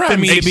 Black friends. For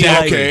me to be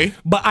like, okay.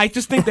 But I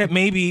just think that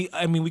maybe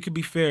we could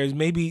be fair.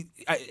 Maybe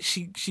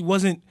she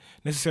wasn't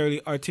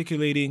necessarily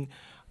articulating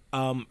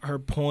her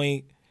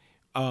point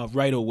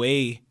right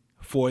away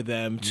for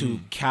them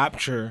to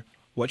capture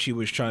what she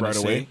was trying to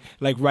say,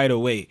 like right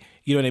away.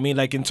 You know what I mean?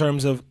 Like in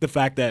terms of the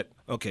fact that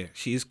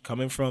she's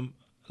coming from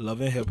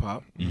love and hip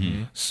hop,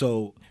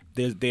 so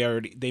they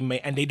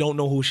don't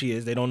know who she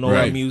is. They don't know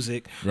her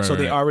music, so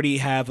they already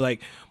have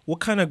like, what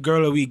kind of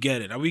girl are we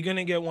getting? Are we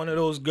gonna get one of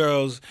those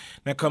girls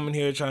that come in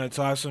here trying to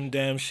talk some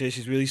damn shit?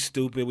 She's really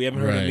stupid. We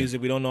haven't heard her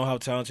music. We don't know how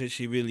talented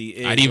she really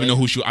is. I didn't even know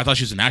who she. I thought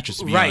she was an actress.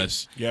 To be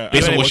honest,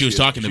 based on what she was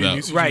talking about.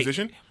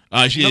 Musician?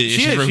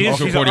 She's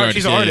an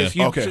artist.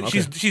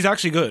 She's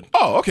actually good.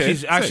 Oh, okay.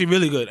 She's actually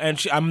really good, and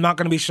I'm not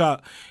gonna be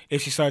shocked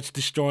if she starts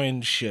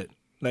destroying shit.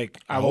 Like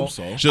I hope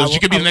so. She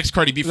could be the next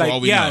Cardi B for all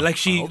we know. Like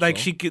she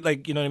could,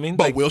 like, you know what I mean.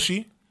 But will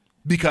she?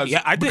 Because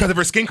of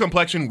her skin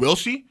complexion, will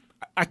she?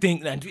 I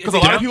think because a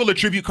lot of people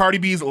attribute Cardi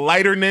B's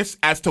lighterness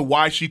as to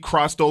why she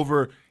crossed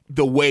over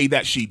the way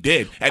that she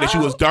did, and if she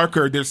was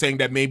darker, they're saying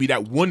that maybe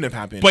that wouldn't have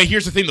happened. But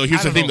here's the thing,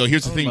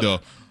 though.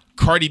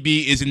 Cardi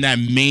B is in that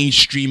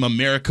mainstream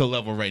America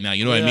level right now.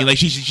 You know what I mean? Like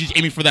she's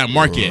aiming for that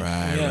market.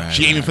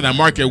 She's aiming for that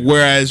market.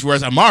 Whereas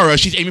Amara,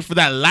 she's aiming for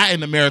that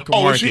Latin America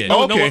market.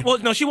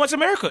 No, she wants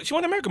America. She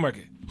wants America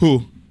market.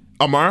 Who?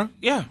 Amara?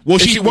 Yeah. Well,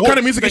 what kind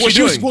of music is she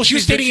doing? She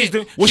was stating in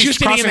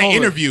that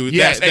interview.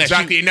 Yes,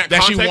 exactly. In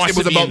that she wants it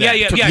was about that.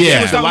 She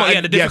was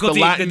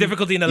talking about the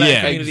difficulty in the Latin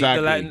community.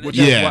 Exactly. The Latin, which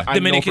is what I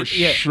know for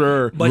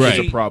sure is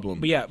a problem.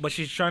 But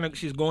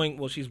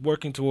she's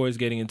working towards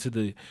getting into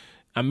the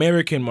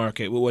American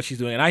market with what she's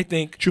doing, and I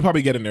think she'll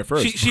probably get in there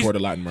first before the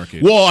Latin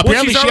market. Well,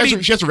 apparently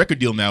she has a record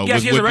deal now. Yeah,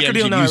 she has a record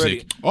deal now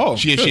already. Oh,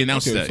 she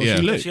announced that.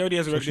 Yeah, she already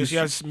has a record deal. She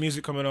has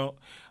music coming out.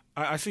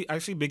 I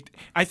see big.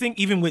 I think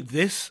even with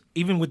this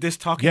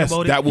talking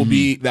about it, that will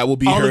be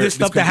all her, of this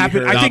stuff that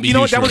happened. I think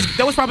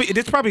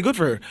it's probably good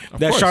for her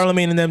that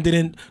Charlamagne and them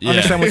didn't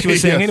understand what she was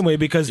saying anyway,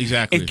 because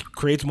it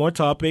creates more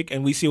topic,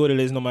 and we see what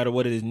it is no matter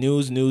what it is.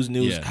 News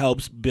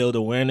helps build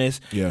awareness,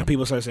 and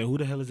people start saying, "Who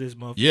the hell is this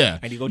motherfucker?" Yeah,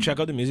 and you go check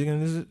out the music,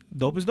 and this is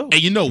dope as dope.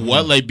 And you know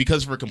what? Like,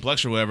 because of her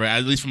complexion or whatever,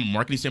 at least from a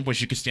marketing standpoint,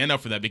 she could stand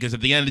up for that, because at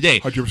the end of the day,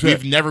 100%.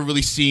 we've never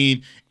really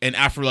seen an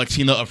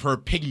Afro-Latina of her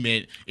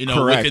pigment,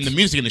 within the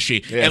music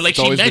industry. Yeah, and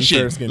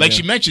like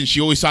she mentioned,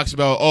 she always talks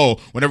about,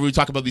 whenever we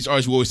talk about these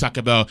artists, we always talk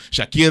about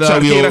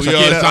Shakira, we always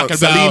talk about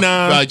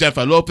Selena,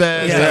 Jennifer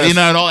Lopez,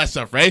 Selena, and all that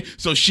stuff, right?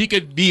 So she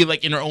could be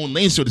like in her own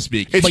lane, so to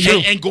speak.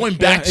 And going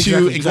back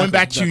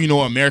to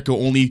America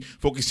only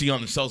focusing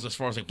on themselves as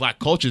far as like Black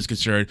culture is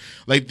concerned,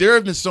 like there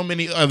have been so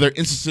many other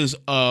instances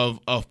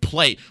of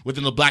plight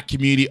within the Black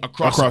community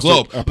across the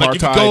globe. Like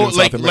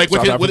if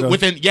you go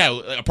within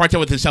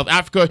apartheid within South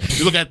Africa,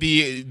 you look at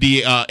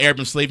the Arab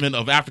enslavement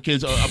of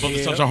Africans above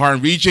the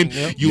sub-Saharan region.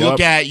 You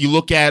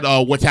look at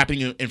what's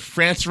happening in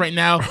France right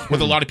now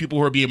with a lot of people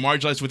who are being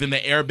marginalized within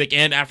the Arabic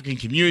and African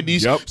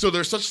communities. So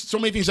there's so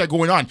many things that are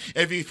going on.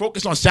 If you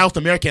focus on South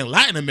America and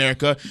Latin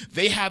America,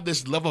 they have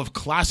this level of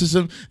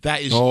classism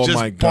that is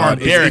just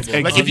barbaric.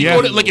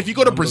 If you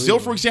go to Brazil,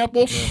 for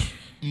example.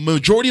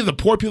 Majority of the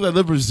poor people that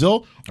live in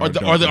Brazil are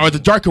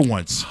the darker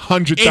ones.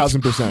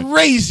 100,000%.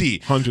 Crazy.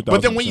 100,000%.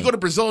 But then when you go to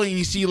Brazil and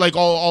you see like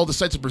all the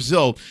sites of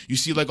Brazil, you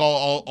see like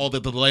all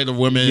the lighter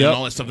women and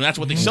all that stuff, and that's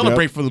what they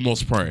celebrate for the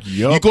most part.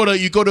 You go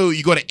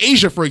to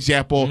Asia, for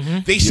example,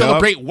 they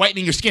celebrate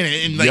whitening your skin,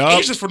 and like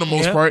Asians for the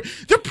most part,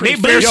 they're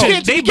pretty fair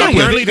skin.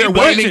 They're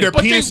whitening their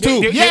penis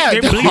too.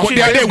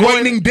 They're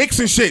whitening dicks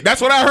and shit.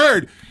 That's what I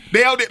heard.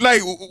 They out there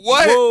like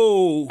what?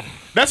 Whoa.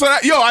 That's what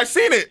I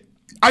seen it.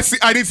 I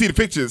didn't see the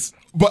pictures.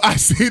 But I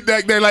see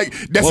that they're like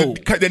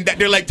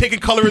they're like taking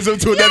colorism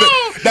to another.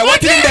 That one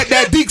thing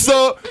that dick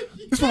so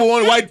this people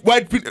want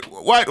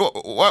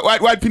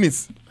white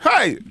penis.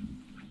 Hi,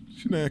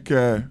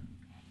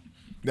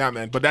 yeah,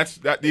 man. But that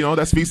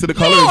speaks to the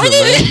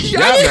colorism,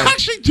 man.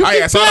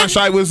 I saw it on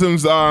Shy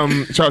Wisdom's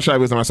Charles Shy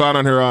Wisdom. I saw it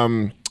on her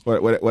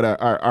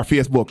our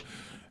Facebook.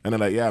 And they're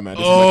like, yeah, man,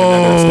 this is like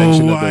another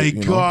extension of my the, you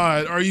know?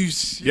 God, are you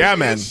serious? Yeah,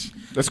 man.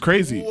 That's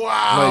crazy.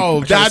 Wow,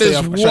 Like, that is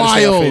I try to stay on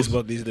wild.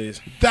 Facebook these days.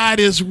 That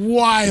is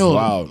wild.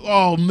 Wild.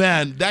 Oh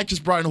man, that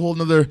just brought in a whole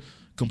nother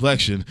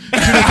complexion to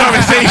the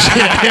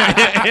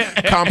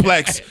conversation.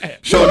 Complex.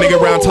 Show a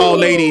nigga around tall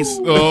ladies.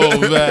 Oh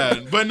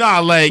man, but nah,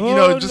 like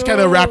just kind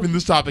of wrapping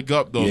this topic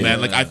up though,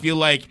 man. Like I feel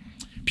like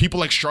people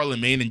like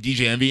Charlemagne and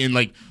DJ Envy, and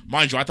like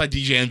mind you, I thought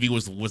DJ Envy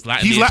was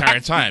Latin the entire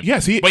time.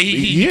 Yes, but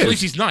he is.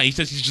 believes he's not. He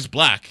says he's just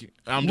black.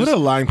 What a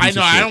lying piece I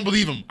know. of I shit. don't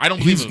believe him. I don't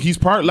believe him. He's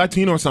part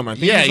Latino or something. I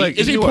think Yeah, he's like,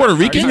 isn't he what? Puerto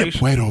Rican?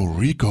 Puerto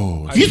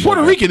Rico. He's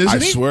Puerto Rican,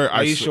 isn't I he? swear.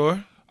 Are you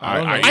sure?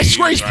 I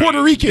swear he's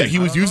Puerto Rican. Yeah, he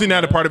was using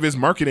that as part of his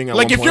marketing. At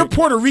Like one if you're point.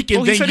 Puerto Rican,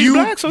 Oh, he then said he's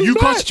black, so he's you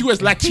black. constitute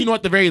as Latino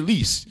at the very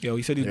least. Yo,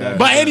 he said he's Yeah. black.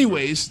 But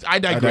anyways, I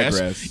digress.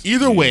 digress.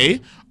 Either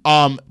way,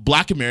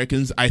 Black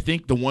Americans, I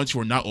think the ones who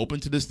are not open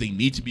to this, they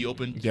need to be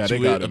open Yeah, to they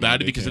got it it, about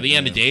man. it because They at the can't,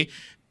 end of the day,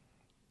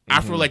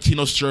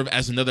 Afro-Latinos serve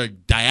as another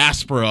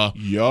diaspora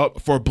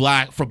Yup. for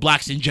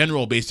blacks in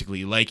general,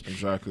 basically. Like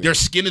Exactly. their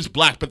skin is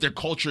black, but their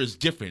culture is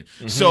different.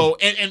 So,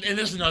 and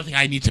this is another thing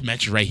I need to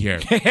mention right here.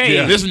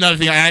 Hey. This is another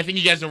thing. I think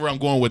you guys know where I'm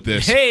going with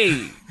this.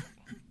 Hey,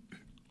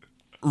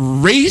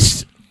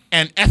 Race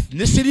and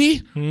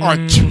ethnicity are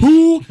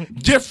two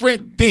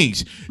different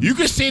things. You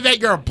can say that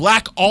you're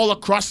black all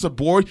across the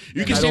board.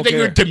 You can I say don't that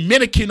you're care.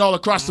 Dominican all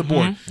across the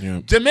board.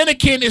 Yeah.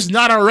 Dominican is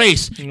not a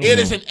race. It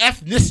is an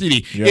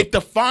ethnicity. Yep. It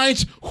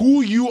defines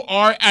who you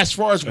are as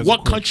far as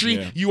what country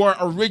yeah. you are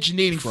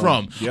originating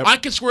from. Yep. I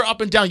can swear up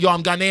and down, yo,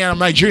 I'm Ghanaian, I'm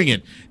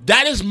Nigerian.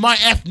 That is my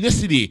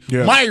ethnicity.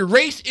 Yeah. My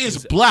race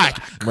is black.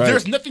 Right.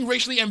 There's nothing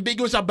racially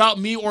ambiguous about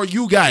me or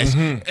you guys.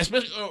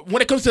 Especially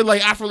when it comes to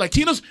like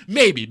Afro-Latinos,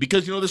 maybe,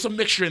 because there's some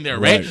mixture in there,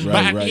 right? Right, But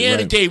right, at the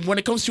end of the day, when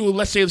it comes to,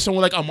 let's say,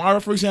 someone like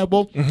Amara, for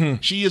example,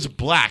 she is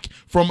black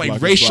from Black a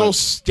is racial black.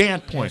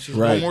 standpoint.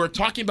 Right. When we're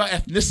talking about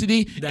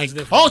ethnicity That's and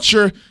different.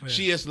 culture,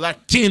 she is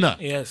Latina.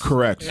 yes,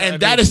 Correct. And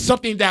that is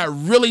something that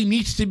really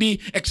needs to be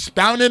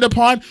expounded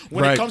upon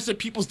when Right. it comes to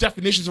people's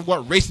definitions of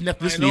what race and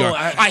ethnicity know, are.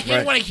 I- I hate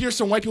right. when I hear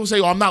some white people say,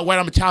 "Oh, I'm not white,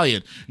 I'm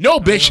Italian." No,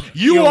 bitch,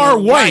 you You're are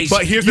white. white.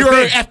 But here's the your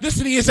thing.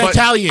 ethnicity is But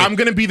Italian. I'm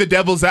gonna be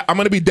devil's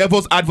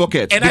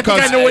advocate. and I because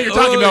think I know what you're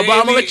talking about, but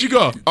I'm gonna let you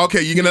go.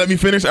 Okay, you gonna let me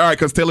finish? All right,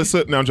 because Taylor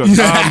Swift. Now I'm joking.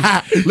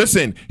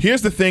 Listen,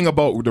 here's the thing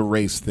about the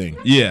race thing.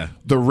 Yeah.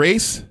 The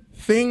race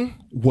thing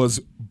was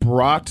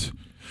brought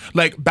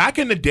like back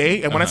in the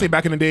day, and when I say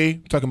back in the day,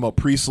 I'm talking about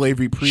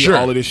pre-slavery, Sure.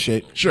 all of this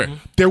shit. Sure.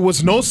 There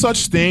was no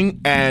such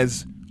thing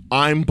as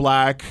I'm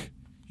black,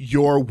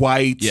 you're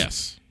white.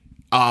 Yes.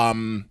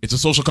 It's a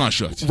social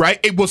construct. Right?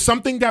 It was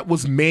something that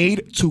was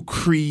made to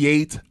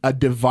create a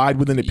divide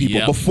within the people.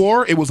 Yep.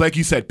 Before, it was like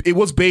you said, it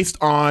was based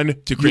on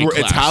To create you were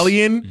class.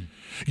 Italian,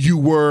 you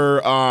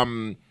were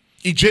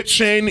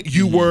Egyptian,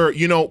 you were,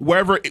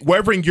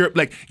 wherever in Europe,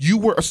 like you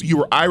were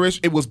Irish.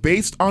 It was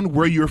based on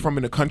where you were from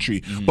in the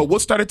country. But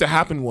what started to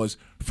happen was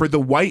for the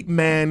rich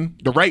man,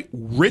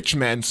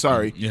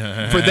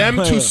 for them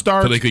to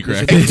start Politically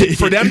correct.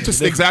 for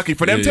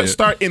them to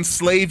start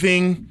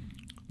enslaving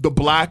the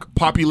black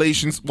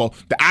populations,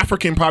 the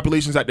African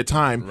populations at the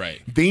time, Right.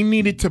 they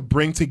needed to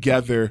bring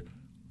together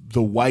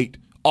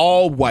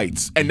all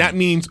whites, and that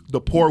means the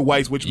poor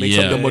whites, which makes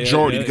up the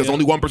majority, because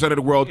only 1% of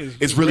the world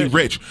is really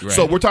rich.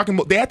 So we're talking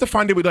about, they had to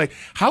find a way, like,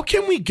 how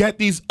can we get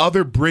these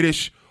other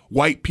British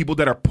white people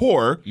that are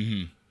poor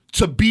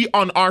to be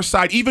on our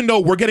side, even though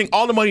we're getting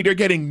all the money, they're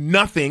getting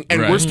nothing,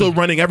 and Right. we're still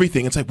running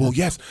everything. It's like, well,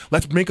 yes,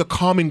 let's make a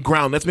common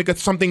ground. Let's make it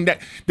something that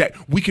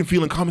we can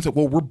feel in common. It's like,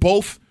 well, we're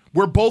both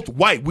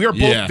white. We are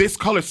both Yeah. this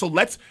color. So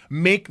let's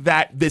make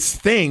that this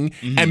thing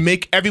and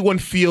make everyone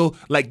feel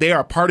like they are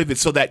a part of it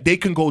so that they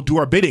can go do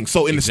our bidding.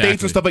 So in the States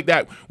Exactly. and stuff like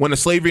that, when the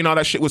slavery and all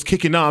that shit was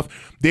kicking off,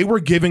 they were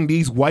giving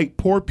these white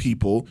poor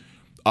people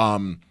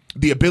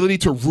the ability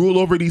to rule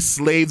over these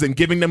slaves and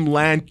giving them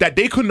land that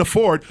they couldn't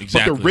afford.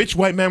 Exactly. But the rich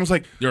white man was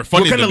like, They're we're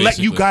funding gonna them, let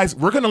you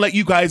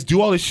basically. guys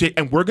do all this shit,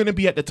 and we're gonna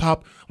be at the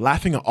top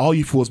laughing at all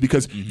you fools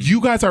because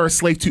you guys are a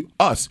slave to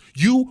us.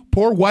 You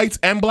poor whites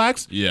and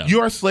blacks, Yeah. you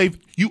are a slave.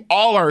 You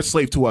all are a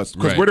slave to us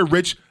because Right. we're the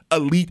rich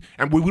elite,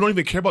 and we don't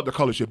even care about the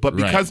color shit. But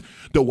Right. because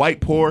the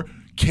white poor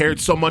cared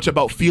so much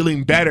about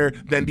feeling better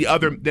than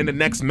the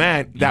next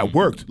man, that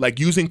worked. Like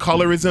using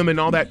colorism and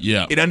all that,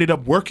 Yeah. it ended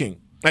up working.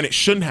 And it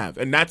shouldn't have.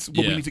 And that's what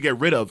we Yeah. need to get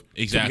rid of,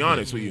 Exactly. to be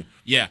honest with you.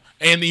 Yeah,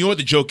 and you know what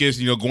the joke is,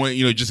 going,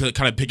 just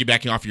kind of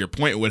piggybacking off of your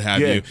point, what have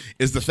Yeah. you,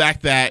 is the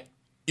fact that,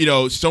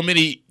 so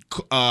many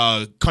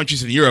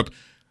countries in Europe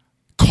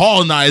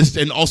colonized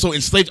and also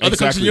enslaved other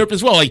countries in Exactly. Europe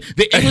as well. Like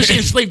the English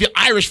enslaved the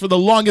Irish for the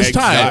longest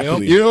time.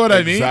 Exactly. You know what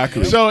I mean?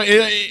 Exactly. So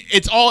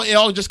it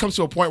all just comes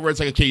to a point where it's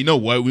like, okay, you know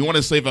what? We want to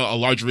enslave a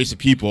large race of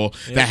people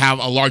that have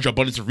a large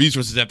abundance of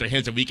resources at their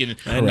hands that we can,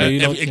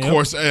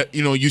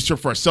 use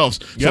for ourselves.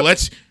 So Yep.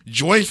 let's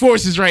join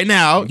forces right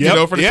now,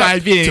 for the time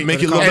being, To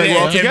make it look like we're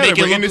all together.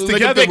 We're in this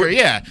together.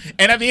 Yeah,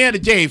 and at the end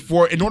of the day,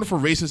 in order for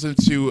racism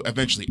to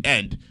eventually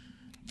end,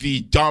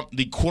 the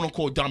quote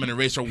unquote dominant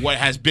race, or what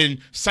has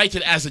been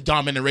cited as a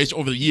dominant race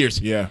over the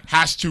years,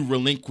 has to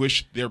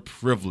relinquish their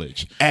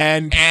privilege.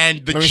 And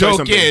the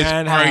joke is,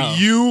 are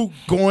you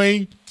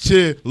going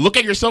to look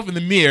at yourself in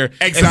the mirror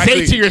and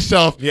say to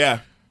yourself,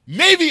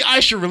 maybe I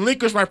should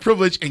relinquish my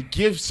privilege and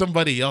give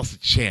somebody else a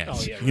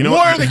chance?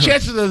 What are the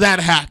chances of that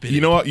happening?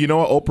 You know what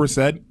Oprah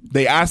said?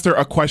 They asked her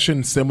a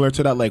question similar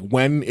to that, like,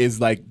 when is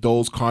like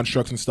those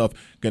constructs and stuff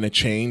gonna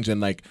change,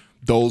 and like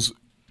those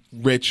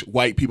rich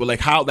white people, like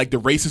how, like the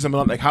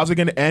racism, like how's it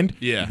gonna end?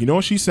 Yeah. You know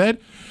what she said?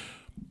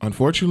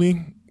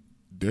 Unfortunately,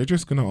 they're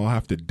just gonna all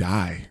have to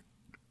die.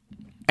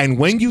 And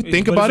when you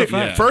think about it,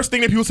 first thing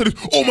that people said is,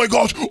 "Oh my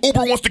gosh,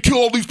 Oprah wants to kill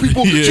all these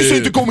people. She's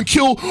saying to go and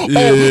kill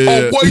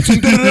all whites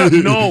and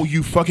da-da-da." No,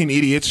 you fucking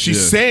idiots.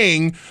 She's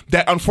saying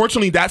that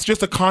unfortunately that's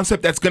just a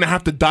concept that's going to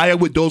have to die out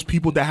with those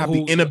people that have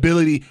the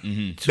inability,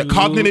 the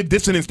cognitive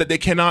dissonance, that they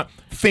cannot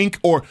think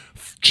or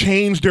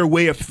change their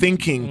way of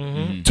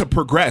thinking to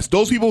progress.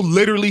 Those people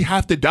literally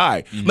have to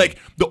die. Like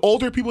the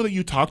older people that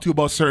you talk to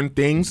about certain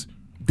things,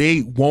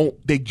 they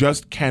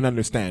just can't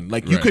understand.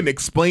 Like you can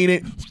explain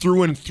it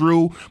through and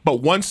through,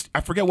 but once,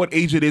 I forget what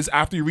age it is,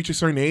 after you reach a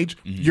certain age,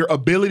 your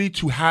ability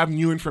to have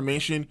new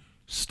information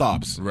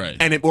stops. Right.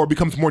 And it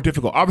becomes more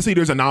difficult. Obviously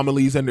there's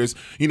anomalies, and there's,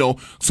 a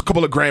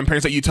couple of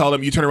grandparents that you tell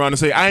them, you turn around and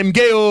say, "I'm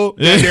gay," and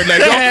they're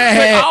like,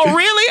 "Oh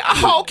really?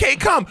 Oh, okay,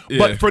 come."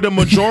 But for the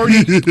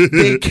majority,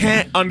 they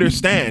can't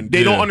understand.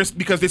 They don't understand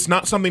because it's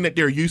not something that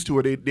they're used to,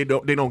 or they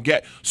don't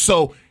get.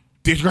 So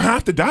they're gonna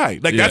have to die.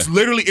 Like that's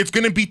literally, it's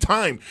gonna be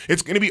time.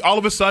 It's gonna be all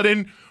of a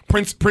sudden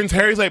Prince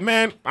Harry's like,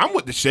 "Man, I'm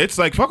with the shits.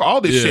 Like fuck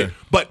all this shit."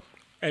 But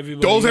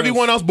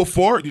everyone else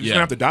before, you're just gonna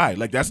have to die.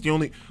 Like that's the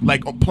only,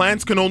 like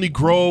plants can only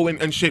grow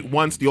and shit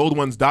once the old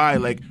ones die.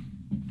 Like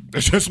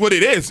that's just what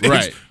it is.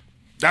 Right.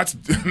 That's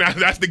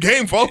the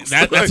game, folks.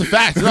 That's a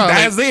fact. No,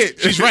 that's it.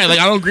 She's right. Like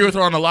I don't agree with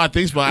her on a lot of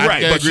things, but I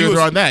agree with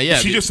her on that. Yeah,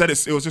 she just said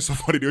it was just so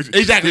funny.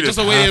 Exactly, just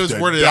the way it was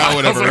worded out,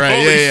 whatever. Right?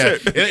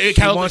 It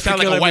kind of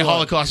sounded like a white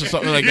Holocaust or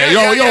something like that.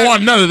 You don't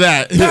want none of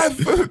that.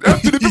 After the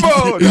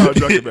debate. No,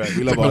 joking, man.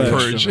 We love all that.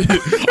 Purge.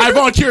 I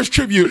volunteer as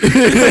tribute.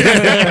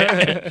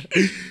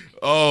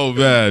 Oh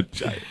man.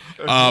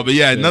 But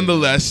yeah,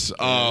 nonetheless,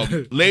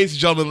 ladies and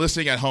gentlemen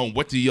listening at home,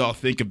 what do y'all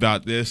think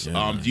about this?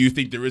 Do you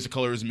think there is a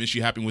colorism issue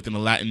happening within the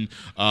Latin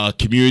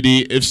community?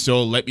 If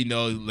so, let me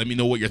know. Let me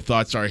know what your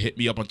thoughts are. Hit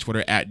me up on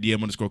Twitter at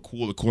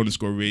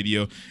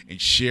DM_cool_radio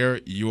and share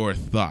your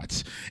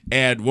thoughts.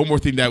 And one more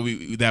thing that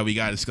we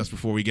gotta discuss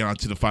before we get on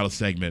to the final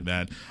segment,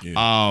 man.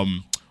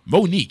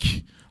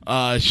 Monique.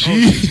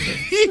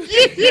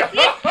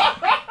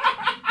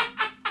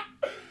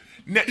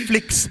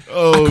 Netflix.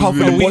 Oh, I call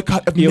for the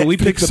boycott of Netflix. We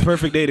picked the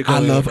perfect day to come. I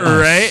love us.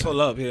 Right?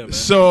 Pull up here, man.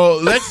 So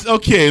let's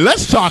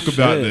talk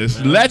about this.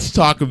 Man. Let's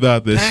talk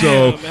about this.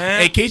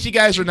 In case you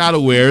guys are not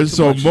aware,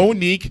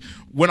 Monique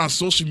went on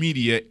social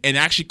media and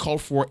actually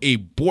called for a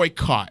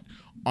boycott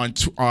on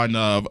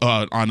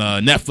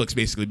Netflix,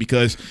 basically,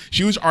 because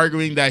she was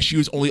arguing that she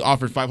was only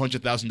offered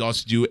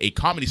 $500,000 to do a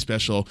comedy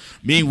special.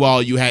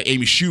 Meanwhile, you had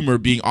Amy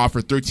Schumer being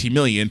offered $13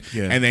 million,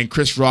 and then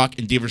Chris Rock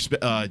and Dave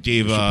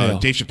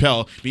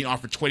Chappelle being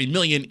offered $20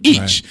 million each.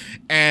 Right.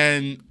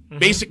 And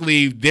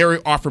basically, they're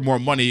offered more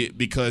money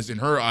because in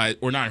her eyes,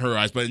 or not in her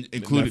eyes, but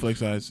including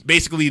Netflix eyes,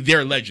 basically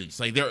they're legends.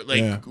 Like they're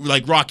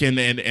like Rock and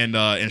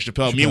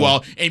Chappelle.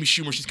 Meanwhile, Amy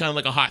Schumer, she's kind of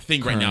like a hot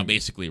thing right now,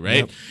 basically,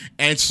 right? Yep.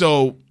 And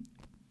so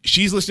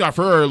she's listing off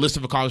her list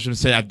of accomplishments,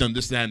 saying I've done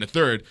this, that, and the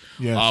third.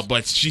 Yes.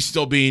 But she's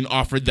still being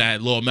offered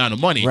that low amount of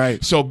money.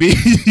 Right. So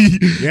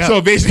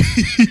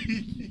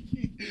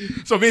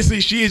So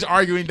basically, she is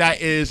arguing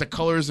that is a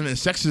colorism and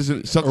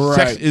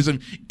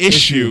sexism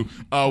issue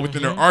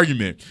within her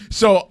argument.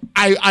 So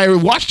I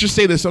watched her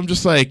say this. I'm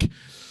just like,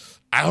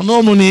 I don't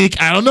know, Monique.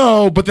 I don't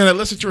know. But then I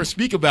listened to her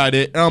speak about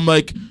it, and I'm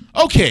like,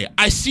 okay,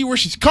 I see where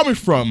she's coming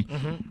from.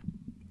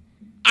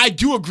 I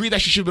do agree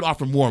that she should have been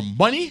offered more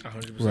money.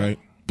 100%. Right.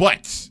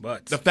 But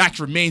the fact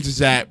remains is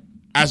that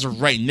as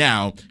of right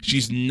now,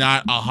 she's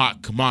not a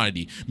hot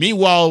commodity.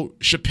 Meanwhile,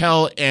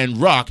 Chappelle and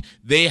Rock,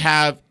 they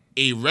have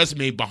a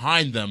resume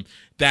behind them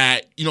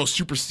that,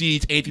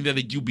 supersedes anything that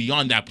they do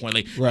beyond that point.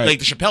 Like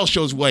the Chappelle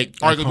show is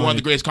arguably one of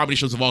the greatest comedy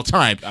shows of all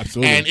time.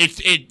 Absolutely. And it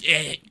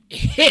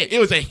hit. It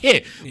was a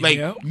hit.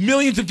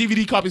 Millions of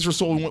DVD copies were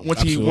sold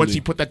once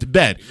he put that to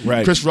bed.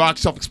 Right. Chris Rock,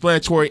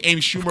 self-explanatory.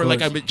 Amy Schumer,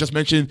 like I just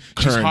mentioned,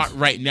 she's hot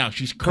right now.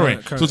 She's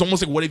current. So it's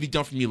almost like, what have you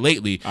done for me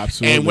lately?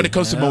 Absolutely. And when it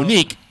comes to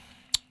Monique,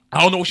 I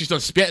don't know what she's done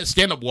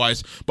stand-up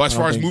wise, but as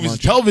far as movies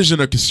and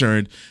television are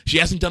concerned, she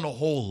hasn't done a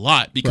whole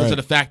lot because of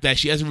the fact that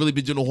she hasn't really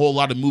been doing a whole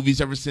lot of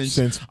movies ever since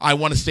I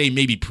want to say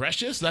maybe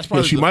Precious. That's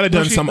probably she might have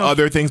done some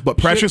other things, but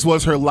Precious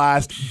was her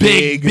last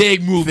big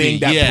movie thing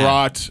that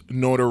brought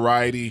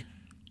notoriety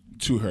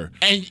to her.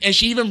 And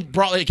she even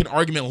brought an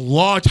argument a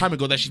long time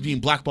ago that she's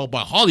being blackballed by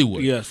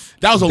Hollywood. Yes.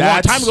 That was a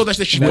long time ago that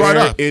she brought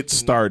up. It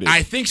started.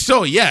 I think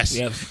so, yes.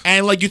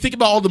 And you think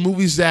about all the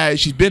movies that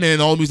she's been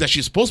in, all the movies that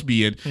she's supposed to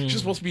be in. She's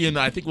supposed to be in,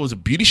 I think it was a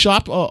Beauty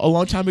Shop a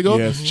long time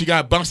ago. She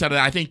got bounced out of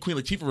that. I think Queen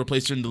Latifah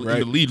replaced her in the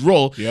lead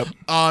role.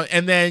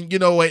 And then, you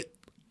know what?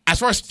 as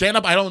far as stand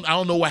up, I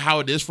don't know how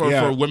it is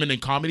for women in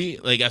comedy,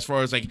 like as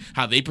far as like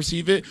how they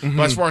perceive it.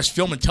 But as far as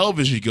film and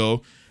television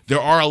go, there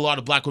are a lot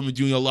of black women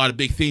doing a lot of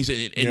big things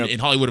in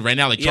Hollywood right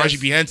now. Like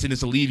Taraji P. Henson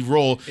is a lead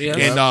role in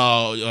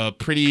I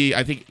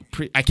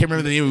can't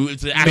remember the name.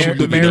 It's an actual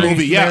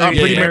movie.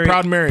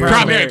 Proud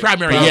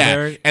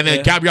Mary. And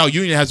then Gabrielle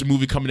Union has a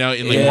movie coming out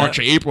in like March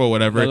or April or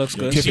whatever. That looks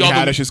good. Tiffany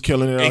Haddish is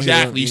killing it.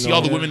 Exactly. You see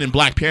all the women in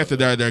Black Panther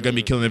that are going to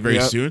be killing it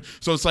very soon.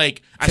 So it's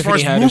like as far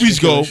as movies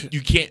go,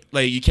 you can't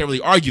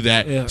really argue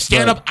that.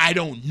 Stand up, I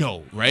don't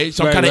know, right?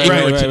 So I'm kind of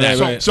ignorant to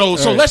that. So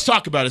let's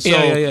talk about it.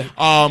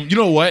 So you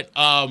know what?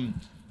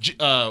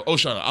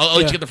 Oshaun, I'll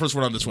let you get the first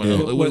one on this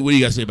one. What do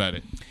you guys say about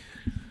it?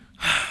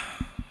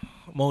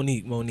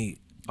 Monique.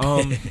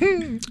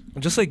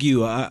 Just like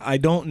you, I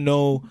don't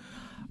know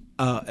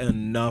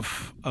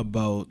enough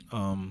about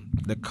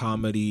the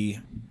comedy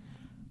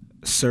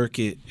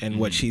circuit and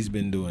what she's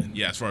been doing.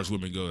 Yeah, as far as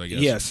women go, I guess.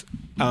 Yes.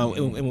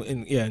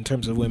 In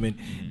terms of women.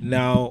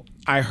 Now,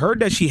 I heard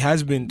that she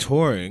has been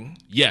touring.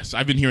 Yes,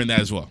 I've been hearing that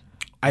as well.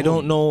 I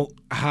don't know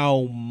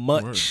how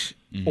much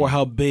or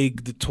how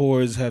big the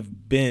tours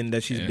have been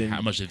that she's been.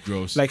 How much it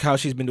grows. Like how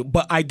she's been doing.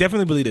 But I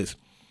definitely believe this.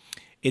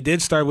 It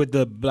did start with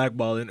the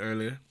blackballing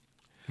earlier.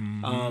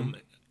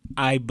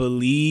 I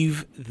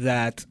believe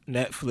that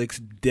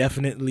Netflix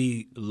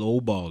definitely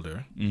lowballed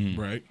her.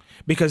 Right.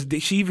 Because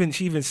she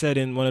even said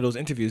in one of those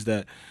interviews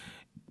that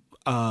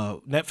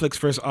Netflix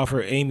first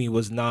offer Amy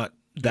was not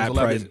that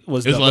price. It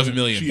was $11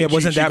 million. It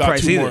wasn't that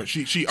price either.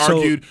 She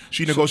argued.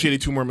 She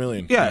negotiated $2 more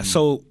million. Yeah.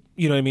 So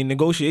you know what I mean.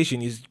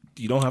 Negotiation is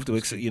you don't have to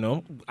accept. You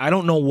know. I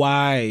don't know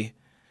why.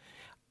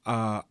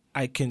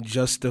 I can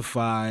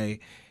justify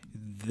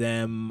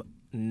them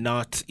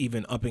not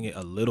even upping it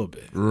a little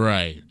bit.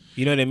 Right.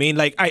 You know what I mean?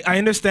 Like I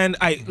understand.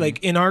 Like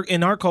in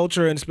our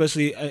culture and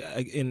especially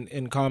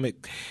in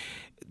comic,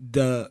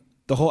 the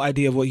whole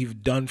idea of what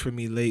you've done for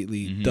me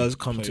lately does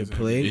come to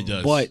play. It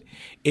does. But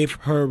if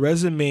her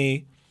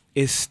resume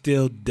is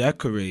still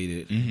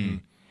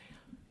decorated,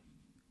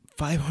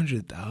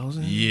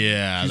 500,000.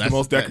 Yeah, she's the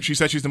most. She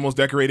said she's the most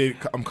decorated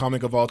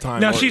comic of all time.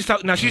 Now she's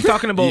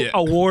talking about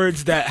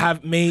awards that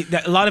have made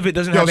that. A lot of it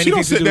doesn't have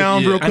anything to do. Sit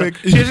down real quick.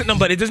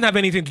 But it doesn't have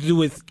anything to do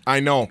with.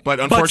 I know, but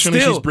unfortunately,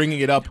 she's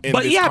bringing it up. In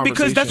this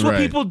because that's what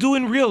people do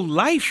in real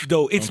life,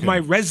 though. It's my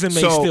resume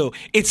still.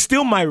 It's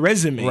still my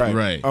resume.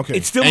 Right. Okay.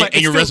 It's still and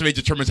your resume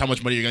determines how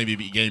much money you're going to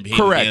be getting paid.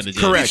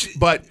 Correct.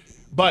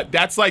 But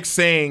that's like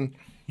saying,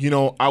 you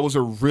know, I was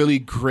a really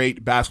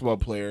great basketball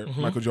player,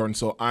 Michael Jordan,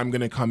 so I'm going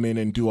to come in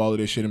and do all of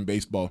this shit in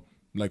baseball.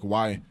 Like,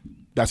 why?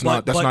 That's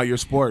not your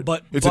sport.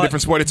 It's a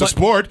different sport. It's a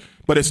sport,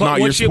 but it's not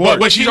your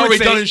sport. But she's already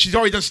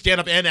done stand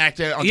up and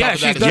acting on top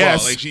of that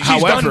as well.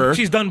 However,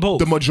 she's done both.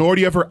 The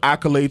majority of her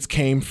accolades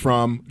came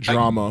from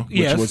drama,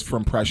 which was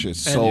from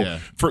Precious. So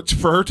for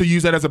her to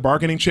use that as a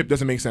bargaining chip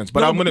doesn't make sense.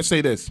 But I'm going to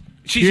say this.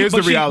 Here's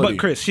the reality. But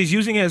Chris, she's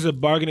using it as a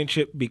bargaining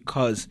chip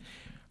because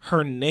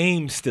her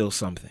name's still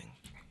something.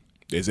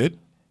 Is it?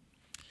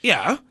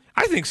 Yeah,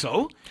 I think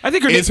so. I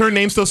think her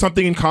name still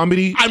something in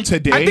comedy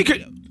today? I think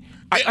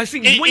I see.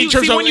 In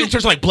terms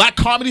of like black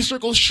comedy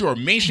circles, sure.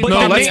 Mainstream.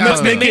 No, let's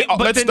make it.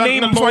 Let's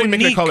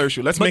make it a color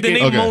issue. Let's make it.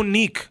 The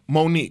name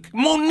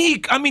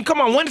Monique. I mean, come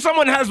on. When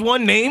someone has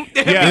one name,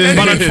 yeah.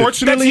 But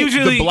unfortunately,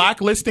 usually the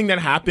blacklisting that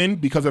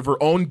happened because of her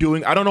own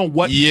doing. I don't know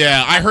what.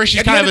 Yeah, I heard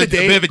she's kind of a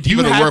bit of a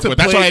diva to work with.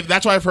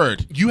 That's what I've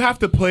heard. You have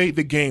to play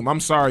the game.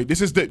 I'm sorry.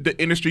 This is the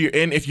industry you're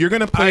in. If you're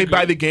gonna play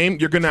by the game,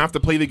 you're gonna have to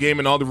play the game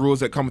and all the rules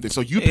that come with it. So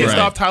you pissed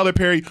off Tyler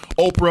Perry,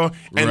 Oprah,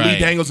 and Lee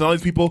Daniels and all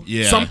these people.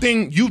 Yeah.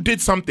 You did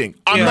something.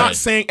 I'm not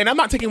saying, and I'm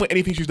not taking away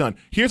anything she's done.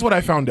 Here's what I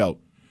found out.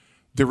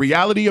 The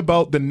reality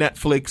about the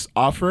Netflix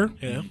offer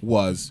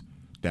was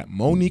that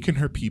Monique and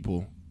her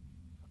people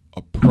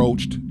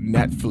approached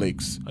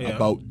Netflix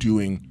about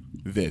doing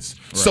this.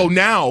 Right. So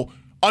now,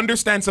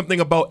 understand something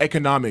about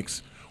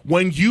economics.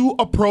 When you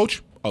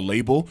approach a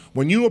label,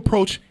 when you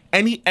approach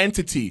any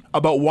entity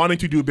about wanting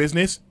to do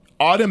business,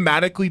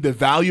 automatically the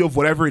value of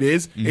whatever it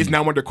is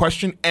now under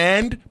question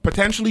and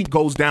potentially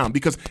goes down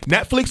because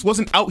Netflix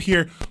wasn't out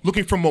here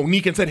looking for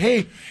Monique and said,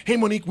 hey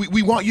Monique,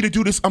 we want you to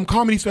do this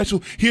comedy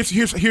special. Here's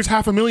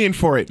 $500,000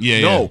 for it.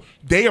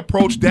 They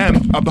approached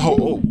them of the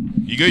whole.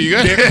 You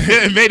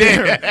good?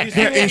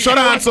 Mayday.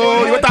 Insurance,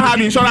 so you want to have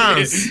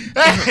insurance.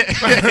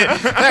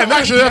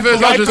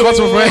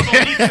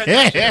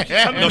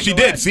 No, she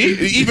did. See,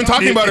 even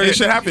talking about her, this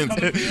shit happens.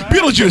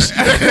 Beetlejuice.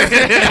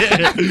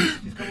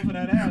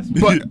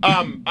 But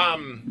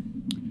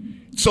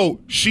so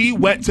she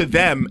went to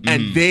them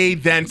and they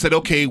then said,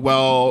 okay,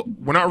 well,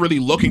 we're not really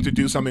looking to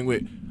do something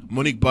with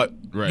Monique, but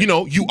you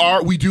know,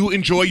 we do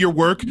enjoy your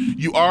work.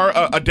 You are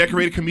a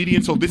decorated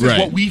comedian, so this is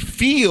what we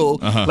feel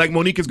like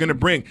Monique is going to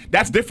bring.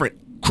 That's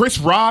different. Chris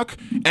Rock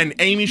and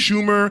Amy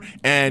Schumer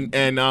and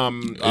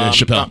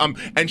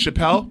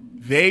Chappelle,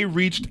 they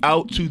reached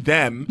out to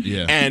them,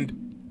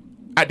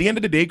 and at the end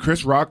of the day,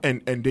 Chris Rock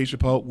and Dave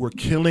Chappelle were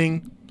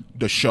killing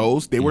the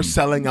shows. They were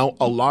selling out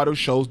a lot of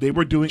shows. They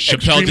were doing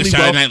Chappelle did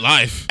Saturday Night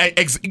Live.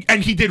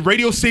 And he did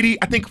Radio City,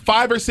 I think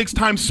 5 or 6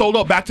 times sold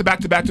out back to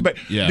back.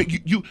 Yeah.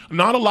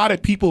 Not a lot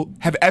of people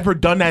have ever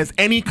done that as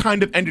any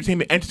kind of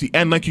entertainment entity.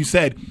 And like you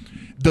said,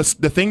 the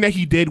thing that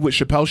he did with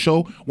Chappelle's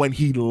show when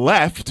he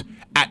left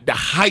at the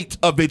height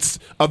of its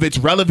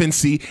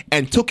relevancy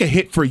and took a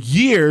hit for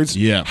years,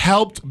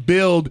 helped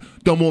build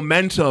the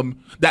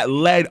momentum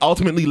that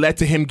ultimately led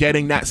to him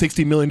getting that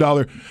 $60 million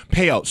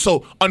payout.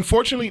 So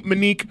unfortunately,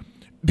 Monique,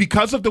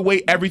 because of the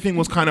way everything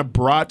was kind of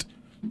brought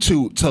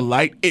to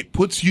light, it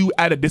puts you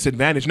at a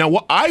disadvantage. Now,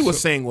 what I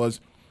was saying was,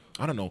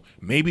 I don't know,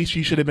 maybe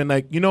she should have been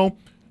like,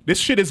 this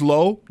shit is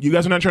low. You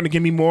guys are not trying to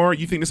give me more.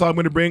 You think this is all I'm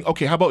going to bring?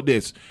 Okay, how about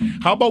this?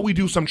 How about we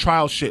do some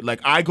trial shit? Like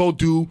I go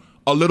do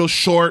a little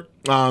short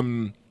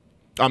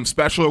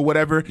special or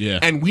whatever,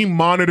 and we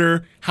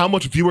monitor how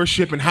much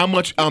viewership and how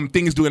much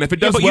things do. And if it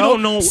does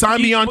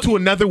sign me on to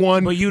another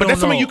one. But that's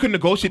something you can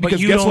negotiate.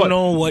 Because you guess don't what?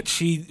 know what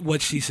she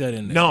said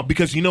in there. No,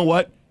 because you know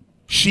what?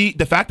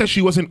 The fact that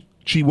she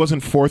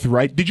wasn't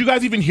forthright. Did you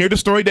guys even hear the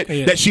story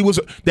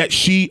that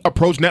she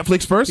approached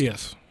Netflix first?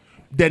 Yes.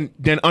 Then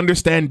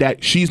understand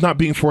that she's not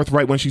being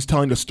forthright when she's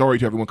telling the story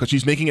to everyone, because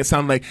she's making it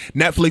sound like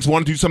Netflix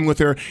wanted to do something with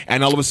her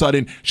and all of a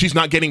sudden she's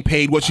not getting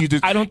paid what she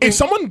did. If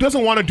someone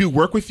doesn't want to do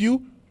work with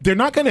you, they're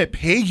not going to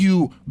pay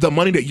you the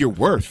money that you're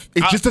worth.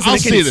 It just doesn't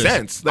make any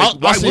sense. Like,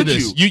 why would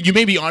you? You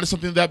may be onto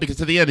something with that, because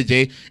at the end of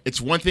the day,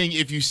 it's one thing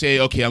if you say,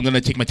 okay, I'm going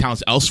to take my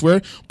talents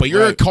elsewhere, but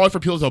you're calling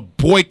for people to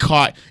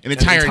boycott an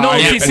entire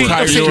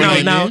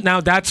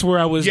now that's where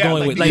I was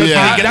going with. Like,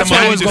 that's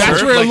where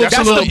it looks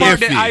a little the part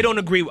iffy. that I don't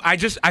agree with. I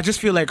just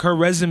feel like her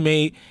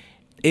resume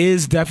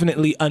is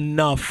definitely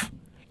enough,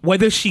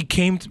 whether she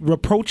came to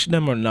reproach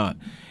them or not,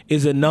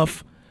 is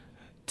enough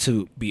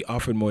to be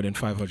offered more than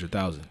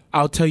 $500,000.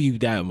 I'll tell you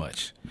that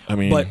much. I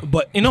mean, but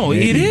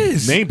maybe, it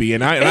is maybe,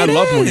 and I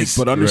love Monique,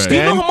 but understand. Do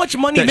you know how much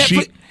money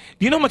Netflix?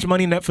 Do you know how much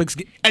money Netflix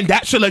get? And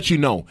that should let you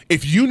know.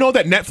 If you know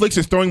that Netflix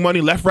is throwing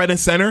money left, right, and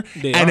center,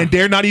 then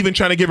they're not even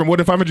trying to give her more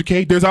than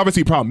 $500K, there's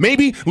obviously a problem.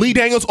 Maybe Lee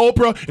Daniels,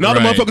 Oprah, and all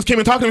the motherfuckers came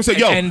and talked to him and said,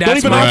 "Yo, and don't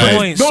even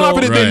offer this. Don't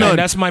offer this. None."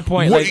 That's my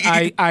point. Like,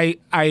 I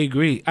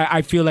agree.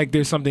 I feel like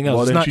there's something else.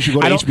 Well, then she should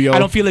go to HBO. I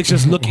don't feel like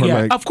just looking.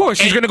 Of course,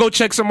 she's gonna go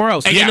check somewhere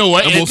else. And you know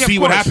what? And we'll see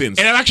what happens.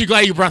 And I'm actually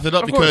glad you brought that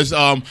up, because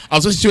I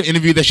was listening to an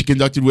interview that she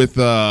conducted with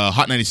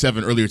Hot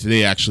 97 earlier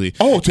today, actually.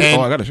 I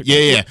got it.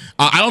 Yeah.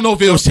 I don't know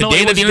if it was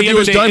today that the interview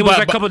was done, it was but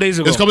a couple days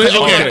ago.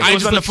 Okay, I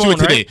was just on the listened to phone it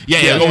today.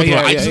 Yeah,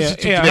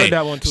 I heard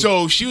that one too.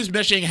 So she was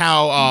mentioning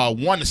how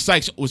Wanda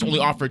Sykes was only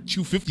offered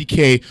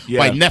 $250K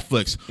by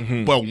Netflix,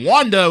 but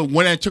Wanda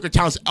went and took her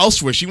talents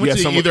elsewhere. She went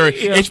to either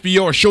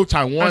HBO or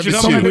Showtime. One of the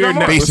two,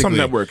 basically. Some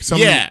network. You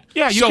can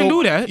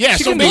do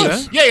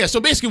that. Yeah, so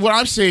basically what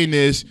I'm saying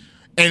is,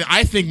 and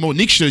I think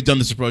Monique should have done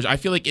this approach. I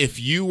feel like if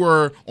you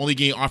were only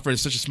getting offered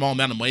such a small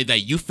amount of money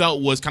that you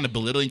felt was kind of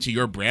belittling to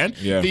your brand,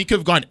 then you could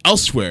have gone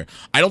elsewhere.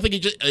 I don't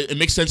think it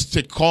makes sense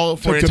to call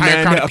for an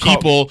entire crowd of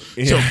people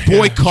to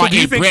boycott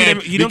a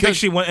brand. You don't think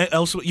she went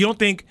elsewhere? You don't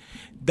think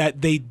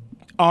that they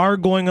are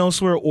going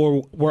elsewhere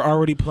or were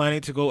already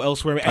planning to go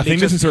elsewhere? And I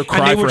think this is her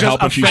cry for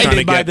help, and she's trying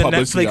to get the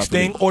publicity Netflix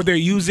thing, or they're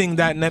using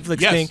that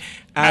Netflix thing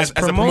as a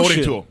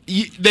promoting tool.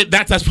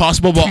 That's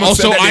possible, but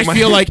also I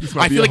feel like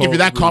if you're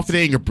that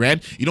confident in your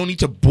brand, you don't need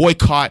to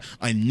boycott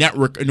a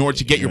network in order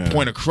to get your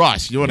point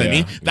across. You know what I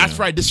mean? That's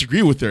where I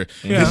disagree with her.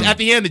 Because at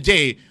the end of the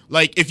day,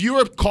 like, if you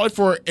were calling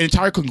for an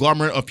entire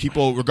conglomerate of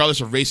people,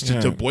 regardless of race,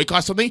 to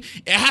boycott something,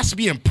 it has to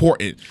be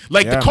important.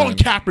 Like the Colin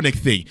Kaepernick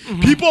thing.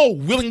 People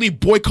willingly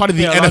boycotted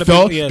the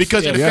NFL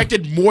because it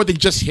affected more than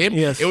just him.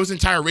 It was an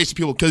entire race of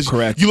people. Because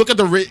you look at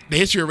the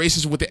history of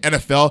racism with the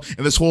NFL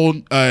and this whole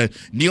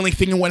kneeling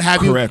thing and what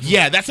have you.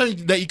 Yeah, that's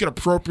something that you could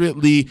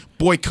appropriately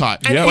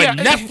boycott. But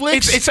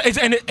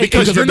Netflix,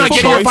 because you're not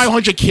getting your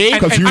 $500K.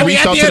 Because you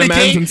reached out to the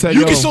man and said,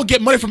 you can still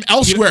get money from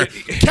elsewhere.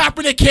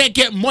 Kaepernick can't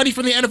get money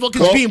from the NFL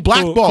because he's being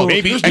blackballed.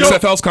 Maybe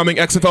XFL's coming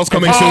soon.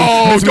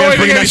 Oh, don't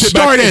even get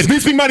started.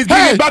 This big man is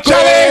bringing back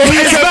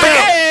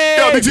XFL.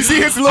 Yo, did you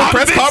see his little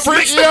press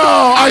conference? Yo,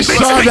 I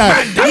saw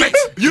that.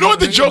 You know what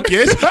the joke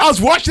is? I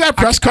was watching that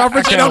press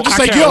conference and I'm just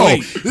like, yo,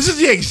 this is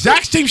the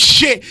exact same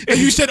shit that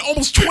you said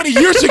almost 20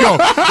 years ago.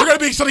 We're gonna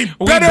make something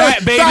better,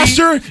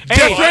 faster,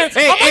 different.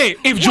 Hey,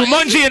 if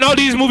Jumanji and all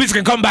these movies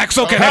can come back,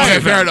 so can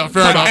I. Fair enough.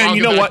 And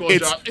you know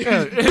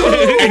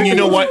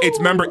what?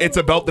 It's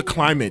about the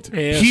climate.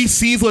 He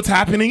sees what's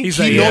happening.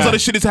 He knows how the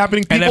shit is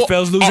happening.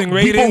 NFL's losing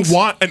ratings. People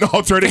want an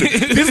alternative.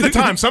 This is the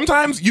time.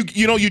 Sometimes you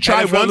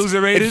try NFL once,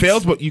 it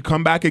fails, but you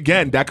come back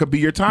again. That could be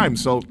your time.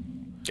 So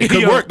it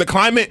could work. The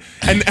climate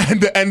and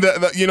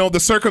the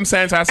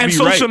circumstance has to be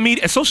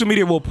right. Social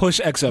media will push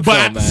XFL. But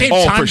at the same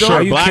time, for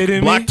sure.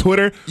 Black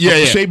Twitter,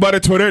 Shea Butter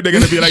Twitter, they're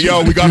gonna be like,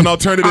 yo, we got an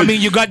alternative. I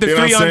mean, you got the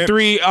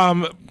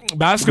 3-on-3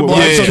 basketball.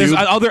 Yeah, so there's dude.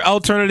 other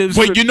alternatives.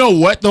 But you know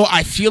what though?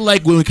 I feel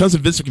like when it comes to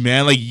Vince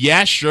McMahon,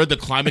 like sure, the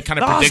climate kind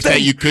of predicts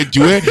that you could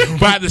do it,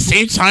 but at the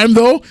same time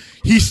though,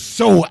 he's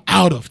so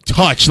out of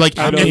touch. Like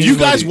if you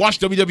guys watch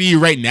WWE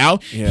right now,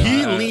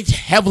 he leans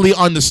heavily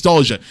on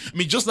nostalgia. I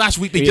mean, just last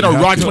week they did a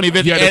Raw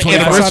 25th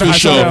anniversary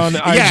show.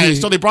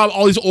 So they brought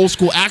all these old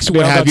school acts and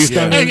what have you,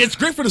 and it's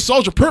great for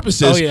nostalgia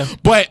purposes.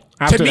 But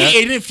to me,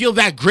 it didn't feel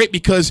that great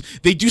because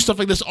they do stuff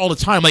like this all the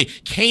time. Like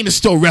Kane is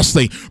still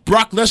wrestling.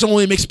 Brock Lesnar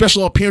only makes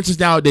special appearances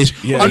nowadays.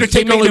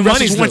 Undertaker only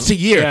wrestles once a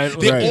year.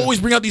 They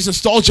always bring out these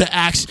nostalgia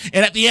acts,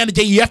 and at the end of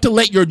the day, you have to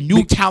let your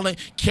new talent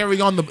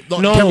carry on the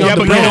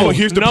but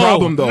here's the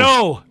problem though.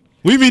 No.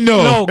 We mean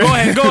no. No, go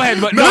ahead.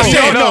 But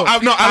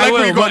I like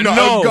where you're going.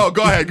 No,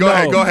 go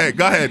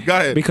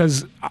ahead.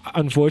 Because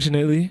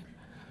unfortunately,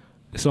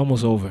 it's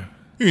almost over.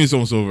 You mean it's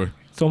almost over?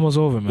 It's almost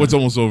over, man. What's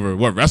almost over?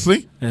 What,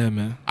 wrestling? Yeah,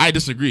 man. I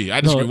disagree.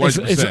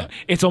 100%.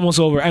 It's almost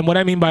over. And what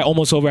I mean by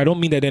almost over, I don't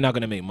mean that they're not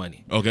going to make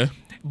money. Okay.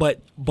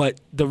 But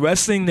the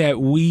wrestling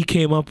that we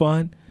came up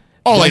on.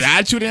 Like the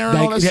Attitude Era and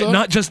all that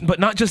stuff?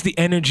 Not just the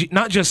energy,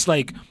 not just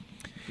like.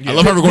 I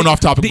love how we're going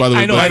off topic, by the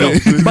way. I know.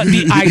 But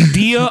the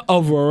idea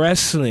of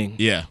wrestling,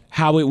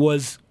 how it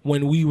was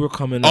when we were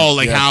coming up. Oh,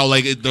 like how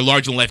like the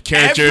larger than life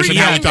characters and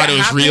how we thought it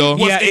was real.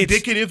 Was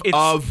indicative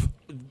of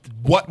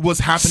what was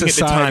happening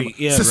society, at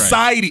the time.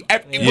 Society.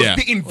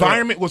 The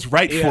environment was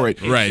right for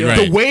it. Right.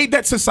 The way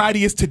that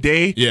society is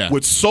today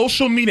with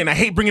social media, and I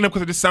hate bringing it up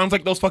because it just sounds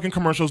like those fucking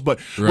commercials, but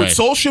with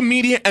social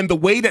media and the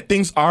way that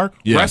things are,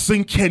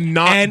 wrestling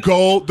cannot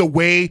go the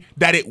way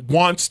that it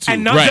wants to.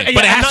 And but it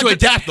has to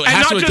adapt, though. It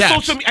has to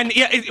adapt.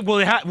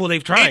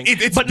 They've tried.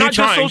 But not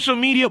just social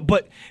media,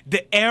 but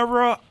the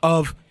era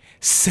of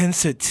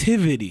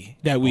sensitivity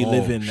that we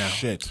live in now.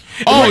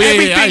 Where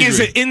everything is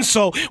an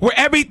insult. Where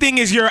everything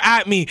is you're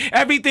at me.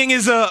 Everything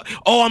is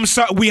I'm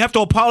sorry. We have to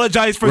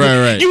apologize for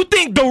this. You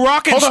think The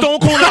Rock and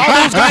Stone Cold and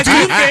all those guys?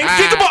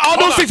 Think about all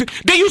those things.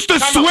 They used to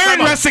swear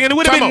in wrestling, and it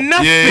would have been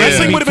nothing.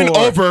 Wrestling would have been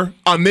over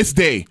on this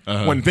day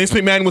when Vince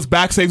McMahon was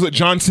backstage with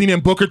John Cena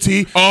and Booker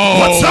T.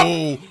 What's up,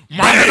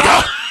 my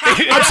nigga?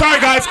 I'm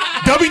sorry, guys.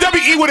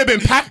 WWE would have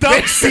been packed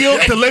up,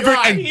 sealed, delivered,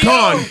 and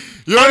gone.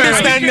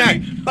 Understand that.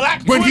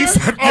 Black when he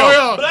said,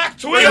 Black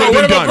Twitter.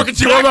 What about Booker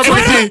T? We coming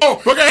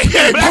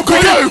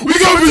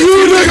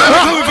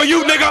for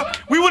you,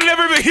 nigga. We would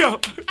never been here.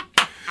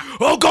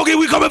 Oh, Gogi,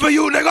 we coming for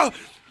you, nigga.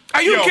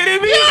 Are you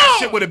kidding me? That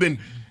shit would have been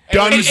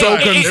done it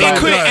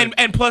could,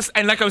 and plus,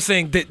 and like I was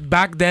saying, that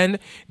back then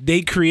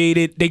they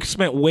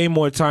spent way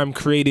more time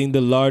creating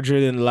the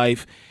larger than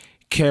life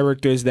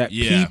characters that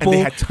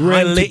people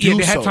relate.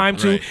 They had time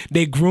to.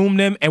 They groomed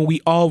them, and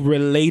we all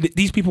related.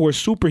 These people were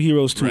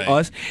superheroes to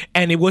us,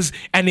 and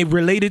it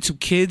related to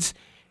kids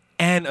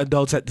and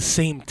adults at the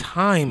same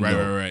time.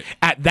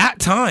 At that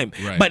time,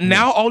 but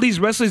now all these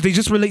wrestlers, they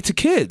just relate to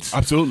kids.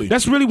 Absolutely,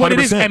 that's really what 100%. It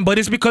is. But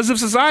it's because of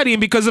society and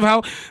because of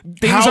how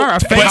things are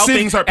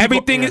offensive.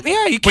 Everything is.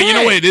 Yeah, you can't. But you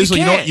know what it is. Like,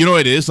 you know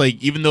what it is.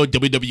 Like, even though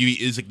WWE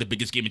is like the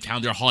biggest game in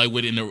town, they're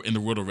Hollywood in the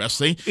world of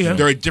wrestling.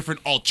 There are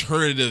different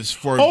alternatives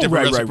for different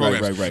wrestling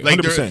programs. Like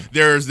 100%.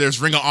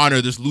 There's Ring of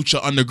Honor. There's Lucha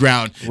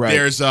Underground.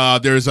 There's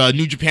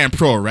New Japan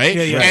Pro. Right.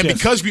 And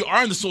because we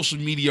are in the social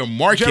media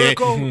market,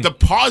 the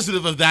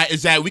positive of that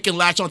is that we can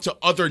latch onto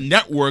other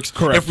networks.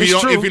 If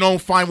we don't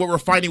find what we're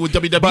finding with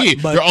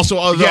WWE, there are also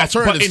other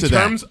alternatives to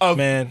that. In terms of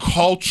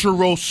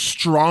cultural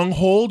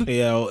stronghold,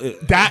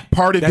 that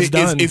part of it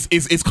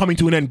is coming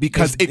to an end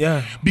because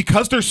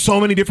because there's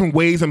so many different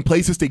ways and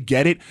places to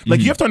get it.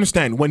 Like you have to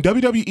understand when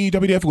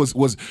WWF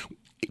was.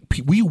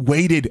 We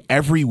waited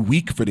every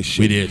week for this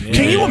shit. We did.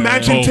 Can you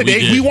imagine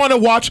today? We want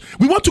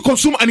to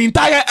consume an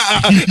entire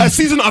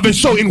season of a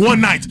show in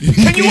one night.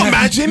 Can you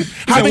imagine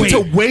having to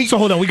wait? So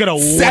hold on, we gotta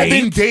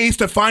 7 days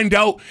to find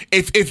out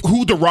if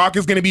who The Rock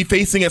is going to be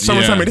facing at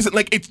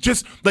SummerSlam. It's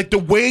just like the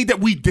way that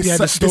we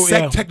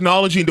dissect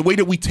technology and the way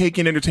that we take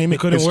in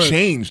entertainment has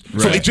changed.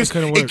 So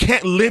it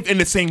can't live in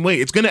the same way.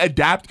 It's going to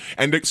adapt,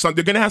 and they're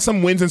going to have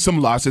some wins and some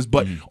losses.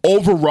 But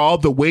overall,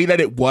 the way that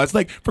it was,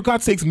 like for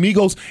God's sakes,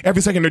 Migos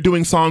every second they're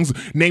doing songs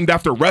named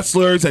after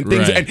wrestlers and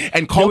things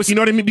and cults, you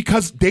know what I mean?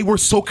 Because they were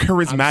so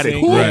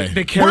charismatic.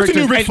 Where's the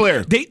new Ric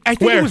Flair? I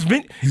think it was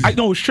it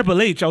was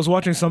Triple H. I was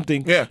watching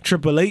something.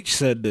 Triple H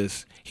said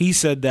this. He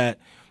said that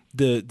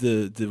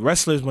the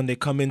wrestlers, when they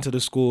come into the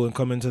school and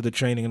come into the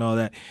training and all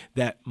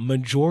that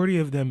majority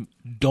of them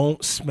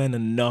don't spend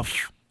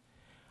enough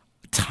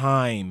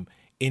time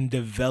in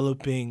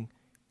developing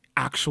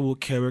actual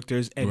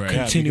characters and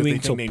continuing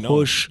to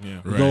push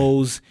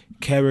those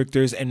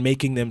characters and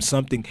making them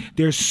something.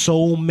 There's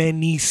so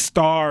many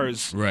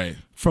stars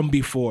from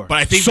before. But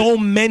I think so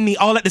many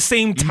all at the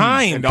same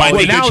time. And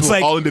But now it's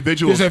like all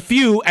individuals. there's a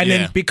few, and Yeah.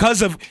 then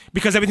because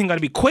everything got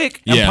to be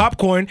quick and Yeah.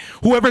 popcorn,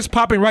 whoever's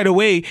popping right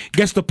away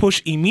gets the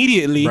push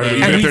immediately, Right,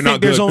 even and if we they're not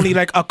think there's good. only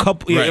like a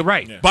couple. Yeah,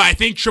 right. But I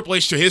think Triple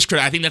H, to his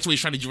credit, I think that's what he's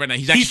trying to do right now.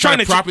 He's actually He's trying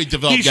to trying to- properly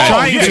develop he's guys.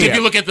 trying to. If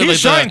you look at the,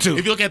 He's like, trying the to.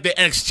 if you look at the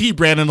NXT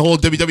brand and the whole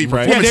WWE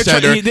Right. Performance Yeah,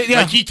 they're Center, yeah.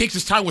 like he takes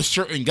his time with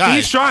certain guys.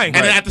 He's trying.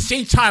 and then Right. at the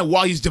same time,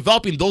 while he's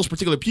developing those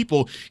particular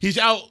people, he's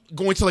out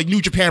going to like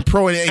New Japan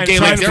Pro and getting trying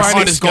like to their find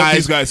hottest sculpt guys,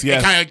 these guys,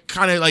 yes. and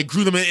kind of like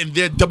grew them in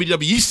their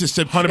WWE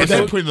system, 100%. and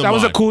then putting them That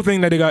was on. a cool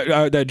thing that they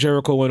got that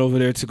Jericho went over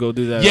there to go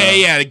do that.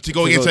 Yeah, to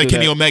go against do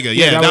Kenny that. Omega.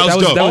 Yeah, that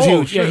was dope. That was Oh,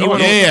 huge. shit. Yeah, he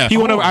went. Yeah, over, yeah. He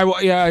went over.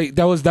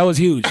 That was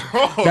huge.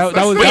 That was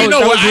Well, you know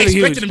that what? was I really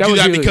huge. expected him to do was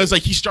that huge. because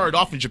like he started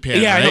off in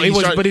Japan. Yeah, I right? know, He it was,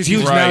 started- but it's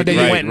huge Right, now that he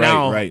right, went right,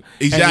 now. right.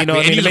 Exactly, And, you know,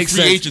 and it he's a makes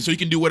free sense. agent, so he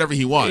can do whatever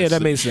he wants. Yeah,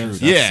 that makes sense.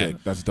 That's Yeah, sick.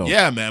 That's dope.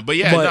 Yeah, man. But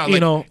yeah, But no, you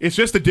like, know, It's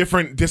just a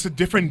different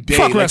day.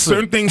 Fuck Like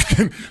wrestling.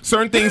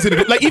 certain things,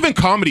 like even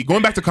comedy.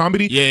 Going back to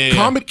comedy, Yeah.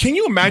 comedy. Can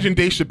you imagine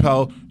Dave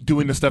Chappelle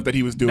doing the stuff that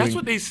he was doing? That's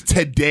what they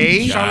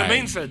today.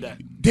 Charlemagne said that.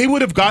 They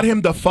would have got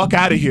him the fuck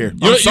out of here. You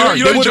know, I'm sorry.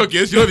 you know They the would've-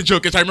 joke is. You know the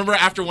joke is. I remember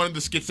after one of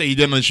the skits that he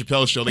did on the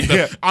Chappelle show, like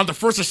Yeah. on the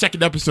first or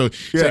second episode,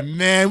 he Yeah. said,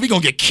 "Man, we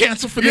gonna get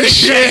canceled for Yeah, this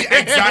shit."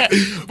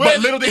 exactly. But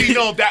little did he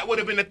know that would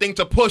have been a thing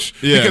to push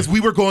Yeah. because we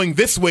were going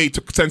this way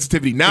to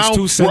sensitivity. Now It's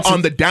too we're sensitive.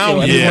 on the down.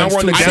 Yeah, here. yeah. Now we're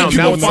on the I down. think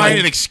Now people it's find like-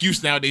 an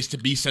excuse nowadays to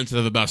be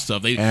sensitive about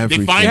stuff. They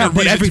Everything. find Yeah, a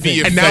but reason to be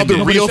everything. and now the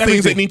offended. real it's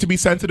things that everything. need to be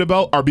sensitive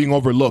about are being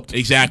overlooked.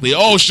 Exactly.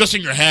 Oh, it's just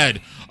in your head.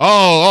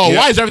 Oh, Yeah.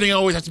 why does everything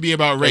always have to be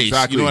about race?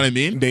 Exactly. You know what I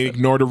mean? They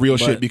ignore the real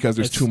shit But because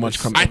there's it's- too much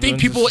it's- coming. I think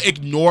people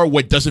ignore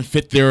what doesn't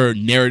fit their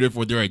narrative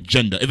or their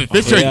agenda. If it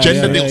fits their Yeah,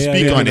 agenda, yeah, they'll yeah,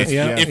 speak yeah, on it.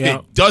 yeah, If yeah.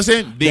 it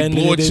doesn't, they Then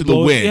blow it they to the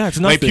blow it. wind. Yeah, it's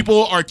Like nothing.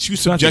 people are too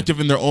subjective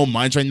in their own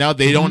minds right now.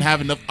 They don't have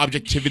enough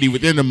objectivity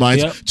within their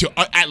minds Yep. to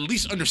at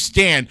least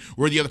understand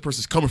where the other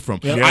person's coming from.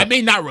 Yep. I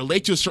may not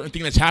relate to a certain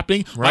thing that's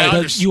happening, but I But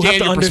understand you have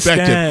to your perspective.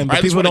 understand, but I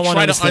just people want don't to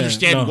wanna try to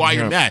understand No. why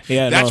you're mad.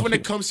 Yeah, That's no. when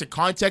it comes to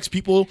context.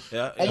 People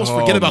almost Oh,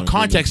 forget about my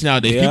context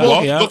nowadays. Yeah,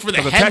 People yeah. look for the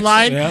For the text.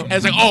 headline Yeah. and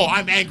it's like, oh,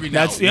 I'm angry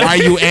now. That's- yeah. Why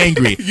are you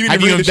angry? didn't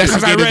Have read you the shit.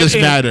 'Cause I investigated read this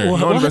it- matter? Well,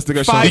 No what?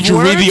 investigation. 5 Did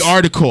you read the words?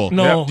 article?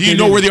 No. Do you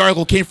know where the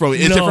article came from?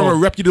 Is it No. from a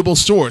reputable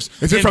source?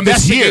 Is it from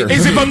this year?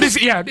 Is it from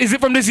this? Yeah. Is it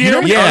from this You year? know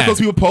how many Yeah. articles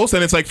people post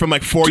and it's like from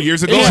like 4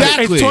 years ago?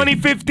 Exactly. It's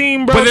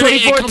 2015, bro. But then it comes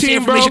to 2014, bro.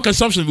 information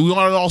consumption. We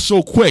want it all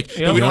so quick that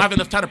Yeah. we don't have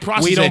enough time to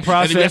process We it. don't and then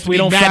have process. to We be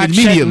don't mad fact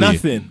check immediately.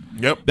 nothing.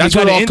 Yep. That's We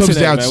what got it all the comes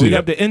internet, down man. to. We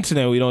got the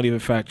internet. We don't even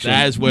fact check.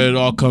 That is what it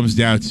all comes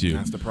down to.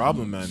 That's the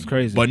problem, man.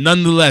 Crazy. But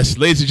nonetheless,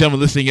 ladies and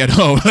gentlemen listening at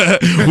home,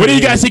 what do you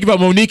guys think about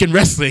Monique and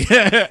wrestling?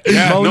 no,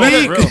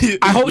 Monique, that's real.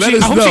 I hope Let she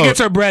us know. gets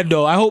her bread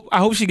though. I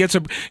hope she gets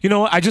her. You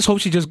know what? I just hope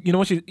she just. You know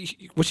what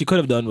she could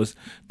have done was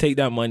take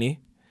that money,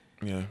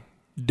 Yeah.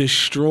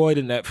 destroy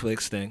the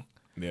Netflix thing,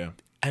 Yeah.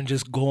 and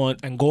just go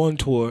on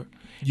tour.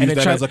 Use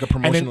that as like a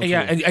promotional tool.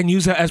 and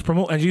use that as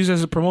use it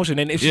as a promotion.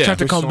 And if she Yeah. tries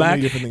to There's come so back,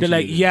 many different things they're you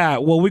like, can do. yeah,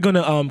 well, we're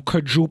gonna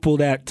quadruple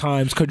that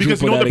times, quadruple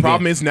Because you know that what the again.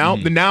 problem is now?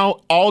 Now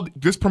all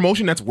this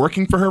promotion that's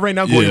working for her right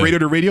now, going Yeah. radio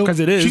to radio,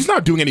 'Cause it is. She's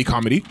not doing any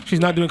comedy. She's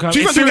not doing comedy.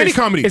 She's not doing any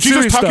comedy. It's She's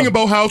just serious talking stuff.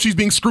 about how she's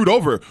being screwed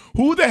over.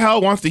 Who the hell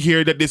wants to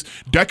hear that this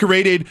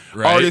decorated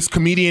Right. artist,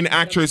 comedian,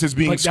 actress is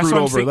being Like, that's screwed what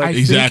I'm over? saying. Like, I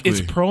Exactly.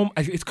 think it's promo.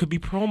 It could be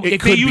promo. It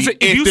If could they use be. it,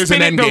 if If you there's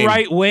spin an it the end game.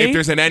 right way, If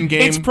there's an end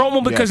game, it's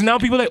promo because yes. now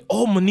people are like,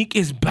 oh, Monique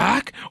is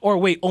back, or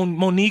wait, oh,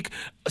 Monique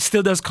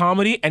still does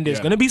comedy, and there's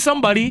Yeah. gonna be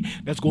somebody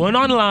that's going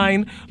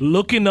online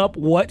looking up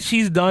what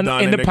she's done Done,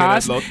 in and the they're gonna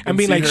past look and and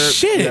being see like, her-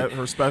 shit. yeah,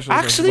 her specials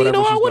and Actually, you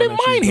know, whatever I she's wouldn't done,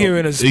 and mind she's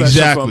hearing a special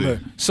Exactly. from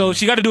her. So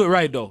she got to do it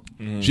right, though.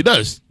 She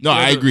does. No,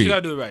 I agree. She got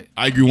to do it right.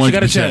 I agree She 100%.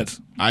 got a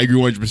chance. I agree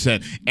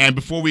 100%. And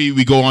before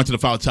we go on to the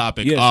final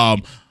topic, Yes.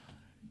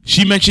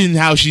 she mentioned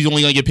how she's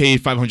only going to get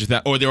paid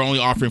 $500,000, or they're only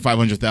offering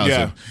 $500,000.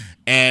 Yeah.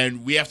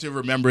 And we have to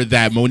remember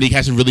that Monique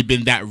hasn't really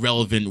been that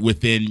relevant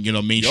within,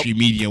 mainstream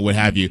media and what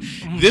have you.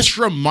 This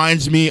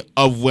reminds me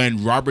of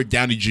when Robert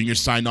Downey Jr.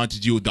 signed on to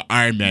do the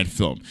Iron Man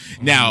film.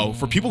 Now,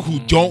 for people who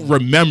don't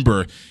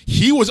remember,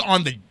 he was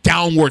on the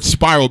downward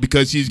spiral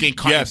because he was getting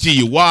caught Yes. in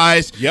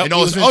DUIs Yep, and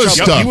all he this was in other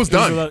trouble. stuff. He was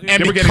done. And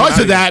And They were getting him because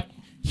out of that,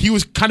 he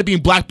was kind of being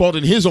blackballed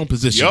in his own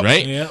position, Yep.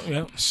 right?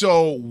 Yeah.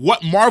 So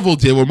what Marvel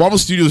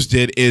Studios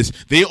did is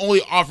they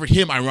only offered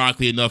him,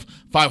 ironically enough,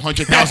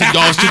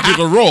 $500,000 to do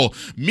the role.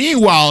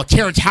 Meanwhile,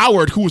 Terrence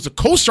Howard, who was a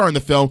co-star in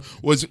the film,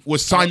 was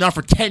signed on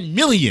for $10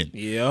 million.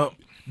 Yep.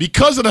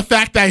 Because of the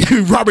fact that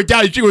Robert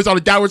Downey Jr. was on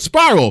a downward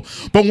spiral.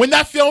 But when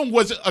that film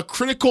was a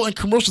critical and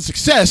commercial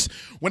success,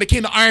 when it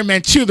came to Iron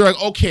Man 2, they're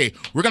like, okay,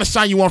 we're going to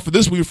sign you on for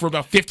this movie for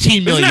about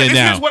 $15 million Isn't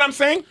now. this what I'm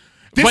saying?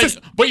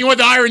 But you know what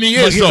the irony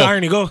is, here's though? the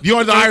irony, go. You know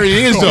what the irony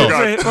is, though?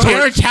 God.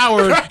 Terrence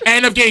Howard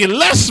ended up getting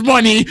less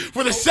money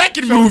for the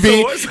second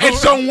movie, and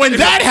so when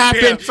that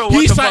happened, so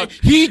what the fuck?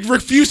 he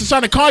refused to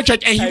sign a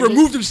contract, and he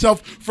removed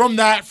himself from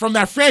that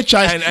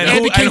franchise, and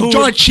it became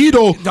John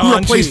Cheadle who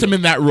replaced him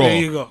in that role.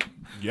 There you go.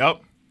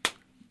 Yep.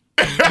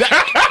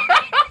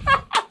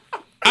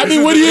 I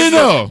mean, what do you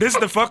know? This is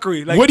the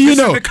fuckery. Like, What do you this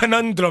know? is the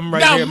conundrum right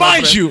Now, here, my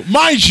mind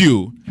friend.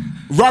 you,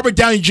 Robert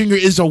Downey Jr.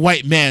 is a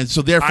white man,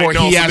 so therefore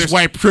he has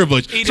white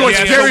privilege. So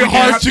it's very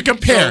hard to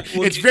compare.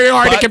 It's very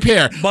hard to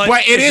compare.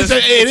 But it is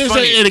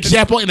an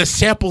example in a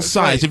sample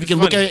size. If you can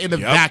look at it in a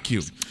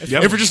vacuum.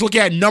 If we're just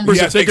looking at numbers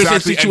and figures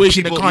and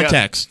situation and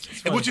context.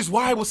 Which is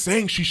why I was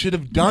saying she should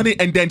have done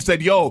it and then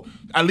said, yo,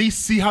 at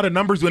least see how the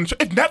numbers do. If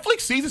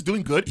Netflix sees it's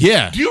doing good, do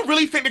you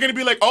really think they're going to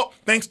be like, oh,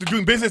 thanks for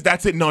doing business,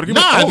 that's it? No, they're going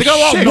to be like, they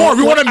got a lot more.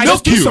 We want to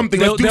milk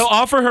you. They'll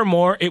offer her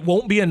more. It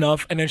won't be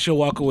enough, and then she'll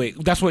walk away.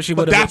 That's what she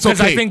would have.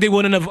 Because I think they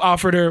wouldn't have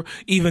offered her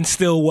even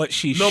still what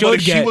she should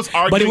get. She was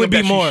arguing but it would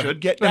be that more. She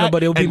should get that.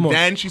 But it would be more. And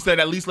then she said,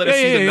 at least let us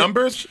see the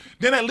numbers.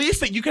 Then at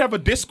least that you can have a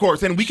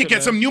discourse, and we could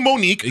get some new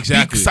Monique.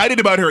 Exactly. Be excited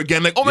about her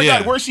again. Like, oh my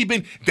God, where's she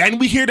been? Then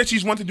we hear that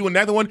she's wanted to do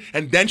another one,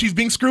 and then she's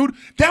being screwed.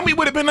 Then we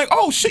would have been like,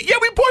 oh shit, yeah,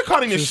 we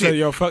boycotting this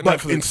shit. Yo, fuck but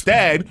Netflix.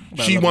 instead,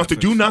 she wants to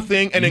do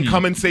nothing and then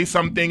come and say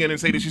something and then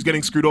say that she's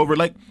getting screwed over.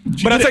 Like,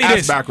 but I'll tell you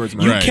this: backwards,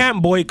 man. you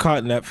can't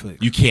boycott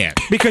Netflix. You can't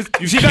because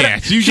you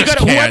can't. You just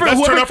can't.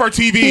 Let's turn off our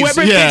TVs.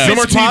 Whoever No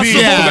more TVs.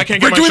 Yeah.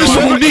 We're doing this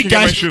for Monique,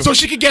 guys, so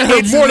she can get her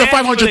more than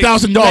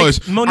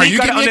 $500,000. Are you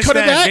getting a cut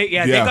of that? They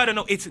gotta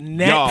know it's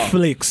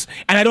Netflix,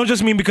 and I don't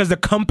just mean because the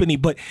company,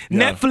 but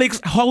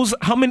Netflix holds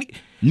how many.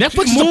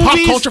 Netflix is a pop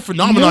culture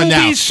phenomenon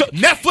now.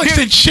 Netflix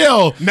and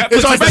chill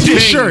is on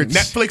t-shirts.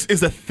 Netflix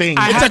is a thing.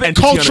 It's a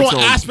cultural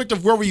aspect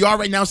of where we are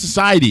right now in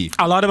society.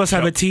 A lot of us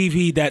have a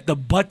TV that the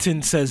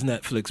button says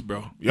Netflix,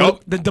 bro.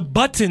 Yup. The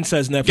button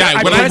says Netflix.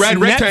 Guy, when I read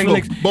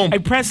rectangle, boom. I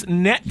press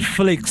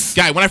Netflix.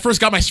 Guy, when I first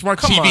got my smart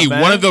TV,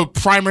 one of the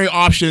primary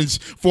options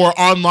for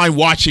online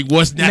watching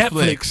was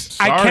Netflix.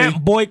 I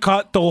can't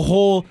boycott the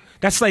whole.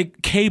 That's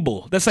like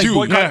cable. That's like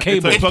boycott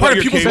cable. It's part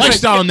of people's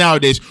lifestyle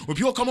nowadays. When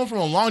people come home from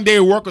a long day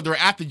of work, or they're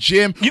at the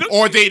gym,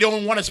 or they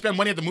don't want to spend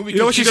money at the movie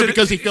theater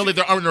because they feel like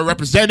they're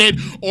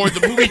underrepresented, or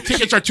the movie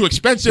tickets are too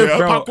expensive,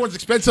 popcorn's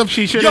expensive.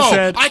 She should have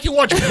said, I can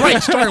watch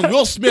Bright starring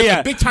Will Smith,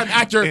 a big-time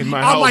actor, on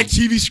my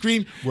TV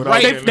screen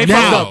right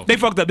now. They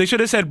fucked up. They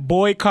should have said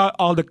boycott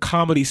all the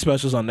comedy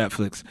specials on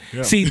Netflix.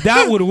 See,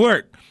 that would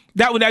work.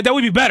 That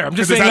would be better. I'm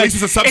just saying, at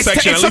least it's a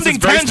subsection. It's something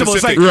tangible.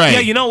 It's like, yeah,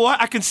 you know what?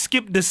 I can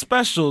skip the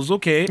specials,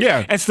 okay?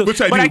 Yeah, and still, but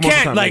I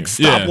can't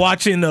stop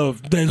watching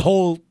the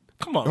whole.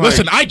 Come on.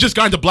 Listen, I just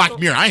got into Black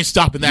Mirror. I ain't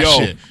stopping that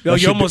shit.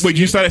 Wait,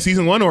 you started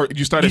season 1 or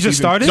you started? You just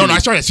started? No, I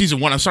started at season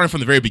 1. I'm starting from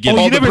the very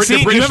beginning. Oh, you never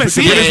seen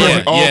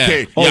it?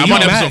 Okay. I'm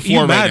on episode 4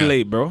 right now. Mad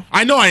late, bro.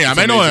 I know I am.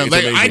 I know I am.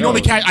 Like, I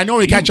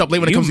normally catch up late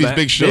when it comes to these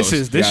big shows.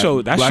 This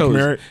show. That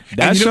show.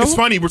 That show. It's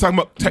funny. We're talking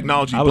about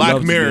technology.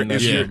 Black Mirror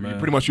is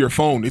pretty much your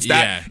phone. It's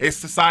that. It's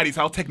society's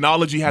how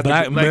technology has.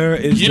 Black Mirror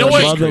is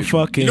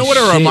motherfucking. You know what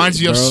it reminds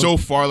me of so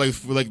far? Like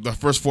the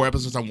first 4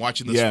 episodes I'm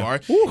watching this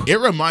far. It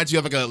reminds me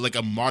of like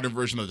a modern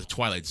version of the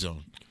Twilight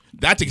Zone.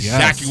 That's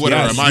exactly what it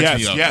reminds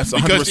me of. Yes,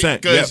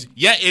 100%. Because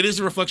it is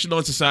a reflection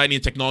on society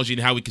and technology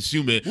and how we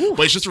consume it,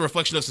 but it's just a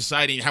reflection of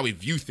society and how we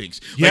view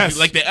things.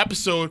 Like the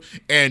episode,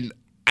 and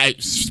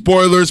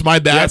spoilers, my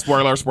bad. Yeah,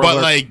 spoiler.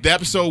 But like the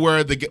episode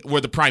where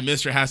the prime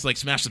minister has to like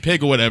smash the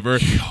pig or whatever.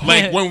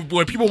 Like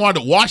when people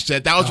wanted to watch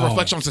that was a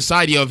reflection on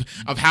society of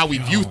how we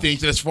view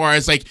things. And as far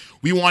as like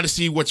we want to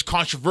see what's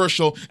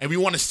controversial and we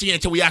want to see it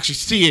until we actually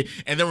see it,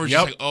 and then we're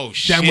just like, oh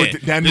shit,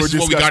 this is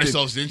what we got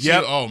ourselves into.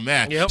 Oh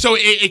man. So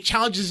it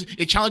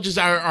challenges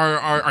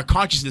our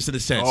consciousness in a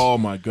sense. Oh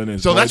my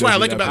goodness. So that's what I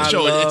like about the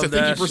show. It's a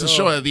thinking person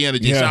show at the end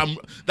of the day. So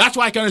that's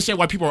why I can understand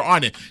why people are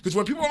on it. Because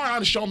when people are on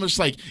the show, I'm just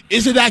like,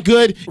 is it that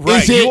good?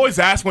 Right, you always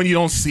ask when you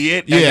don't see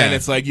it, and then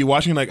it's like you're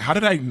watching, like, how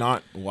did I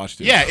not watch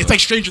this? Yeah, it's like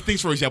Stranger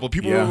Things, for example.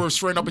 People were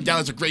swearing up and down,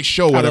 it's a great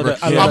show, whatever.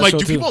 I'm like,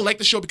 do people like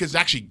the show because it's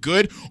actually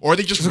good, or are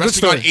they just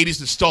resting on 80s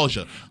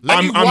nostalgia?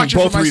 Let me watch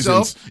it for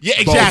myself. Yeah,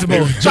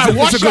 exactly. So I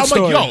watched it, I'm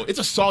like, yo, it's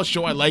a solid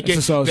show, I like it.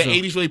 The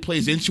 80s really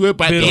plays into it,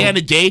 but at the end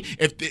of the day,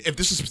 if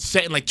this is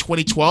set in like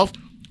 2012,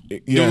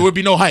 there would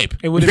be no hype.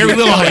 Very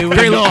little hype.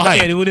 Very little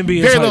hype. It wouldn't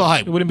be very little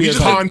hype. It wouldn't be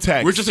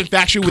context. We're just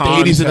infatuated with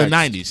the 80s and the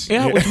 90s.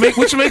 Yeah,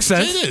 which makes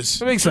sense. It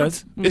is. It makes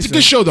sense. It's a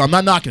good show, though. I'm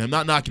not knocking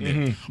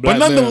it. But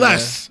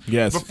nonetheless,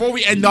 before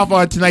we end off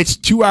on tonight's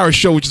 2-hour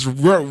show, which is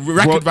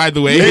record, by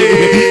the way.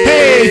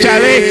 Hey,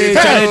 Charlie.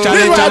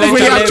 We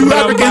got 2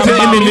 Africans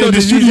in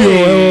the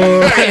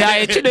studio.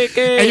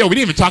 Hey, yo, we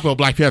didn't even talk about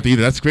Black Panther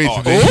either. That's crazy. I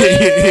know.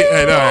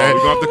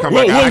 We're going to have to come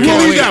back. We'll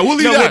leave that. We'll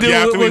leave that.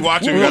 After we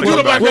watch it, we'll do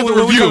the Black Panther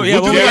review.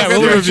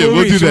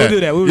 We'll do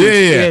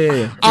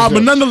that. Yeah.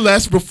 But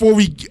nonetheless, before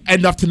we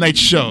end off tonight's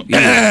show,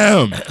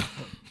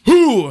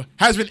 who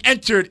has been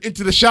entered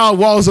into the shallow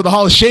walls of the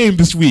Hall of Shame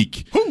this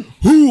week?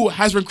 Who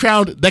has been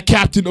crowned the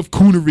captain of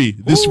coonery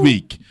this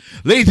week?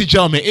 Ladies and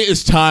gentlemen, it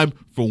is time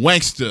for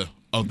Wankster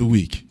of the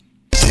Week.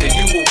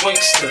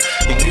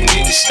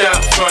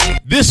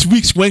 This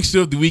week's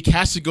Wankster of the Week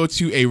has to go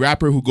to a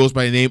rapper who goes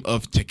by the name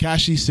of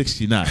Tekashi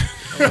 69.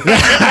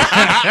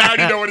 I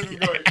already know where this is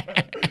going.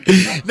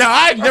 Now,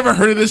 I've never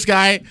heard of this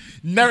guy.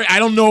 Never. I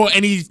don't know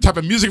any type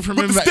of music from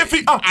him. With the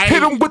stiffy,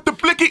 hit him with the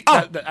blicky.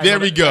 There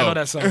we go. I know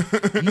that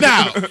song.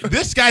 Now,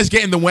 this guy's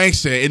getting the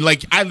wankster, and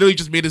like I literally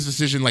just made this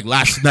decision like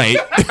last night.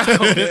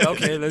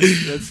 Okay,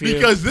 let's hear.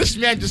 Because this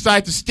man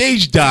decided to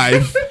stage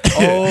dive,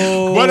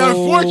 Oh, but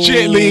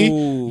unfortunately,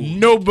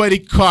 nobody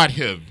caught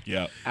him.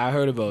 Yeah. I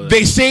heard about it.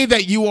 They say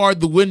that you are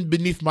the wind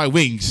beneath my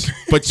wings,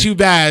 but too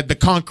bad the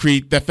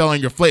concrete that fell on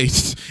your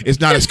face is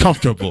not as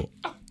comfortable.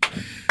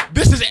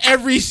 This is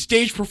every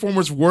stage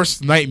performer's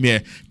worst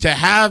nightmare, to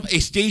have a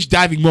stage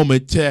diving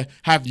moment to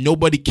have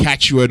nobody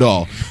catch you at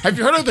all. Have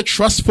you heard of the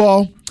trust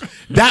fall?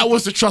 That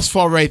was the trust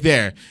fall right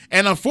there.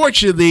 And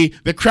unfortunately,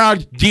 the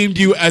crowd deemed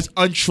you as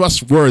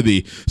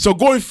untrustworthy. So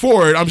going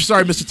forward, I'm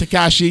sorry, Mr.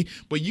 Tekashi,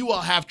 but you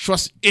will have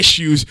trust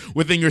issues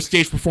within your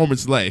stage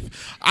performance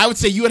life. I would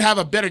say you would have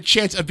a better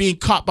chance of being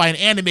caught by an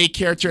anime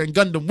character in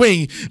Gundam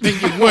Wing than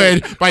you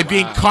would by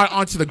being caught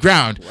onto the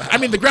ground. I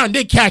mean, the ground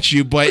did catch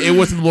you, but it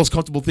wasn't the most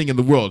comfortable thing in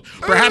the world.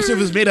 Perhaps if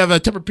it was made of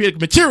a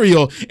Tempur-Pedic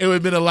material, it would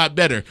have been a lot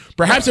better.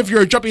 Perhaps if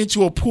you're jumping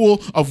into a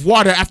pool of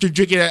water after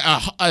drinking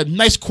a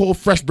nice, cold,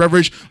 fresh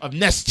beverage of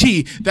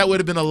Nestea, that would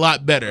have been a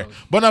lot better.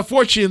 But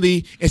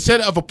unfortunately, instead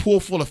of a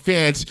pool full of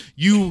fans,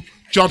 you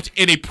jumped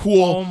in a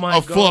pool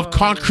full of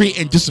concrete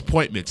and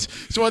disappointments.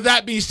 So with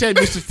that being said,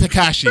 Mr.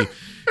 Tekashi,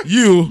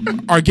 you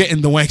are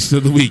getting the wankster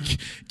of the week.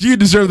 Do you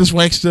deserve this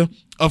wankster?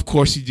 Of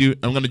course you do.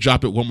 I'm going to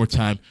drop it one more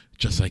time,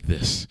 just like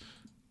this.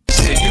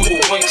 I'm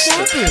going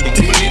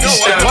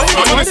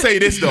to say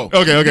this, though.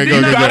 Okay, go.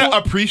 You got to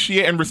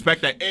appreciate and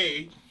respect that,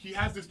 A, he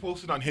has this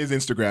posted on his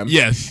Instagram.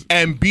 Yes.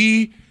 And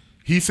B,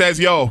 he says,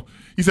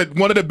 he said,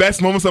 one of the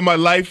best moments of my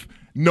life,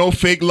 no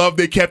fake love,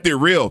 they kept it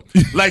real.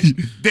 Like,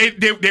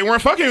 they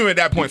weren't fucking him at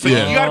that point. So you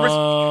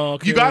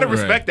gotta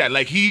respect that.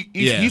 Like,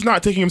 he's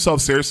not taking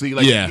himself seriously.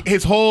 Like,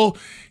 his whole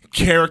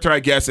character, I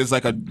guess, is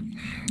like I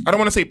don't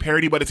want to say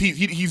parody, but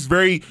he's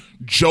very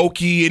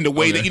jokey in the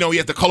way that, he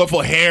has the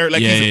colorful hair.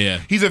 Like,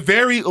 he's a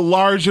very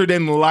larger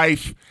than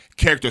life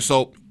character.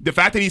 So the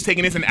fact that he's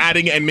taking this and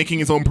adding it and making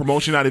his own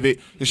promotion out of it,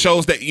 it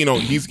shows that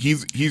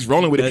he's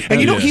rolling with it. And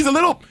he's a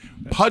little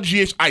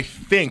pudgy-ish, I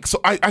think. So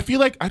I feel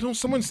like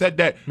someone said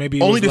that maybe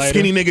only the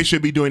skinny niggas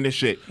should be doing this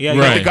shit. Yeah,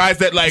 like the guys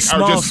that like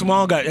small, are just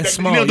small guys.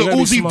 Small, the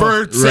Uzi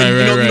Verts and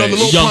the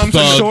little Young pumps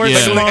thug, and shorts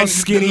small, and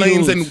skinny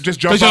lanes dudes. and just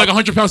jump. Because you're out. like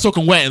 100 pounds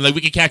soaking wet, and like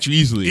we can catch you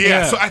easily.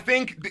 Yeah, so I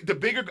think the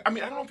bigger. I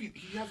mean, I don't know if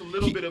he has a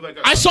little bit of like.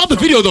 I saw the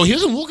video though. He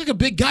doesn't look like a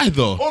big guy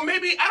though. Or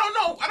maybe I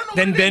don't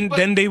know.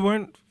 Then they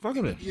weren't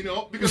fucking it.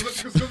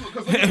 Because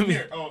look at him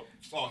here. Oh,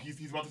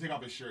 he's about to take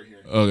off his shirt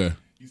here. Okay.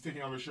 He's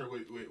taking off his shirt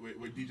with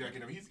DJ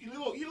and everything. He's a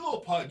little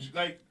pudge.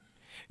 Like,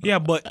 Yeah,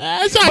 but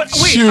that's not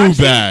too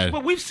bad.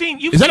 But we've seen.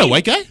 Is that a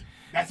white guy?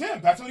 that's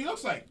him. That's what he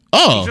looks like.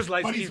 Oh, He's just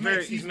like But he's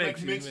mixed.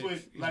 mixed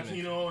with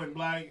Latino and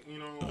black.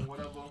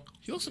 Whatever.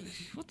 he looks like,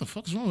 what the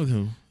fuck's wrong with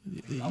him?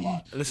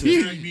 Listen,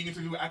 Being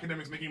into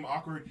academics making him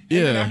awkward.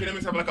 Yeah. And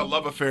academics have like a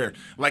love affair.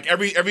 Like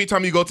every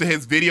time you go to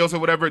his videos or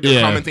whatever,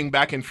 they're commenting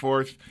back and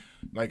forth.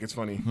 Like, it's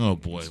funny. Oh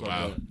boy,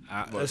 wow.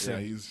 But, listen.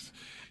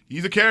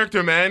 he's a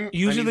character, man.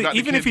 Usually,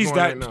 even if he's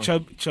that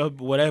chub,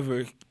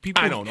 whatever,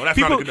 people. I don't know. That's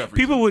not a good enough reason.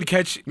 People would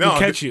catch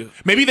you.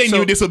 Maybe they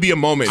knew this would be a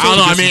moment. I don't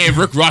know. I mean, if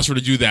Rick Ross were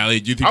to do that,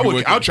 like, do you think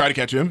I'll try to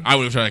catch him. I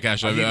would have tried to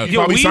catch him. He Yo,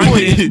 probably we signed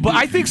me. wouldn't, but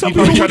I think some He'd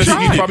people would he'd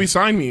try. probably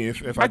sign me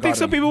if I I think got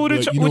some him. people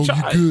would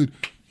try. good.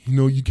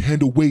 You can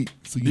handle weight,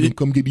 so you don't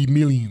come get these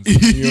millions.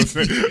 You know what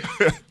I'm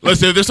saying?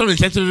 Listen, if there's some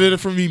incentive in it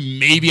for me,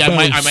 maybe I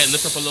might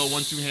lift up a little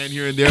 1-2 hand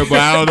here and there, but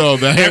I don't know,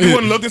 man.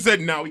 Everyone looked and said,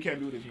 "No, we can't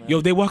do this, man."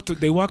 Yo, they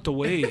walked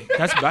away.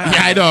 That's bad.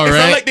 Yeah, I know, It's right?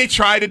 not like they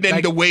tried it,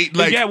 then the weight,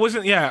 like yeah, it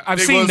wasn't. Yeah, I've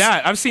it seen was-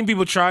 that. I've seen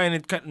people try and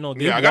it. No,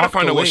 they I gotta walked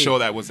find out what away. show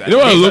that was at. You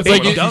know what it looks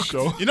like?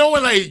 ducked. You know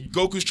when like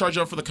Goku's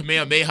charging up for the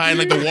Kamehameha and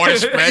like the water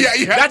spreads?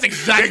 Yeah. That's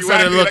exactly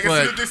what it looks As soon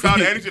like. as they saw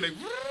the energy, like,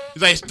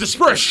 He's like,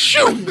 disperse,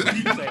 shoot!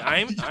 He's like, I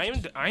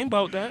ain't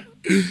about that.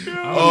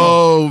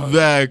 Oh, man,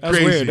 That's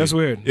crazy. weird. That's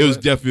weird. It was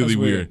definitely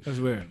weird. That's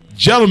weird.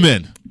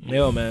 Gentlemen,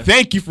 Yo, man.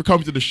 thank you for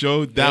coming to the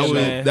show.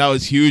 man. That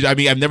was huge. I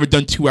mean, I've never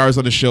done 2 hours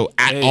on the show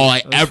at Hey, all.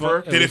 that's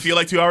fun. did it feel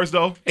like 2 hours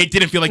though? It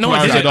didn't feel like No, 2 it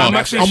hours didn't. at all. I'm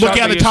actually I'm looking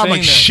shocked at the that time you're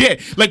like saying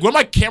shit. Like when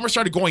my camera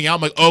started going out,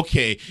 I'm like,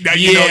 okay, Now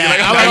you know, you're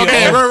like, I'm like,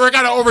 okay, we're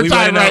kind of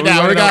overtime right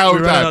now. We're kind of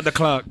We ran overtime. out the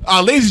clock.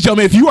 Ladies and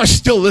gentlemen, if you are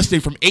still listening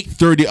from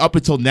 8:30 up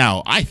until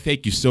now, I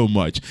thank you so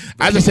much.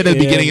 As I said at the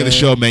beginning of the man.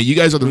 show, man, you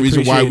guys are the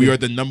reason why appreciate we it. are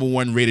the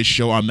 #1 rated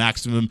show on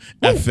Maximum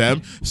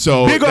FM.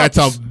 So Big that's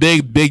ups. a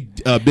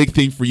big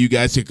thing for you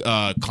guys to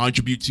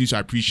contribute to. So I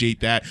appreciate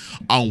that.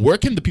 Where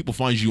can the people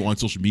find you on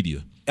social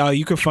media?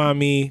 You can find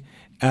me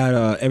at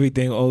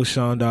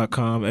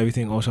everythingoshaun.com,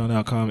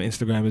 everythingoshaun.com.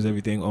 Instagram is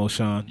Everything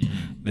Oshaun.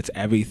 That's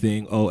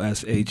Everything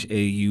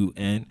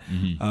Oshaun.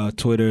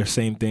 Twitter,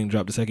 same thing,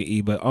 drop the second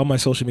E. But all my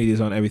social media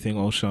is on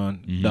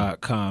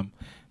everythingoshaun.com.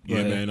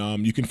 Yeah,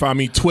 man. You can find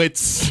me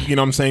twits. You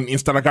know what I'm saying?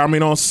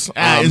 Instagraminos,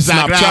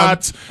 Instagram,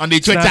 Snapchat, on the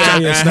Twitter.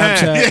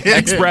 Snapchat.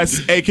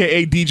 Express,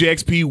 aka DJ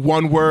XP.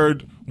 One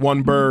word,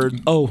 one bird.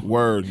 Oh.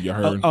 word. You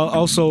heard?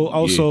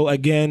 Also,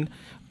 again,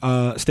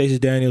 Stacey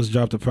Daniels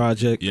dropped a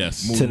project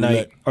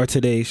tonight or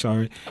today.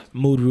 Sorry,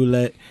 Mood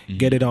Roulette.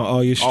 Get it on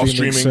all your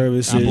streaming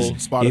services. Apple,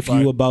 Spotify. If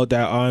you about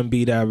that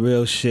R&B, that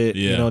real shit,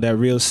 you know, that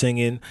real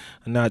singing,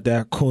 not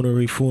that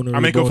coonery. I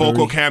make a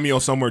vocal cameo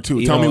somewhere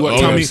too. Tell me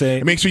what.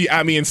 Make sure you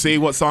at me and say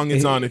what song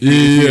it's on. If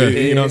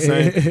you know what I'm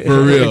saying.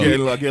 For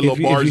real. Get a little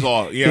bars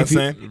off. You know what I'm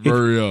saying.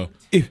 For real.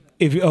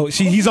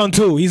 He's on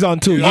two.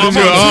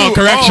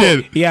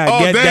 Correction.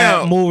 Get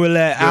that Mood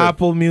Roulette,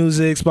 Apple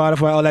Music,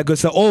 Spotify, all that good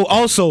stuff. Oh,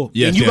 also,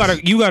 and you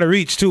gotta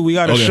reach too. We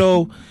got a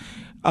show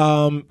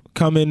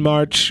coming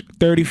March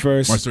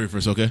 31st. March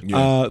 31st, okay.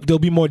 There'll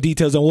be more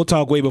details, and we'll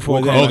talk way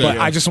before that. But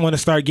I just want to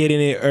start getting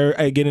it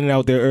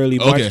out there early.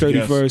 March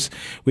 31st,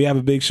 we have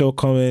a big show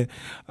coming.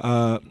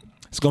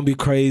 It's gonna be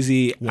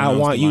crazy. I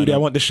want you there. I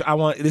want this,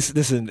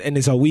 and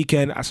it's a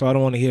weekend, so I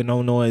don't want to hear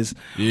no noise.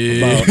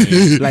 About,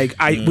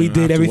 we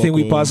did everything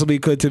we possibly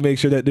could to make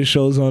sure that the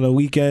show's on a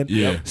weekend.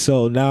 Yeah.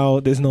 So now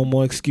there's no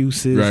more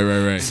excuses.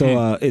 Right.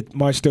 So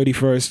March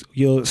 31st,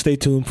 you'll stay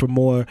tuned for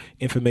more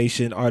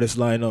information, artist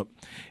lineup,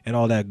 and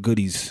all that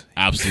goodies.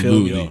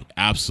 Absolutely.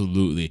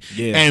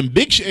 Yeah.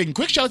 And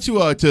quick shout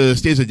out to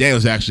Stacey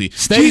Daniels. Actually,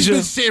 she's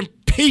been sitting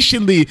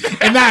patiently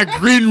in that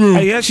green room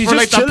she's for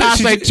just the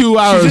past 2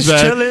 hours. She's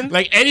just chilling.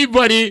 Like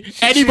anybody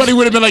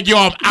would have been like, "Yo,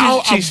 I'm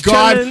out. I'm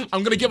gone. Chilling.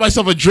 I'm gonna get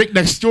myself a drink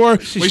next door."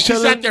 But she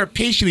sat there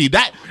patiently.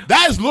 That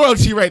is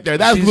loyalty right there.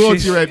 That's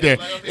loyalty right there.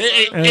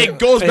 It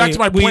goes back to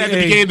my point at the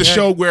beginning of the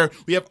show where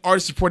we have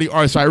artists supporting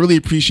artists. So I really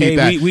appreciate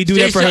that. We do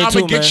that for her too, I'm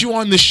gonna get you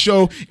on the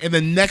show in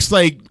the next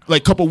like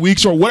couple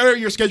weeks or whatever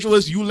your schedule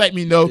is. You let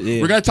me know.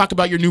 Yeah. We're gonna talk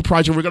about your new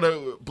project. We're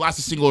gonna blast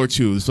a single or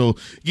two. So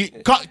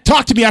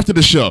talk to me after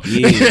the show.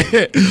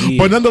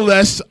 But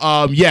nonetheless,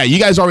 you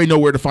guys already know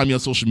where to find me on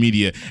social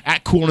media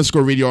at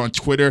 @Cool_Radio on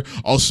Twitter,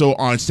 also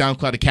on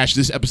SoundCloud to catch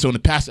this episode and the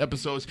past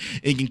episodes.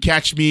 And you can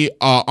catch me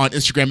on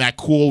Instagram at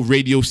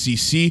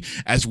 @CoolRadioCC,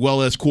 as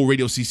well as Cool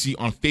Radio CC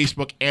on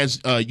Facebook and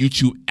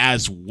YouTube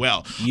as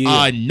well.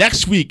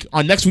 Next week's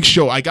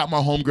show, I got my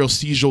homegirl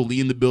C Jolie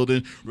in the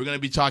building. We're gonna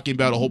be talking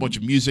about a whole bunch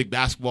of music,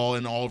 basketball,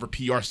 and all of her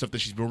PR stuff that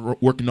she's been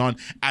working on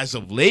as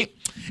of late.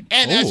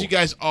 And as you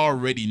guys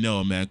already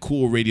know, man,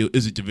 Cool Radio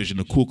is a division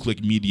of Cool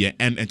Click Media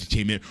and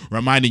Entertainment,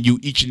 reminding you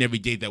each and every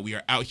day that we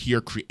are out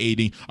here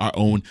creating our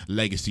own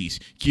legacies.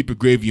 Keep it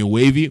gravy and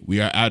wavy. We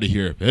are out of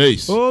here.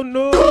 Peace. Oh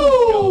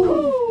no.